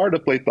 play guard or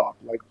play top?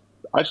 Like,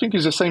 I think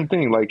it's the same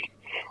thing. Like,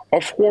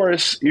 of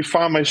course, if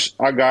I'm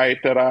a guy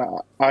that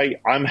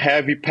I'm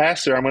heavy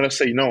passer, I'm going to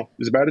say, no,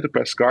 it's better to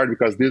pass guard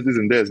because this,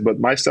 and this. But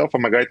myself,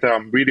 I'm a guy that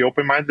I'm really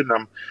open-minded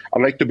and I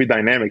like to be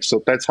dynamic.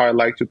 So that's how I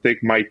like to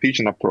take my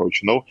teaching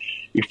approach.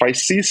 If I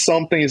see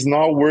something is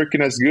not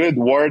working as good,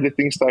 what are the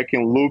things that I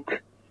can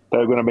look that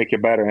are going to make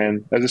it better?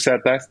 And as I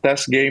said,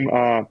 test game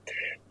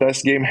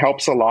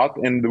helps a lot.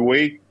 And the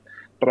way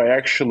that I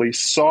actually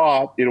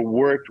saw it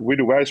worked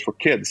really well is for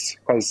kids,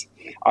 because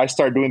I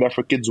started doing that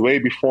for kids way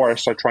before I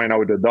started trying out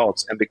with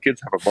adults, and the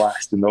kids have a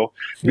blast,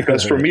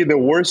 Because for me, the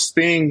worst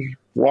thing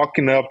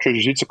walking up to a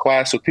jiu-jitsu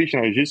class or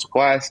teaching a jiu-jitsu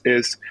class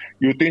is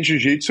you teach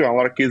jiu-jitsu and a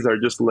lot of kids are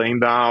just laying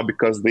down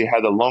because they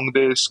had a long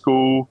day of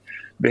school,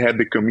 they had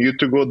the commute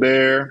to go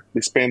there,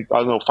 they spent,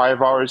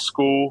 5 hours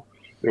school,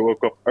 they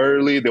woke up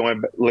early, they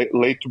went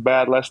late to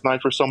bed last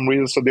night for some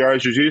reason, so they are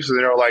jiu-jitsu,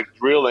 they're like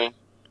drilling.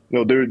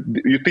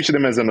 You teach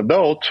them as an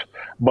adult,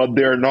 but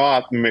they're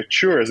not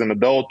mature as an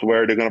adult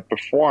where they're going to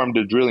perform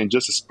the drilling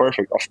just as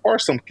perfect. Of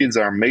course, some kids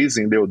are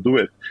amazing. They'll do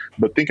it.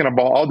 But thinking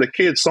about all the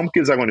kids, some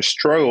kids are going to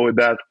struggle with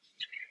that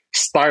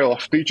style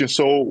of teaching.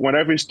 So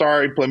whenever you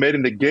start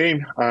implementing the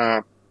game,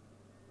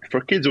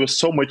 for kids, it was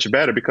so much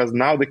better because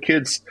now the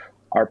kids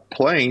are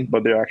playing,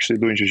 but they're actually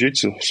doing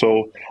jiu-jitsu.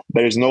 So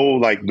there's no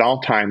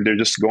downtime. They're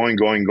just going.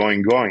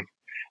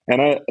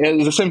 And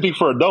it's the same thing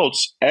for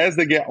adults. As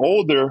they get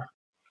older,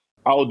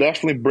 I'll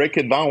definitely break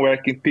it down where I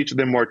can teach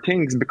them more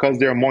things because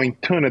they're more in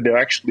tune and they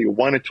actually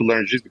wanted to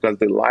learn jiu-jitsu because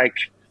they like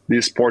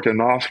this sport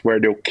enough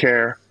where they'll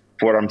care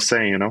for what I'm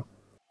saying,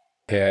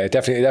 Yeah, it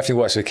definitely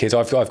works with kids.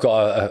 I've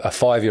got a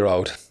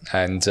 5-year-old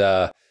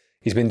and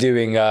he's been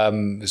doing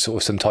sort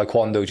of some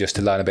taekwondo just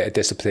to learn a bit of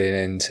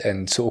discipline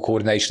and sort of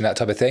coordination, that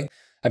type of thing.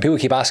 And people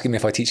keep asking me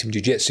if I teach him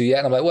jiu-jitsu yet.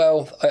 And I'm like,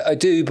 well, I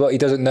do, but he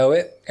doesn't know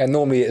it. And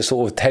normally it's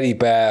sort of teddy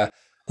bear,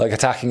 like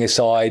attacking his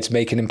sides,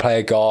 making him play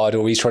a guard,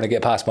 or he's trying to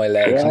get past my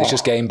legs, and it's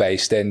just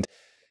game-based. And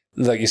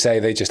like you say,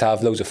 they just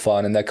have loads of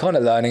fun, and they're kind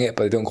of learning it,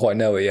 but they don't quite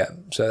know it yet.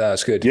 So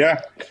that's good. Yeah,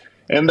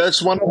 and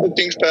that's one of the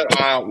things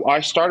that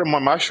I started my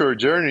martial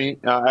journey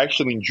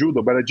actually in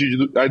judo, but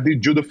I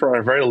did judo for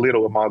a very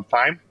little amount of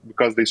time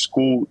because the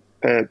school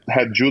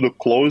had judo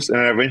closed,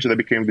 and eventually I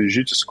became the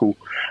jiu-jitsu school.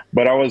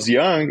 But I was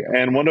young,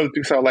 and one of the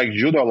things I liked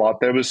judo a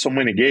lot, there was so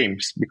many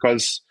games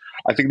because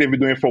I think they've been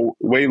doing it for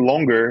way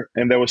longer,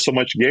 and there was so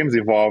much games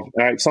involved.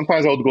 And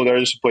sometimes I would go there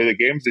just to play the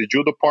games. The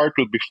judo part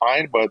would be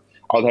fine, but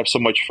I would have so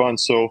much fun.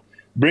 So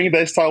bringing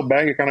that style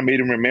back, it kind of made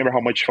him remember how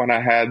much fun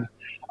I had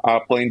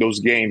playing those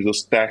games,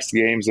 those test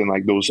games, and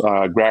those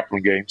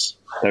grappling games.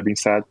 That being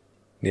said.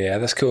 Yeah,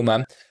 that's cool,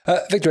 man.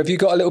 Victor, have you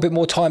got a little bit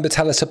more time to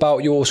tell us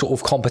about your sort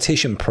of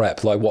competition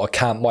prep, like what a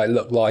camp might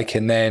look like,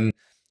 and then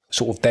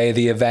sort of day of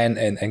the event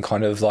and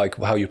kind of like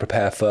how you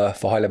prepare for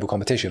high-level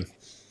competition?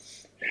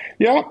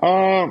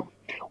 Yeah,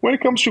 when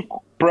it comes to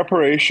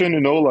preparation,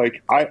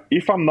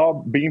 if I'm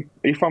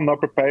not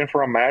preparing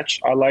for a match,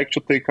 I like to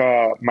take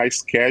my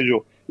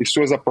schedule. It's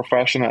still as a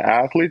professional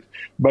athlete,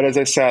 but as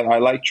I said, I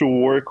like to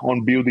work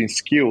on building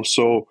skills.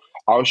 So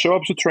I'll show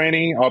up to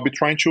training. I'll be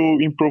trying to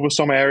improve in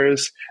some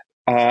areas,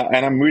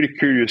 and I'm really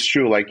curious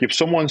too. Like if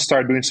someone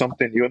starts doing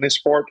something new in the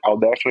sport, I'll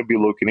definitely be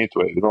looking into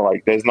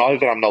it. There's nothing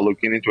that I'm not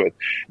looking into it.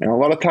 And a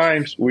lot of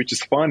times, which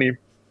is funny,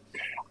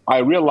 I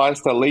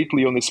realized that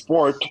lately on the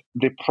sport,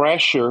 the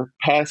pressure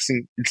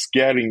passing is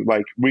getting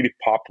really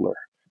popular.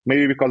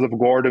 Maybe because of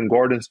Gordon.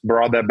 Gordon's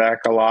brought that back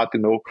a lot.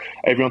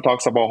 Everyone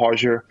talks about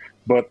Roger,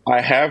 but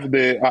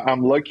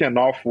I'm lucky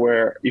enough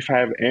where if I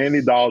have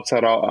any doubts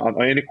at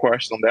all, any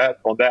questions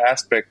on that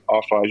aspect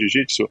of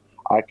jiu-jitsu,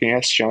 I can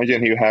ask Xande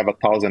and he'll have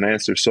 1,000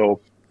 answers.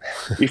 So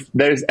if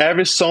there's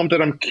ever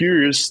something I'm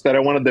curious that I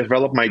want to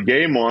develop my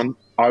game on,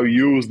 I'll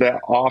use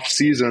that off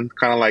season,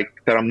 kind of like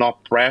that I'm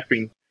not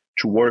prepping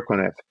to work on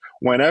it.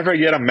 Whenever I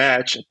get a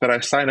match, that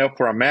I sign up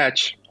for a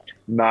match,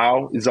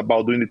 now is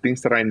about doing the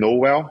things that I know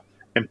well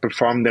and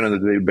perform them on a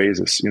daily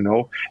basis,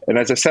 And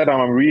as I said, I'm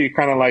a really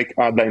kind of like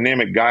a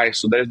dynamic guy,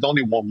 so there's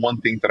only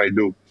one thing that I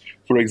do.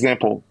 For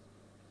example,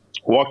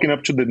 walking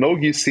up to the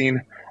NoGi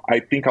scene, I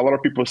think a lot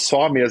of people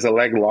saw me as a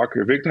leg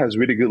locker. Victor has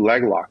really good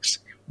leg locks.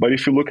 But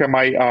if you look at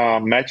my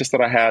matches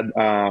that I had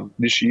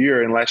this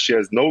year and last year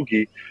as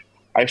NoGi,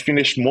 I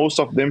finished most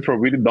of them from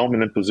really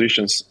dominant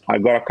positions. I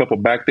got a couple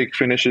back take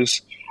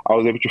finishes. I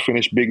was able to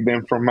finish big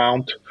them from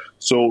mount.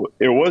 So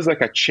it was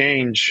like a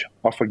change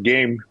of a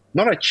game.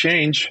 Not a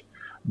change,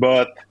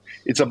 but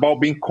it's about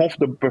being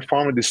comfortable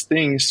performing these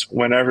things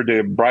whenever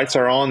the brights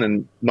are on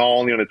and not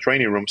only in the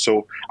training room.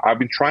 So I've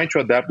been trying to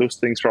adapt those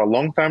things for a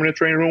long time in the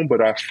training room,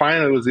 but I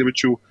finally was able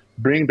to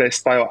bring that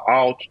style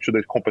out to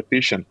the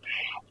competition.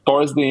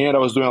 towards the end, I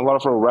was doing a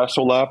lot of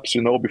wrestle ups,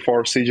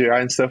 before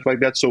CJI and stuff like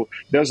that. So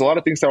there's a lot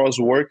of things that I was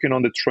working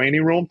on the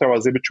training room that I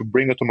was able to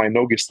bring it to my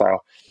NoGi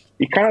style.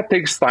 It kind of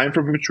takes time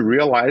for people to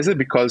realize it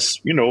because,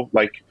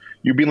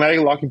 you've been leg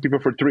locking people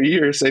for 3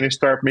 years and you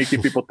start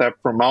making people tap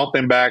from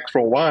mountain back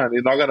from one.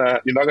 You're not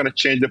gonna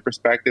change the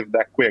perspective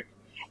that quick.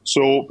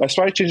 So I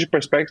started changing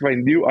perspective. I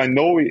knew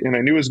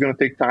it was gonna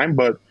take time,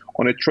 but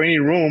on a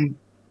training room,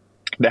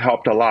 that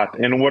helped a lot.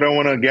 And what I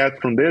want to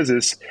get from this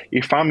is,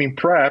 if I'm in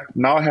prep,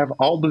 now I have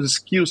all those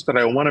skills that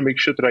I want to make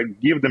sure that I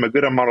give them a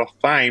good amount of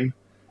time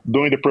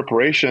during the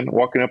preparation,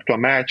 walking up to a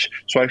match,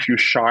 so I feel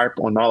sharp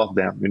on all of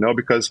them,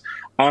 because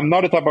I'm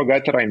not the type of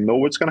guy that I know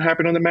what's going to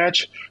happen on the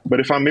match,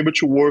 but if I'm able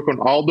to work on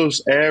all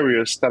those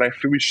areas that I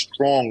feel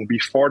strong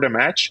before the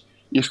match,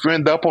 if you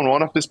end up on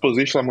one of these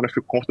positions, I'm going to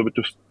feel comfortable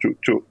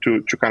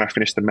to kind of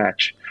finish the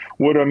match.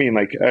 What do I mean?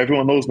 Like,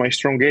 everyone knows my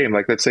strong game.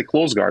 Like, let's say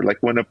close guard. Like,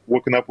 when I'm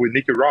working up with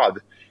Nicky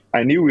Rod,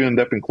 I knew we end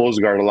up in close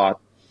guard a lot.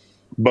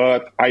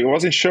 But I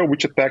wasn't sure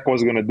which attack I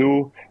was going to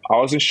do. I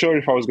wasn't sure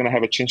if I was going to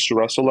have a chance to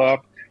wrestle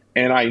up.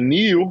 And I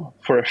knew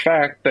for a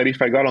fact that if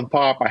I got on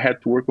top, I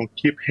had to work on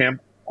keep him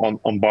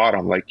on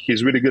bottom. Like,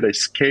 he's really good at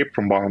escape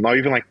from bottom. Not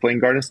even like playing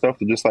guard and stuff,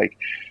 but just like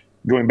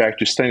going back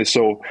to standing.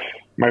 So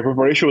my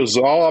preparation was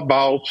all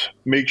about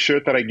make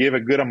sure that I gave a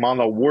good amount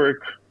of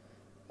work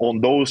on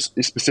those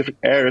specific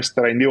areas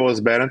that I knew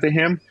was better than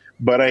him,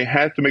 but I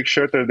had to make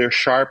sure that they're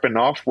sharp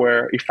enough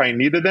where if I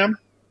needed them,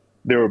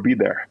 they will be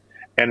there.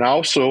 And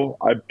also,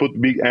 I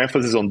put big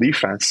emphasis on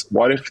defense.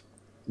 What if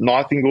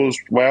nothing goes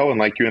well and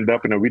like you end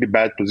up in a really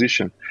bad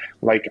position?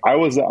 Like I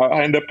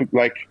ended up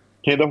like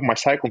hand up my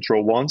side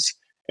control once,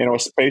 and I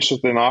was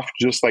patient enough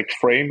to just like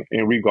frame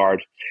and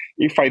regard.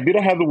 If I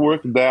didn't have to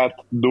work that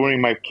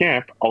during my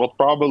camp, I would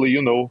probably,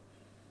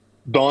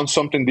 done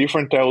something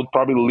different that would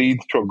probably lead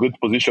to a good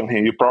position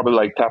here. You probably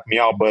like tap me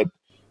out, but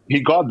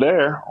he got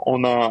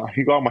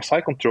my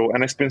side control,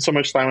 and I spent so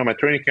much time in my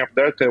training camp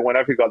there that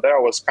whenever he got there, I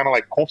was kind of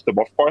like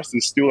comfortable. Of course,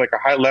 it's still like a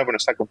high level in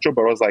side control,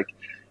 but I was like,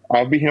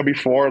 I've been here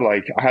before.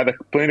 Like, I had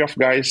plenty of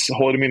guys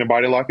holding me in a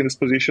body lock in this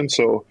position,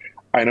 so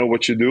I know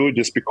what you do.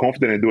 Just be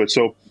confident and do it.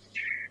 So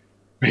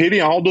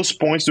hitting all those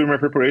points during my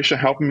preparation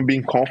helped me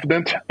being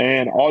confident.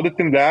 And other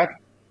than that,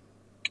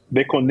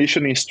 the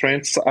conditioning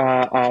strength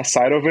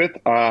side of it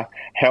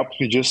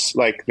helped me just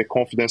like the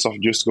confidence of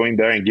just going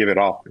there and give it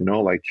all.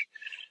 Like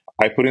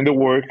I put in the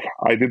work,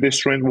 I did the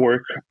strength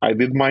work, I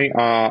did my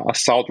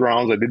assault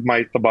rounds, I did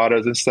my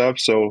tabatas and stuff.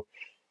 So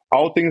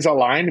all things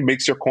aligned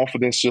makes your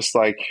confidence just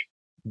like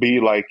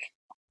be like,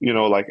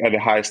 like at the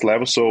highest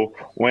level. So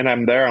when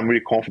I'm there, I'm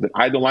really confident.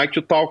 I don't like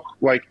to talk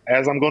like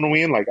as I'm going to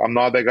win. Like I'm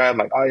not that guy. I'm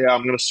like, oh yeah,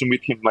 I'm going to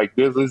submit him like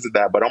this,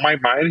 that. But on my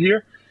mind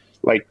here,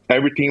 like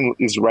everything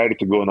is ready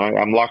to go now.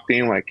 I'm locked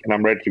in, like, and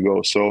I'm ready to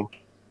go. So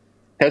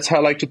that's how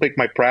I like to take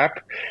my prep.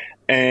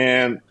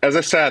 And as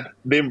I said,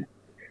 the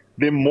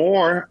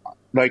more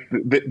like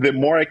the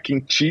more I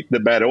can cheat, the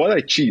better. What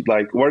I cheat,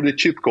 like what are the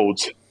cheat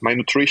codes? My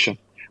nutrition.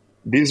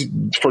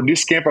 For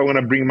this camp, I want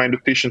to bring my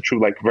nutrition to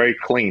like very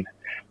clean.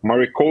 My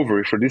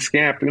recovery for this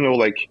camp,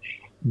 like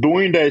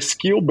during the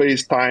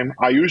skill-based time,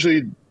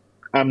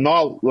 I'm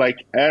not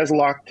like as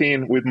locked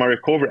in with my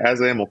recovery as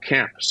I am on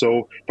camp.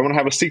 So if I want to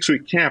have a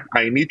 6-week camp,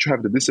 I need to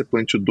have the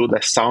discipline to do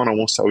that sauna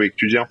once a week,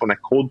 to jump on a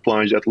cold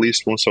plunge at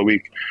least once a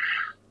week,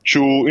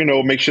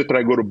 to make sure that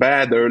I go to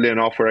bed early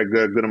enough for a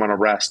good amount of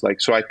rest. Like,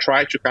 so I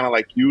try to kind of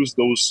like use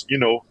those,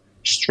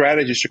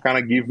 strategies to kind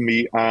of give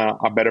me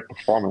a better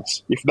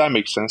performance, if that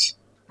makes sense.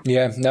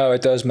 Yeah, no,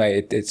 it does,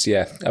 mate. It's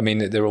yeah. I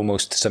mean, they're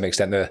almost to some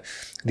extent the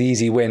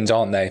easy wins,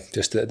 aren't they?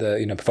 Just the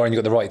providing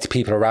you've got the right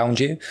people around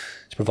you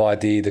to provide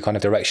the kind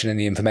of direction and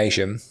the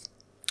information.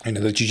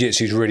 The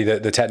jiu-jitsu is really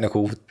the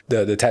technical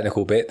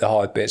bit, the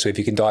hard bit. So if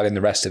you can dial in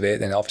the rest of it,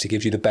 then it obviously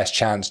gives you the best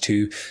chance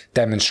to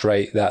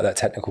demonstrate that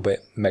technical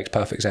bit. It makes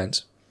perfect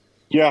sense.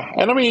 Yeah,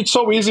 and I mean it's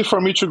so easy for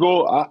me to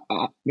go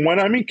when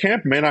I'm in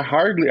camp, man. I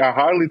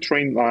hardly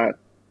train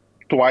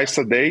twice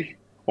a day.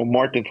 Or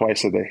more than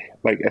twice a day,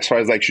 like as far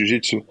as like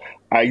jiu-jitsu.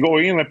 I go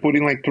in, I put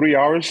in like 3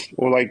 hours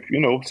or like,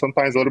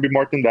 sometimes a little bit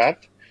more than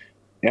that.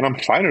 And I'm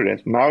fine with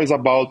it. Now it's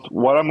about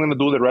what I'm going to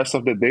do the rest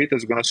of the day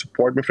that's going to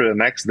support me for the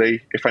next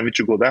day if I need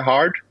to go that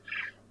hard.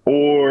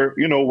 Or,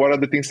 what are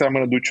the things that I'm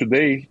going to do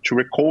today to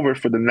recover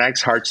for the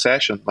next hard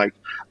session? Like,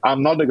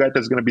 I'm not the guy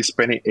that's going to be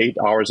spending 8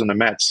 hours on the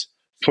mats.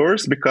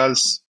 First,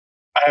 because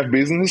I have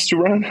business to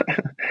run.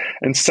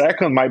 And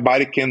second, my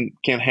body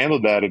can't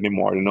handle that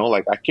anymore.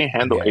 Like I can't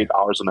handle 8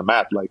 hours on the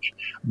mat. Like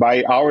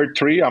by hour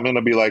 3, I'm going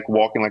to be like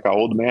walking like an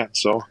old man.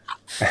 So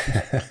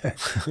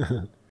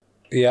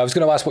yeah, I was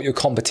going to ask what your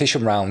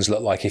competition rounds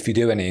look like, if you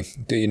do any.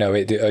 Do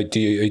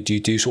you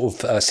do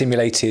sort of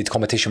simulated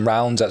competition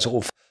rounds at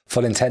sort of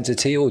full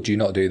intensity, or do you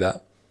not do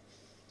that?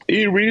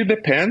 It really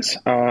depends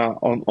on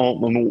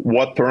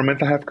what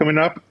tournament I have coming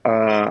up.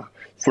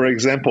 For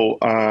example,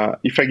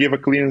 if I give a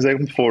clean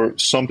example for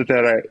something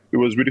that it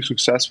was really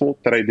successful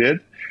that I did,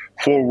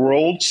 for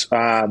Worlds,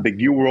 the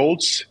GIL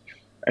Worlds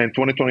in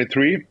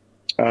 2023,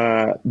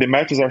 the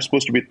matches are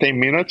supposed to be 10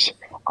 minutes.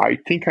 I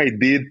think I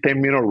did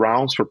 10-minute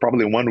rounds for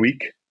probably 1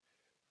 week.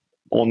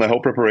 on the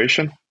whole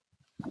preparation.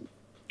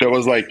 There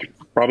was like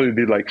probably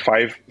did like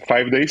five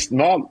days.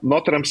 Not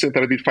that I'm saying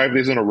that I did 5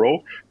 days in a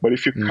row, but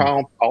if you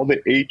count all the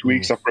 8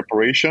 weeks of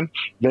preparation,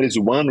 there is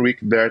 1 week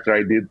there that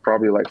I did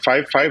probably like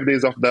five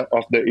days of the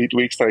 8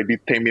 weeks that I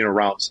did 10-minute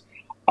rounds.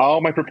 All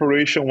my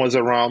preparation was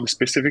around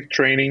specific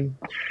training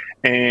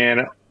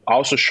and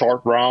also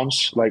short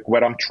rounds, like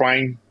what I'm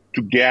trying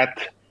to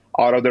get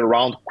out of the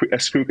round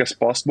as quick as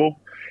possible.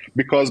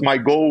 Because my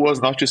goal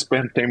was not to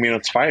spend 10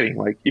 minutes fighting.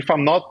 Like if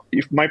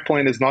my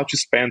plan is not to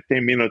spend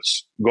 10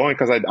 minutes going,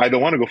 because I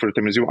don't want to go for the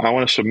 10 minutes, I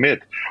want to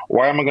submit.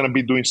 Why am I going to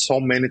be doing so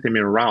many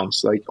 10-minute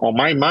rounds? Like on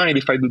my mind,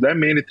 if I do that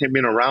many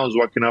 10-minute rounds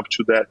walking up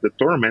to the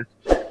tournament,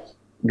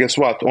 guess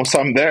what? Once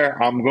I'm there,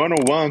 I'm going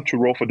to want to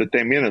roll for the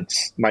 10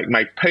 minutes.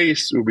 My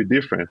pace will be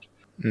different.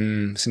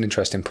 It's an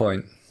interesting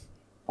point.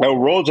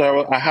 Roads,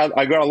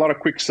 I got a lot of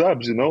quick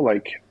subs,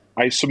 like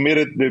I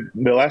submitted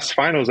the last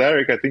finals,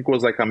 Eric, I think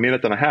was like 1.5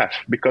 minutes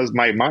because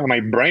my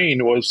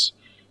brain was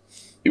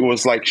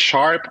like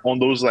sharp on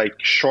those like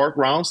short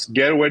rounds,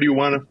 get where you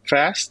want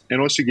fast. And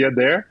once you get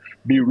there,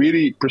 be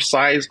really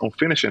precise on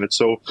finishing it.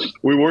 So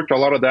we worked a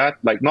lot of that,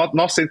 like not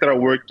saying that I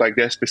worked like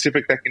that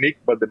specific technique,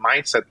 but the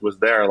mindset was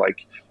there,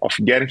 like of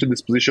getting to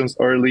these positions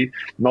early,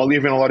 not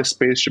leaving a lot of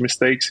space to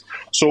mistakes.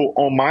 So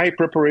on my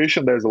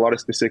preparation, there's a lot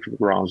of specific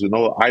rounds,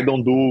 I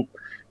don't do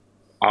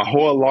a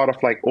whole lot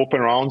of like open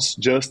rounds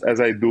just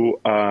as I do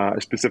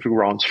specific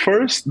rounds.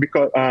 First,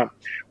 because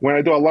when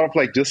I do a lot of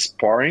like just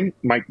sparring,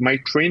 my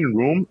training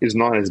room is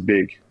not as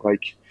big.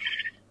 Like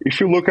if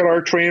you look at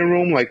our training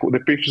room, like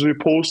the pictures we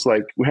post,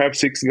 like we have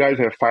 6 guys,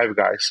 we have 5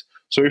 guys.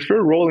 So if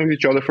you're rolling with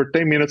each other for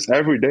 10 minutes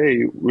every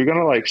day, we're going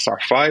to like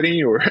start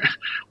fighting or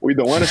we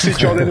don't want to see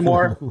each other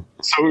anymore.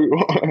 So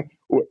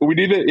we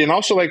need it. And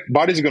also like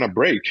bodies are going to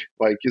break.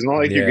 Like it's not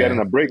like you're getting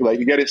a break. Like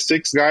you get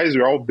 6 guys,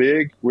 we're all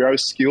big, we're all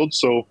skilled.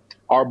 So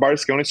our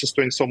bodies can only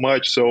sustain so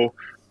much. So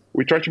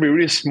we try to be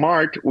really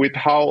smart with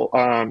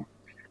how,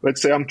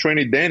 let's say I'm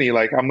training Danny.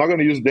 Like I'm not going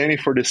to use Danny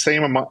for the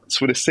same amount,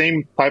 for the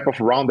same type of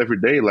round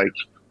every day. Like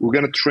we're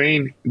going to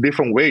train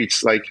different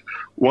weights. Like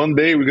one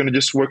day we're going to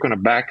just work on a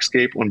back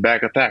escape on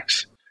back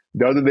attacks.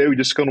 The other day we're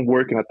just going to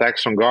work in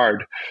attacks on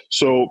guard.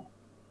 So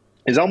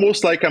it's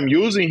almost like I'm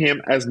using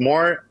him as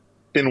more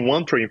than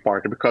one training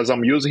partner because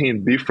I'm using him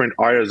in different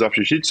areas of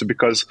jiu-jitsu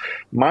because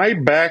my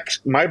back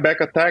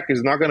attack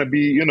is not going to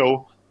be,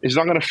 it's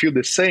not going to feel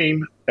the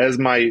same as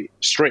my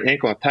straight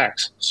ankle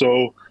attacks.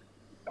 So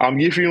I'm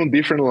giving you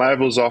different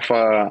levels of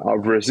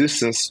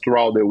resistance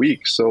throughout the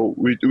week. So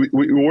we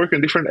work in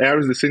different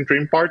areas, the same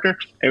training partner,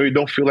 and we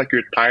don't feel like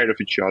you're tired of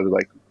each other.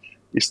 Like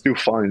it's still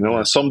fun,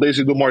 And some days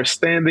you do more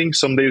standing,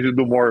 some days you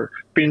do more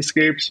pin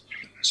escapes.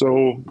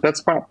 So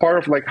that's part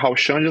of like how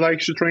Xande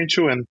likes to train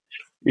too, and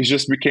it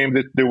just became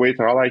the way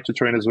that I like to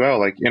train as well.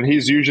 Like, and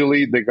he's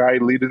usually the guy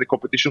leading the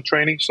competition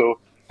training, so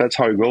that's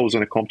how it goes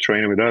when it comes to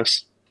training with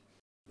us.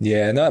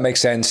 Yeah, no, that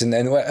makes sense.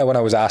 And when I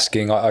was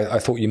asking, I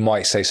thought you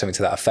might say something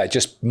to that effect,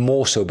 just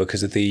more so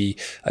because of the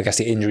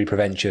injury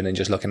prevention and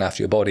just looking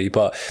after your body.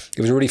 But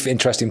it was a really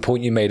interesting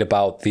point you made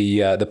about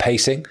the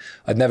pacing.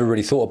 I'd never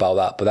really thought about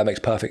that, but that makes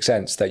perfect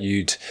sense that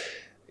you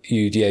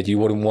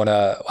wouldn't want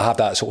to have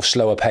that sort of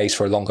slower pace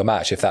for a longer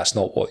match if that's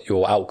not what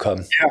your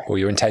outcome or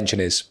your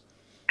intention is.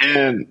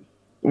 And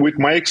with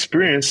my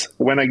experience,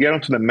 when I get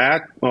onto the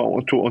mat,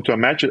 onto a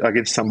match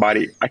against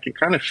somebody, I can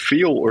kind of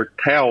feel or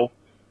tell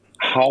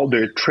how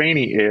their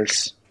training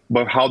is,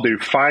 but how they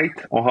fight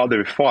or how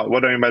they fought. What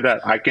do I mean by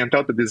that? I can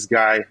tell that this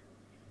guy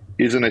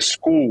is in a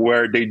school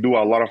where they do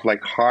a lot of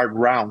like hard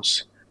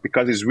rounds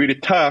because he's really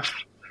tough,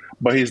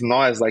 but he's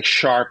not as like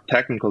sharp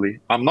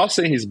technically. I'm not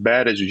saying he's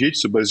bad at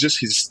jiu-jitsu, but it's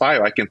just his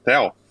style. I can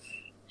tell.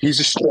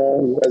 He's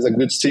strong, has a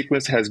good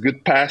sequence, has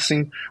good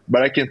passing,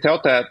 but I can tell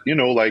that,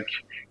 like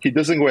he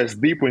doesn't go as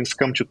deep when it's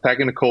come to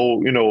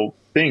technical,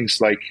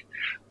 things like,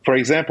 for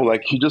example,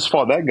 like he just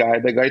fought that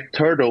guy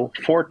turtle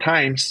 4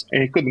 times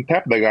and he couldn't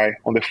tap the guy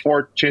on the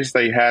 4 chances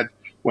that he had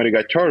when he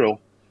got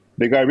turtle.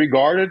 The guy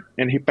regarded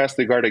and he passed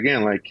the guard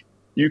again. Like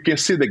you can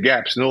see the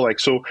gaps, like,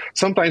 so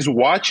sometimes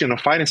watching or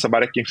fighting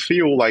somebody, I can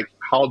feel like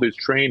how the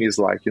train is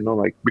like,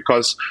 like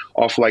because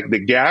of like the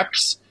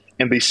gaps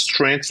and the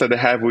strengths that they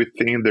have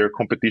within their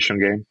competition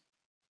game.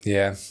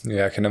 Yeah,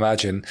 I can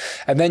imagine.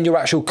 And then your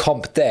actual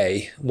comp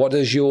day, what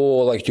does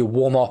your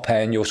warm up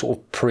and your sort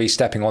of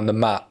pre-stepping on the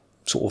mat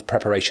sort of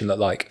preparation look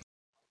like?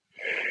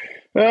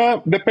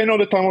 Depending on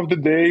the time of the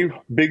day,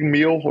 big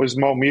meal or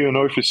small meal.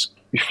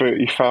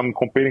 If I'm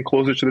competing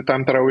closer to the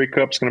time that I wake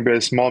up, it's going to be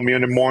a small meal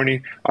in the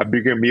morning, a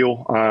bigger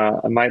meal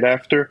a night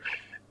after.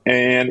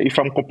 And if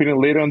I'm competing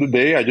later on the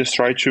day, I just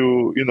try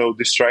to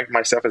distract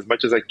myself as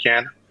much as I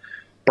can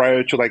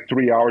prior to like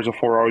 3 hours or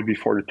 4 hours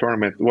before the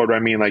tournament. What do I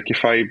mean? Like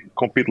if I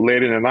compete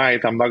late in the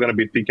night, I'm not going to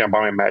be thinking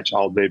about my match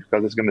all day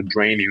because it's going to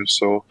drain you.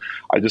 So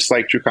I just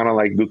like to kind of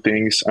like do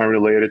things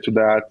unrelated to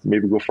that.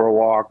 Maybe go for a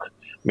walk,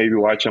 maybe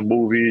watch a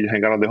movie,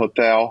 hang out at the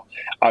hotel.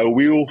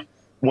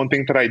 One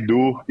thing that I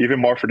do even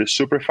more for the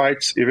super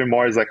fights, even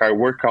more is like I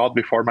work out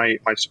before my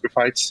super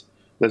fights.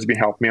 That's been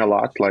helping me a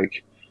lot.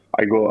 Like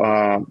I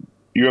go,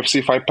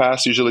 UFC Fight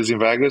Pass usually is in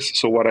Vegas.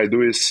 So what I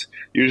do is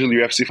usually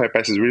UFC Fight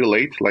Pass is really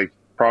late. Like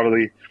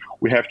probably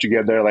we have to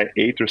get there like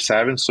 8 or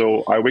 7.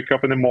 So I wake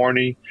up in the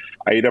morning,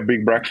 I eat a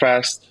big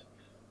breakfast,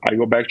 I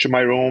go back to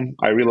my room,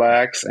 I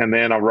relax, and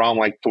then around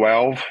like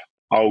 12,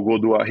 I'll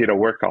go hit a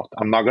workout.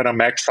 I'm not gonna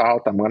max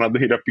out. I'm gonna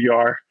hit a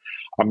PR.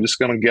 I'm just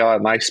gonna get a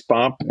nice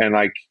pump and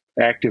like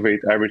activate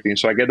everything.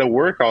 So I get the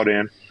workout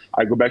in.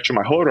 I go back to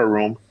my hotel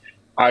room.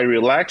 I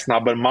relax now,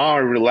 but now I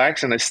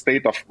relax in a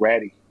state of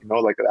ready.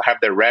 Like I have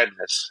the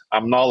readiness.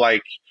 I'm not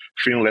like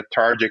feeling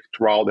lethargic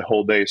throughout the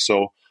whole day.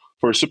 So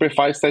for super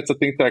fights, that's a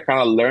thing that I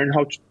kind of learned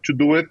how to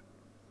do it,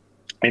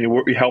 and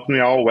it helped me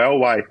out well.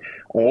 Why?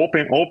 On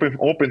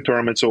open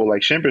tournaments or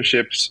like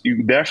championships,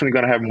 you're definitely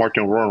gonna have more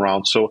to run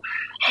around. So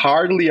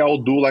hardly I'll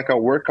do like a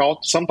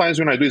workout. Sometimes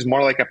when I do, it's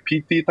more like a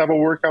PT type of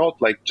workout,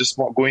 like just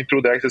going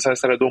through the exercise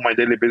that I do on my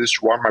daily basis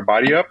to warm my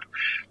body up.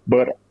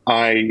 But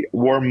I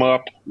warm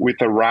up with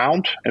a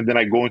round, and then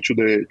I go into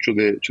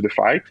the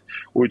fight.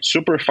 With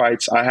super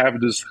fights, I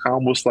have this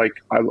almost like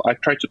I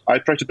try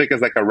to take it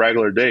as like a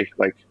regular day.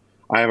 Like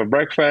I have a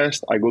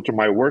breakfast, I go through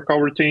my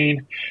workout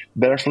routine,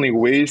 definitely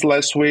weighs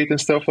less weight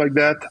and stuff like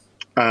that.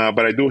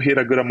 But I do hit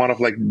a good amount of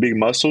like big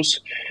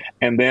muscles.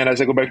 And then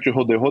as I go back to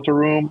the hotel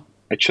room,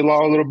 I chill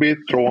out a little bit,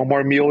 throw one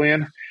more meal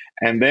in.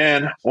 And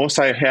then once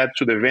I head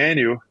to the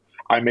venue,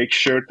 I make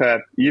sure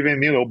that even,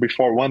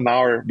 before 1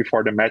 hour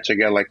before the match, I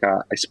get like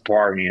a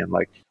sparring in.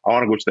 Like I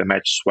want to go to the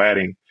match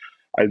sweating.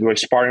 I do a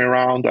sparring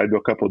round, I do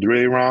a couple of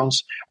drilling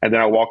rounds, and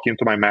then I walk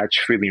into my match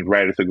feeling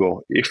ready to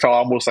go. It felt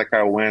almost like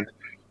I went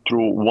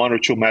through 1 or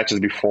 2 matches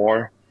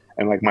before,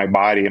 and like my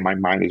body and my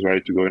mind is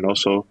ready to go.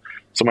 So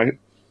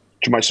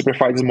my super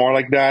fights is more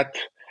like that.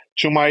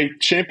 To my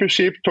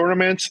championship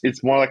tournaments,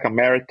 it's more like a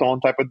marathon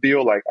type of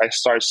deal. Like I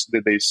start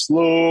the day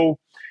slow.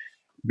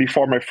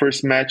 Before my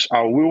first match,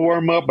 I will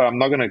warm up, but I'm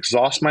not gonna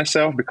exhaust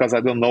myself because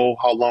I don't know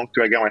how long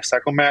till I get my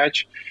second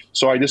match.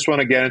 So I just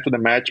want to get into the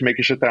match,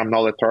 making sure that I'm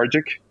not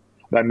lethargic.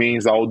 That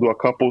means I'll do a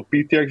couple of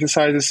PT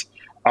exercises.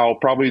 I'll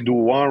probably do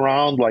 1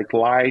 round like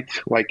light,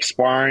 like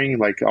sparring,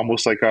 like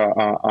almost like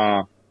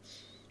a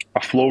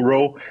flow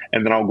row,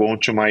 and then I'll go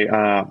into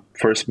my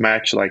first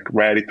match like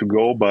ready to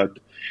go, but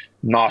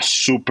not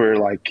super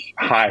like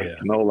high.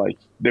 Like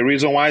the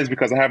reason why is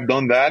because I have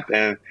done that,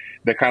 and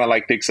that kind of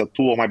like takes a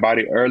toll on my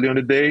body early in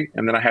the day,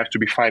 and then I have to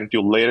be fighting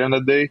till later in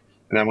the day,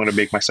 and I'm gonna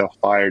make myself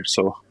tired.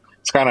 So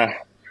it's kind of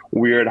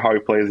weird how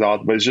it plays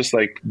out, but it's just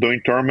like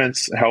doing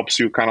tournaments helps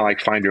you kind of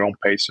like find your own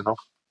pace.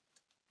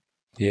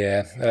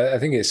 Yeah, I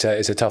think it's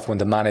a tough one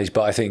to manage,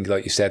 but I think,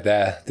 like you said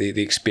there,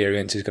 the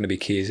experience is going to be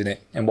key, isn't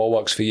it? And what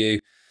works for you.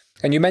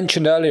 And you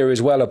mentioned earlier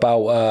as well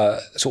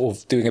about sort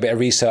of doing a bit of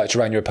research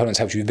around your opponents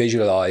helps you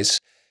visualize.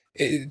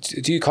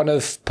 Do you kind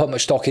of put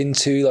much stock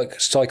into like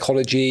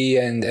psychology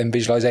and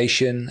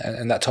visualization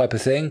and that type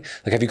of thing?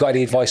 Like, have you got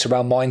any advice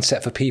around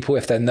mindset for people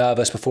if they're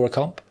nervous before a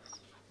comp?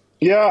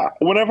 Yeah,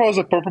 whenever I was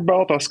a purple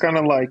belt, I was kind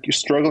of like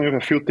struggling with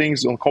a few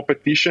things on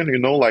competition,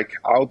 like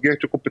I would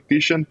get to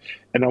competition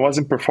and I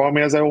wasn't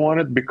performing as I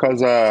wanted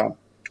because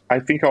I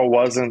think I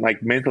wasn't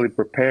like mentally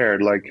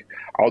prepared. Like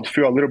I would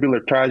feel a little bit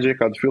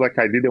lethargic. I'd feel like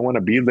I didn't want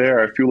to be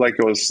there. I feel like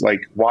I was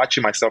like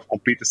watching myself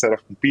compete instead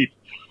of compete.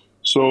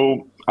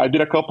 So I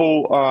did a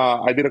couple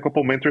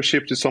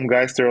mentorships to some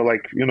guys that are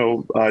like,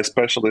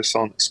 specialists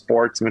on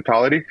sports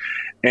mentality.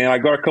 And I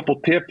got a couple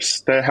tips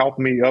that helped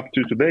me up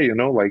to today,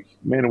 like,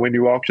 man, when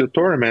you walk to the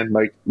tournament,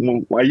 like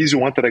I usually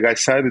want that a guy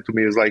said it to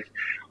me is like,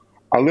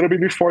 a little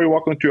bit before you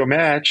walk into a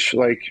match,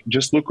 like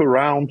just look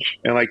around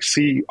and like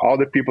see all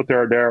the people that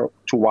are there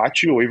to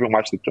watch you or even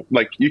watch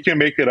like you can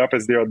make it up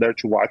as they are there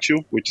to watch you,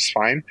 which is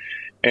fine.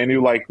 And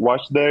you like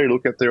watch there, you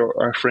look at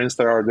our friends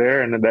that are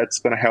there, and then that's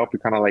going to help you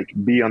kind of like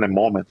be on the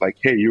moment. Like,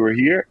 hey, you were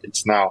here,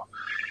 it's now.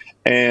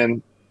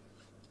 And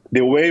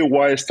the way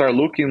why I start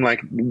looking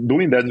like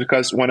doing that is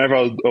because whenever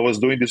I was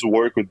doing this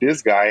work with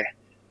this guy,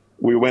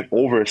 we went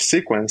over a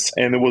sequence,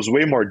 and it was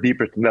way more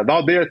deeper than that.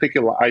 Nowadays, I take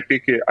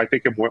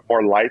it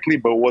more lightly,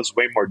 but it was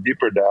way more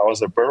deeper. That I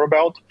was a purple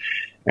belt,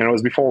 and it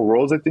was before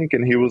Rose, I think,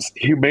 and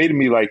he made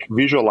me like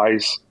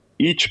visualize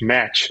each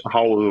match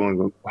how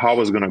I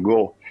was gonna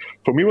go.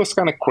 For me, it was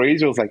kind of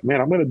crazy. I was like, man,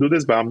 I'm gonna do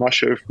this, but I'm not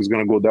sure if it's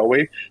gonna go that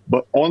way.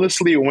 But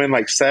honestly, it went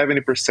like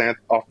 70%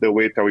 of the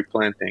way that we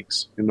plan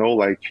things.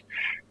 Like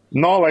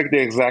not like the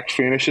exact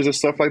finishes and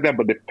stuff like that,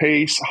 but the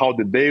pace, how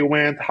the day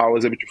went, how I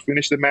was able to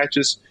finish the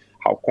matches,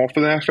 how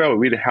confident I felt, it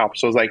really helped.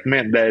 So I was like,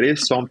 man, that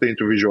is something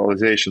to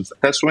visualizations.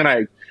 That's when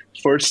I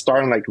first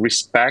started like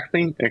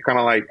respecting and kind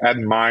of like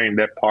admiring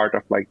that part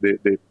of like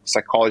the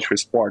psychology for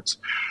sports.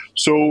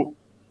 So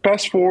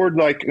fast forward,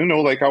 like,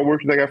 like I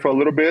worked with that guy for a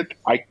little bit.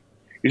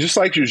 It's just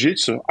like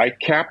Jiujitsu. I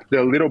kept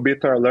the little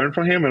bit that I learned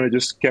from him, and I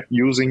just kept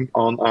using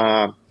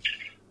on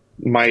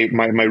my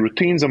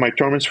routines and my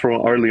tournaments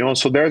from early on.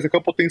 So there's a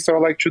couple things that I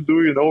like to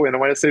do, and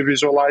when I say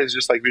visualize,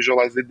 just like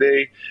visualize the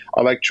day.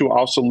 I like to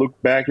also look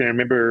back and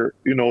remember,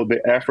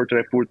 the effort that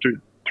I put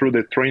through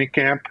the training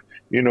camp.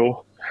 There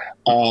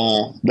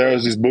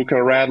was this book I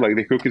read, like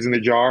The Cookies in the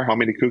Jar, how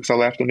many cookies I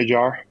left in the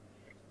jar.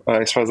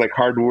 as far as like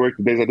hard work.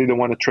 The days I didn't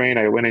want to train,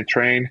 I went and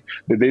trained.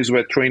 The days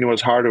where training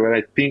was harder, where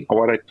I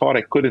thought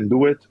I couldn't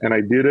do it, and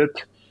I did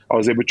it. I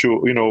was able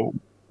to,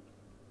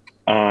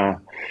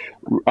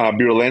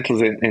 be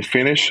relentless and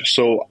finish.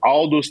 So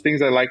all those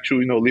things I like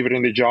to, leave it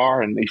in the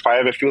jar. And if I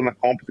ever feel in a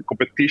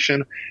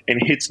competition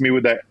and it hits me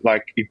with that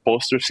like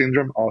imposter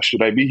syndrome, oh,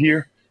 should I be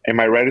here? Am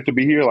I ready to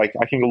be here? Like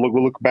I can go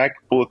look back,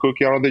 pull a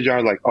cookie out of the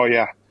jar, like, oh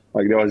yeah,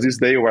 like there was this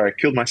day where I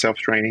killed myself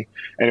training,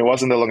 and it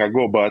wasn't that long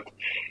ago. But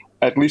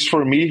at least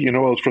for me,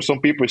 for some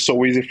people, it's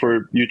so easy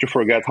for you to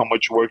forget how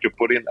much work you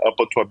put in up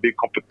to a big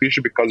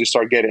competition, because you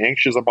start getting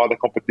anxious about the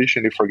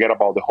competition. You forget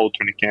about the whole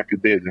training camp you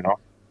did,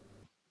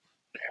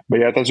 But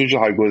yeah, that's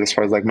usually how it goes as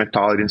far as like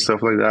mentality and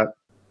stuff like that.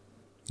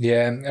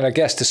 Yeah, and I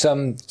guess to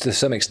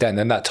some extent,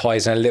 then that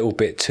ties in a little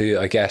bit to,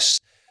 I guess,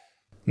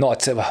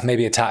 not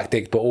maybe a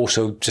tactic, but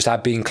also just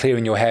being clear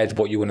in your head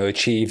what you want to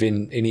achieve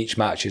in each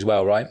match as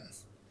well, right?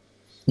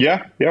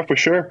 Yeah, for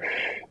sure.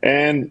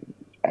 And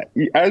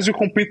as you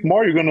compete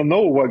more, you're gonna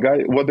know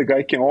what the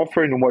guy can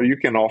offer and what you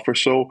can offer.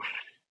 So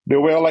the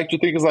way I like to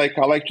think is like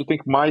I like to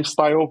think my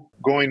style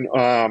going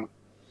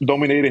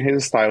dominating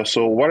his style.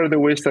 So what are the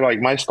ways that like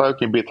my style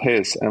can beat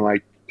his, and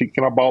like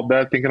thinking about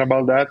that,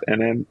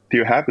 and then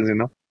it happens,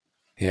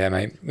 Yeah,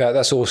 mate.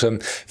 That's awesome,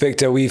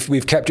 Victor.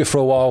 We've kept you for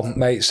a while,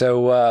 mate.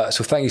 So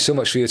thank you so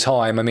much for your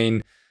time. I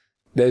mean,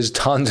 there's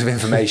tons of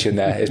information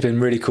there. It's been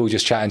really cool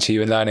just chatting to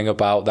you and learning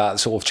about that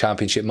sort of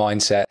championship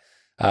mindset,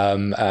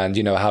 and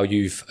how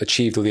you've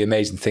achieved all the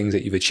amazing things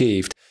that you've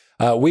achieved.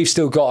 We've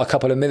still got a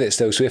couple of minutes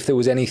though, so if there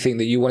was anything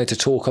that you wanted to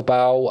talk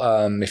about,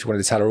 if you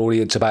wanted to tell our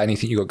audience about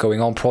anything you got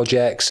going on,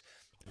 projects,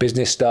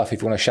 business stuff,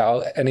 if you want to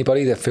shout out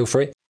anybody, then feel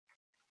free.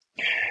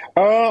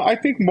 I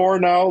think more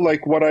now,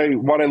 like what I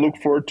look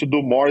forward to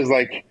do more is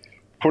like,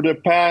 for the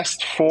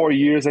past 4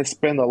 years, I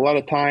spent a lot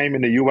of time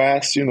in the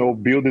US,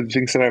 building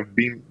things that I've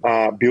been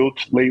built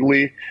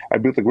lately. I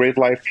built a great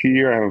life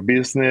here. I have a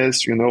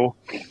business,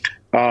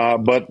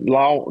 but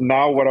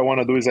now what I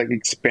want to do is like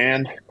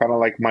expand kind of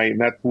like my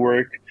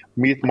network,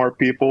 meet more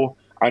people.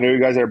 I know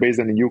you guys are based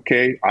in the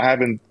UK. I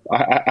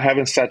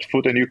haven't set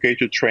foot in UK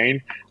to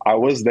train. I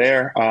was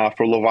there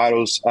for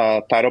Lovato's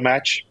title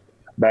match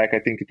back, I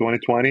think, in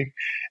 2020,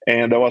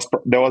 and that was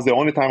the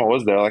only time I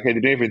was there. Like I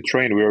didn't even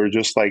train. We were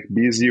just like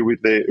busy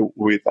with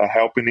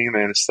helping him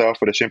and stuff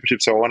for the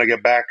championship. So I want to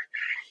get back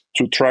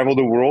to travel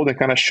the world and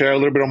kind of share a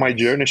little bit of my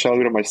journey, share a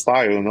little bit of my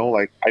style.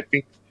 Like I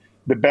think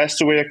the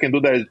best way I can do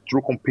that is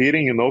through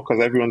competing, because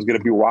everyone's gonna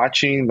be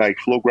watching, like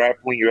Flow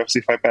Grappling,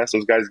 UFC Fight Pass.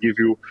 Those guys give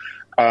you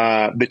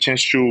the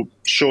chance to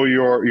show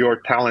your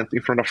talent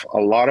in front of a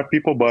lot of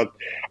people. But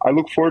I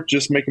look forward to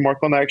just making more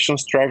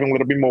connections, traveling a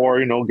little bit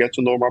more, get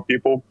to know more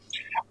people.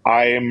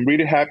 I am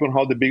really happy on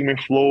how the Big Man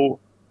Flow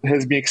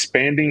has been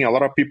expanding. A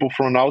lot of people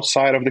from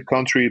outside of the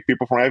country,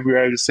 people from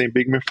everywhere, the same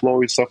Big Man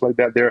Flow and stuff like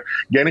that. They're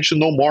getting to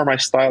know more my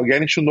style,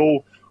 getting to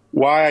know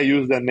why I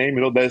use that name.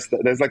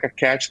 There's like a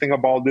catch thing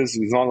about this.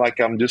 It's not like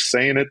I'm just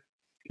saying it.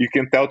 You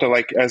can tell that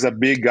like as a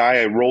big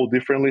guy, I roll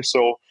differently.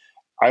 So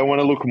I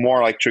want to look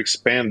more like to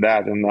expand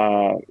that. And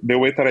the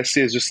way that I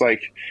see it is just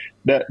like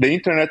that the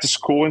internet is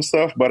cool and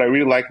stuff, but I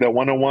really like that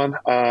one-on-one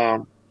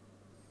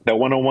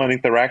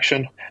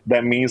interaction.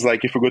 That means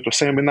like if we go to a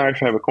seminar,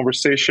 if I have a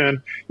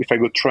conversation, if I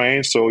go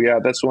train. So yeah,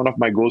 that's one of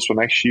my goals for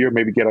next year.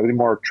 Maybe get a little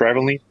more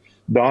traveling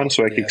done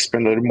so I can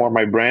expand a little more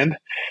my brand.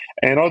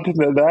 And other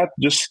than that,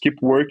 just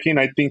keep working.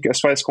 I think as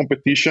far as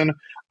competition,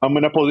 I'm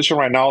in a position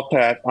right now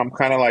that I'm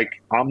kind of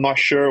like, I'm not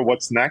sure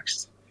what's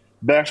next.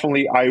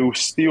 Definitely, I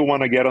still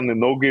want to get on the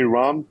NoGi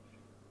run.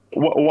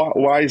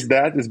 Why is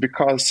that? Is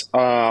because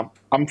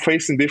I'm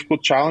facing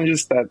difficult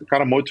challenges that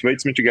kind of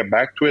motivates me to get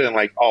back to it. And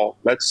like,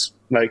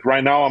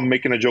 right now I'm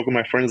making a joke with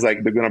my friends,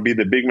 like they're going to be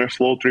the Big Man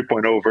Flow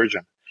 3.0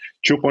 version.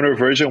 2.0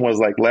 version was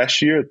like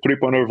last year.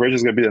 3.0 version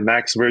is going to be the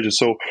next version.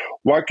 So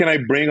what can I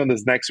bring on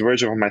this next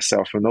version of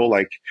myself?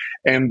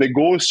 And the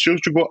goal is still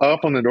to go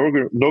up on the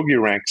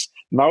NoGi ranks.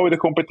 Now with the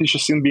competition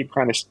scene being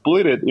kind of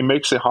split, it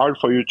makes it hard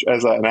for you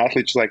as an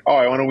athlete to like, oh,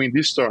 I want to win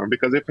this term.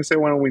 Because if I say I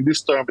want to win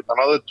this term, but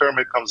another term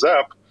it comes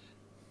up,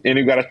 and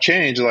you got to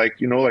change, like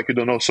you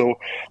don't know. So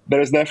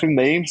there's definitely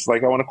names.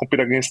 Like I want to compete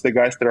against the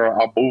guys that are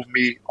above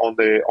me on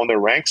the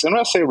ranks. And when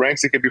I say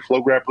ranks, it can be flow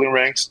grappling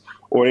ranks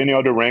or any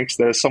other ranks.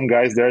 There's some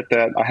guys there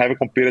that I haven't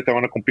competed, I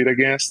want to compete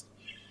against,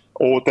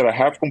 or that I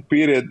have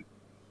competed,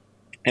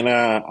 and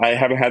I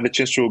haven't had the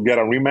chance to get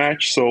a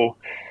rematch. So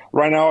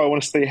right now I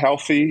want to stay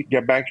healthy,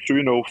 get back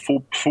to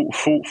full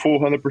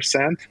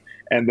 100%,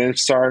 and then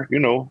start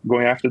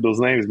going after those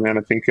names, man.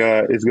 I think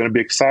it's going to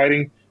be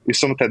exciting. It's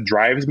something that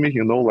drives me,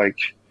 like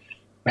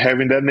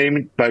having that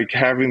name, like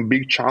having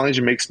big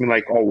challenge makes me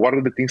like, oh, what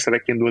are the things that I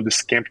can do in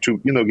this camp to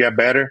get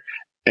better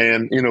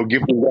and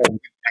give me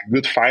a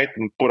good fight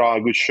and put on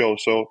a good show.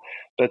 So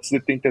that's the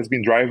thing that's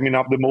been driving me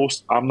now the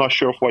most. I'm not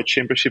sure what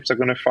championships are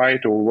going to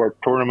fight or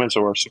what tournaments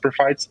or super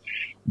fights,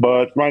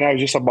 but right now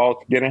it's just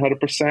about getting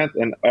 100%.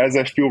 And as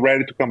I feel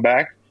ready to come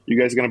back, you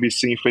guys are going to be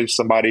seeing face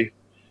somebody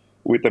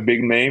with a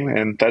big name,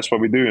 and that's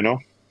what we do,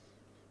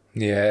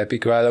 Yeah, it'd be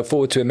great. I look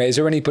forward to it, mate. Is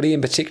there anybody in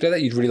particular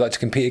that you'd really like to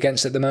compete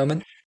against at the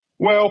moment?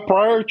 Well,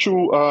 prior to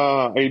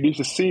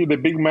ADCC, the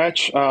big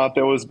match that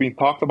was being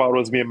talked about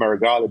was me and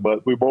Marigali,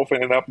 but we both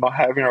ended up not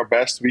having our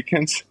best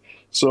weekends.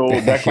 So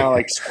that kind of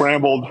like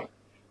scrambled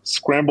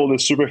the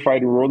super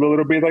fight road a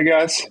little bit, I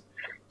guess.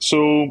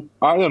 So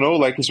I don't know,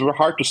 like it's very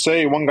hard to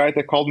say. One guy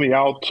that called me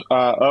out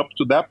up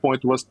to that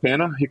point was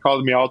Pena. He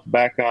called me out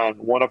back on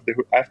one of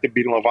the after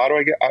beating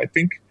Lovato, I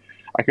think.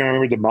 I can't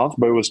remember the month,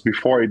 but it was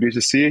before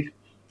ADCC.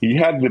 He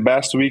had the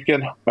best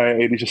weekend at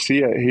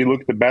ADCC. He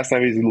looked the best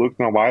that he's looked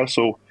in a while.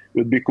 So it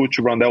would be cool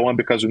to run that one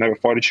because we never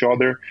fought each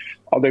other.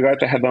 Other guy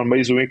that had an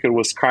amazing weekend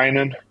was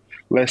Kainan.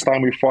 Last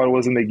time we fought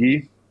was in the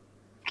gi.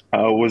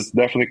 It was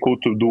definitely cool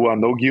to do a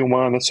NoGi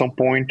one at some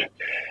point.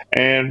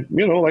 And,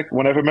 you know, like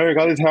whenever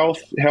Marigali is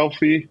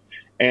healthy,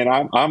 and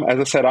I'm as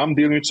I said, I'm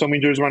dealing with some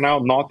injuries right now,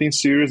 nothing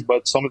serious,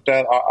 but something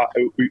that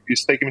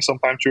it's taking me some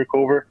time to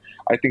recover.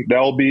 I think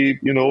that'll be,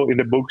 you know, in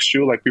the books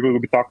too, like people will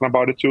be talking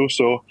about it too.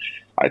 So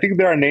I think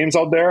there are names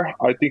out there.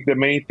 I think the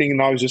main thing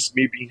now is just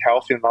me being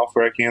healthy enough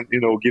where I can, you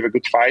know, give a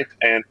good fight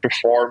and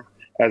perform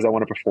as I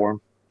want to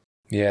perform.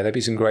 Yeah, there'd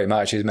be some great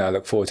matches, man. I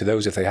look forward to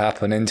those if they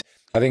happen. And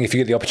I think if you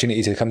get the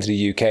opportunity to come to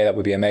the UK, that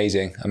would be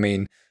amazing. I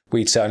mean,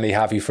 we'd certainly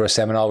have you for a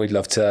seminar. We'd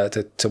love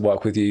to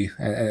work with you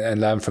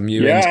and learn from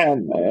you. Yeah,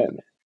 and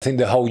I think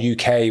the whole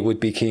UK would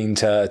be keen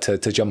to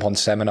jump on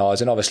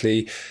seminars. And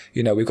obviously,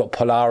 you know, we've got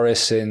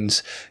Polaris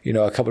and, you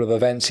know, a couple of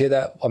events here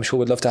that I'm sure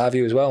we'd love to have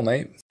you as well,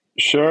 mate.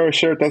 Sure.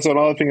 That's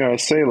another thing I would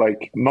say.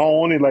 Like, not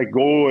only like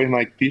go and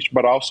like teach,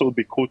 but also it'd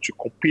be cool to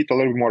compete a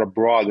little bit more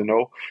abroad. You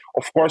know,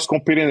 of course,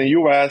 competing in the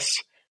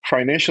US,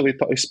 financially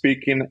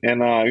speaking, and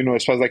you know,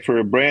 as far as like for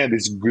a brand,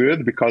 is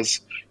good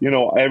because you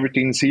know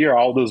everything's here.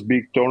 All those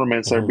big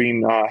tournaments are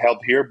being held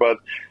here, but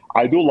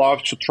I do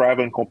love to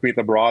travel and compete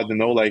abroad. You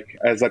know, like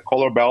as a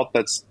color belt,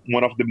 that's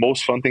one of the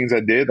most fun things I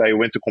did. I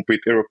went to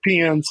compete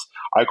Europeans.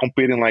 I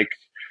competed in like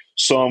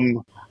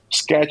some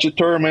sketchy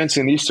tournaments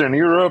in Eastern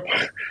Europe.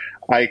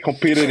 I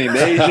competed in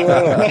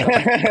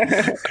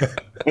Asia.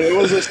 It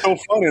was just so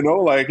fun, you know,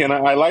 like, and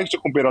I like to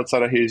compete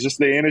outside of here. It's just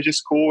the energy is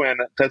cool. And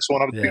that's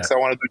one of the things I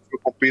want to do,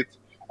 to compete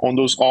on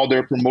those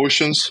other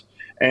promotions.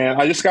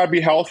 And I just got to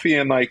be healthy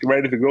and like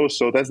ready to go.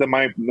 So that's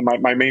my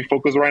main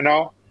focus right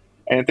now.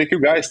 And thank you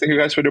guys. Thank you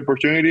guys for the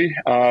opportunity.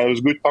 It was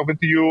good talking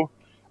to you.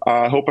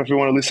 I hope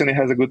everyone listening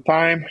has a good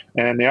time.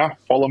 And yeah,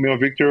 follow me on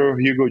Victor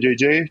Hugo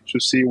JJ to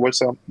see what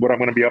I'm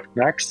going to be up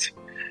next.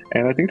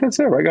 And I think that's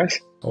it, right,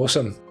 guys?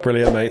 Awesome.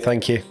 Brilliant, mate.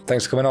 Thank you.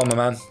 Thanks for coming on, my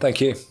man. Thank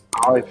you.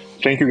 All right.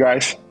 Thank you,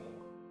 guys.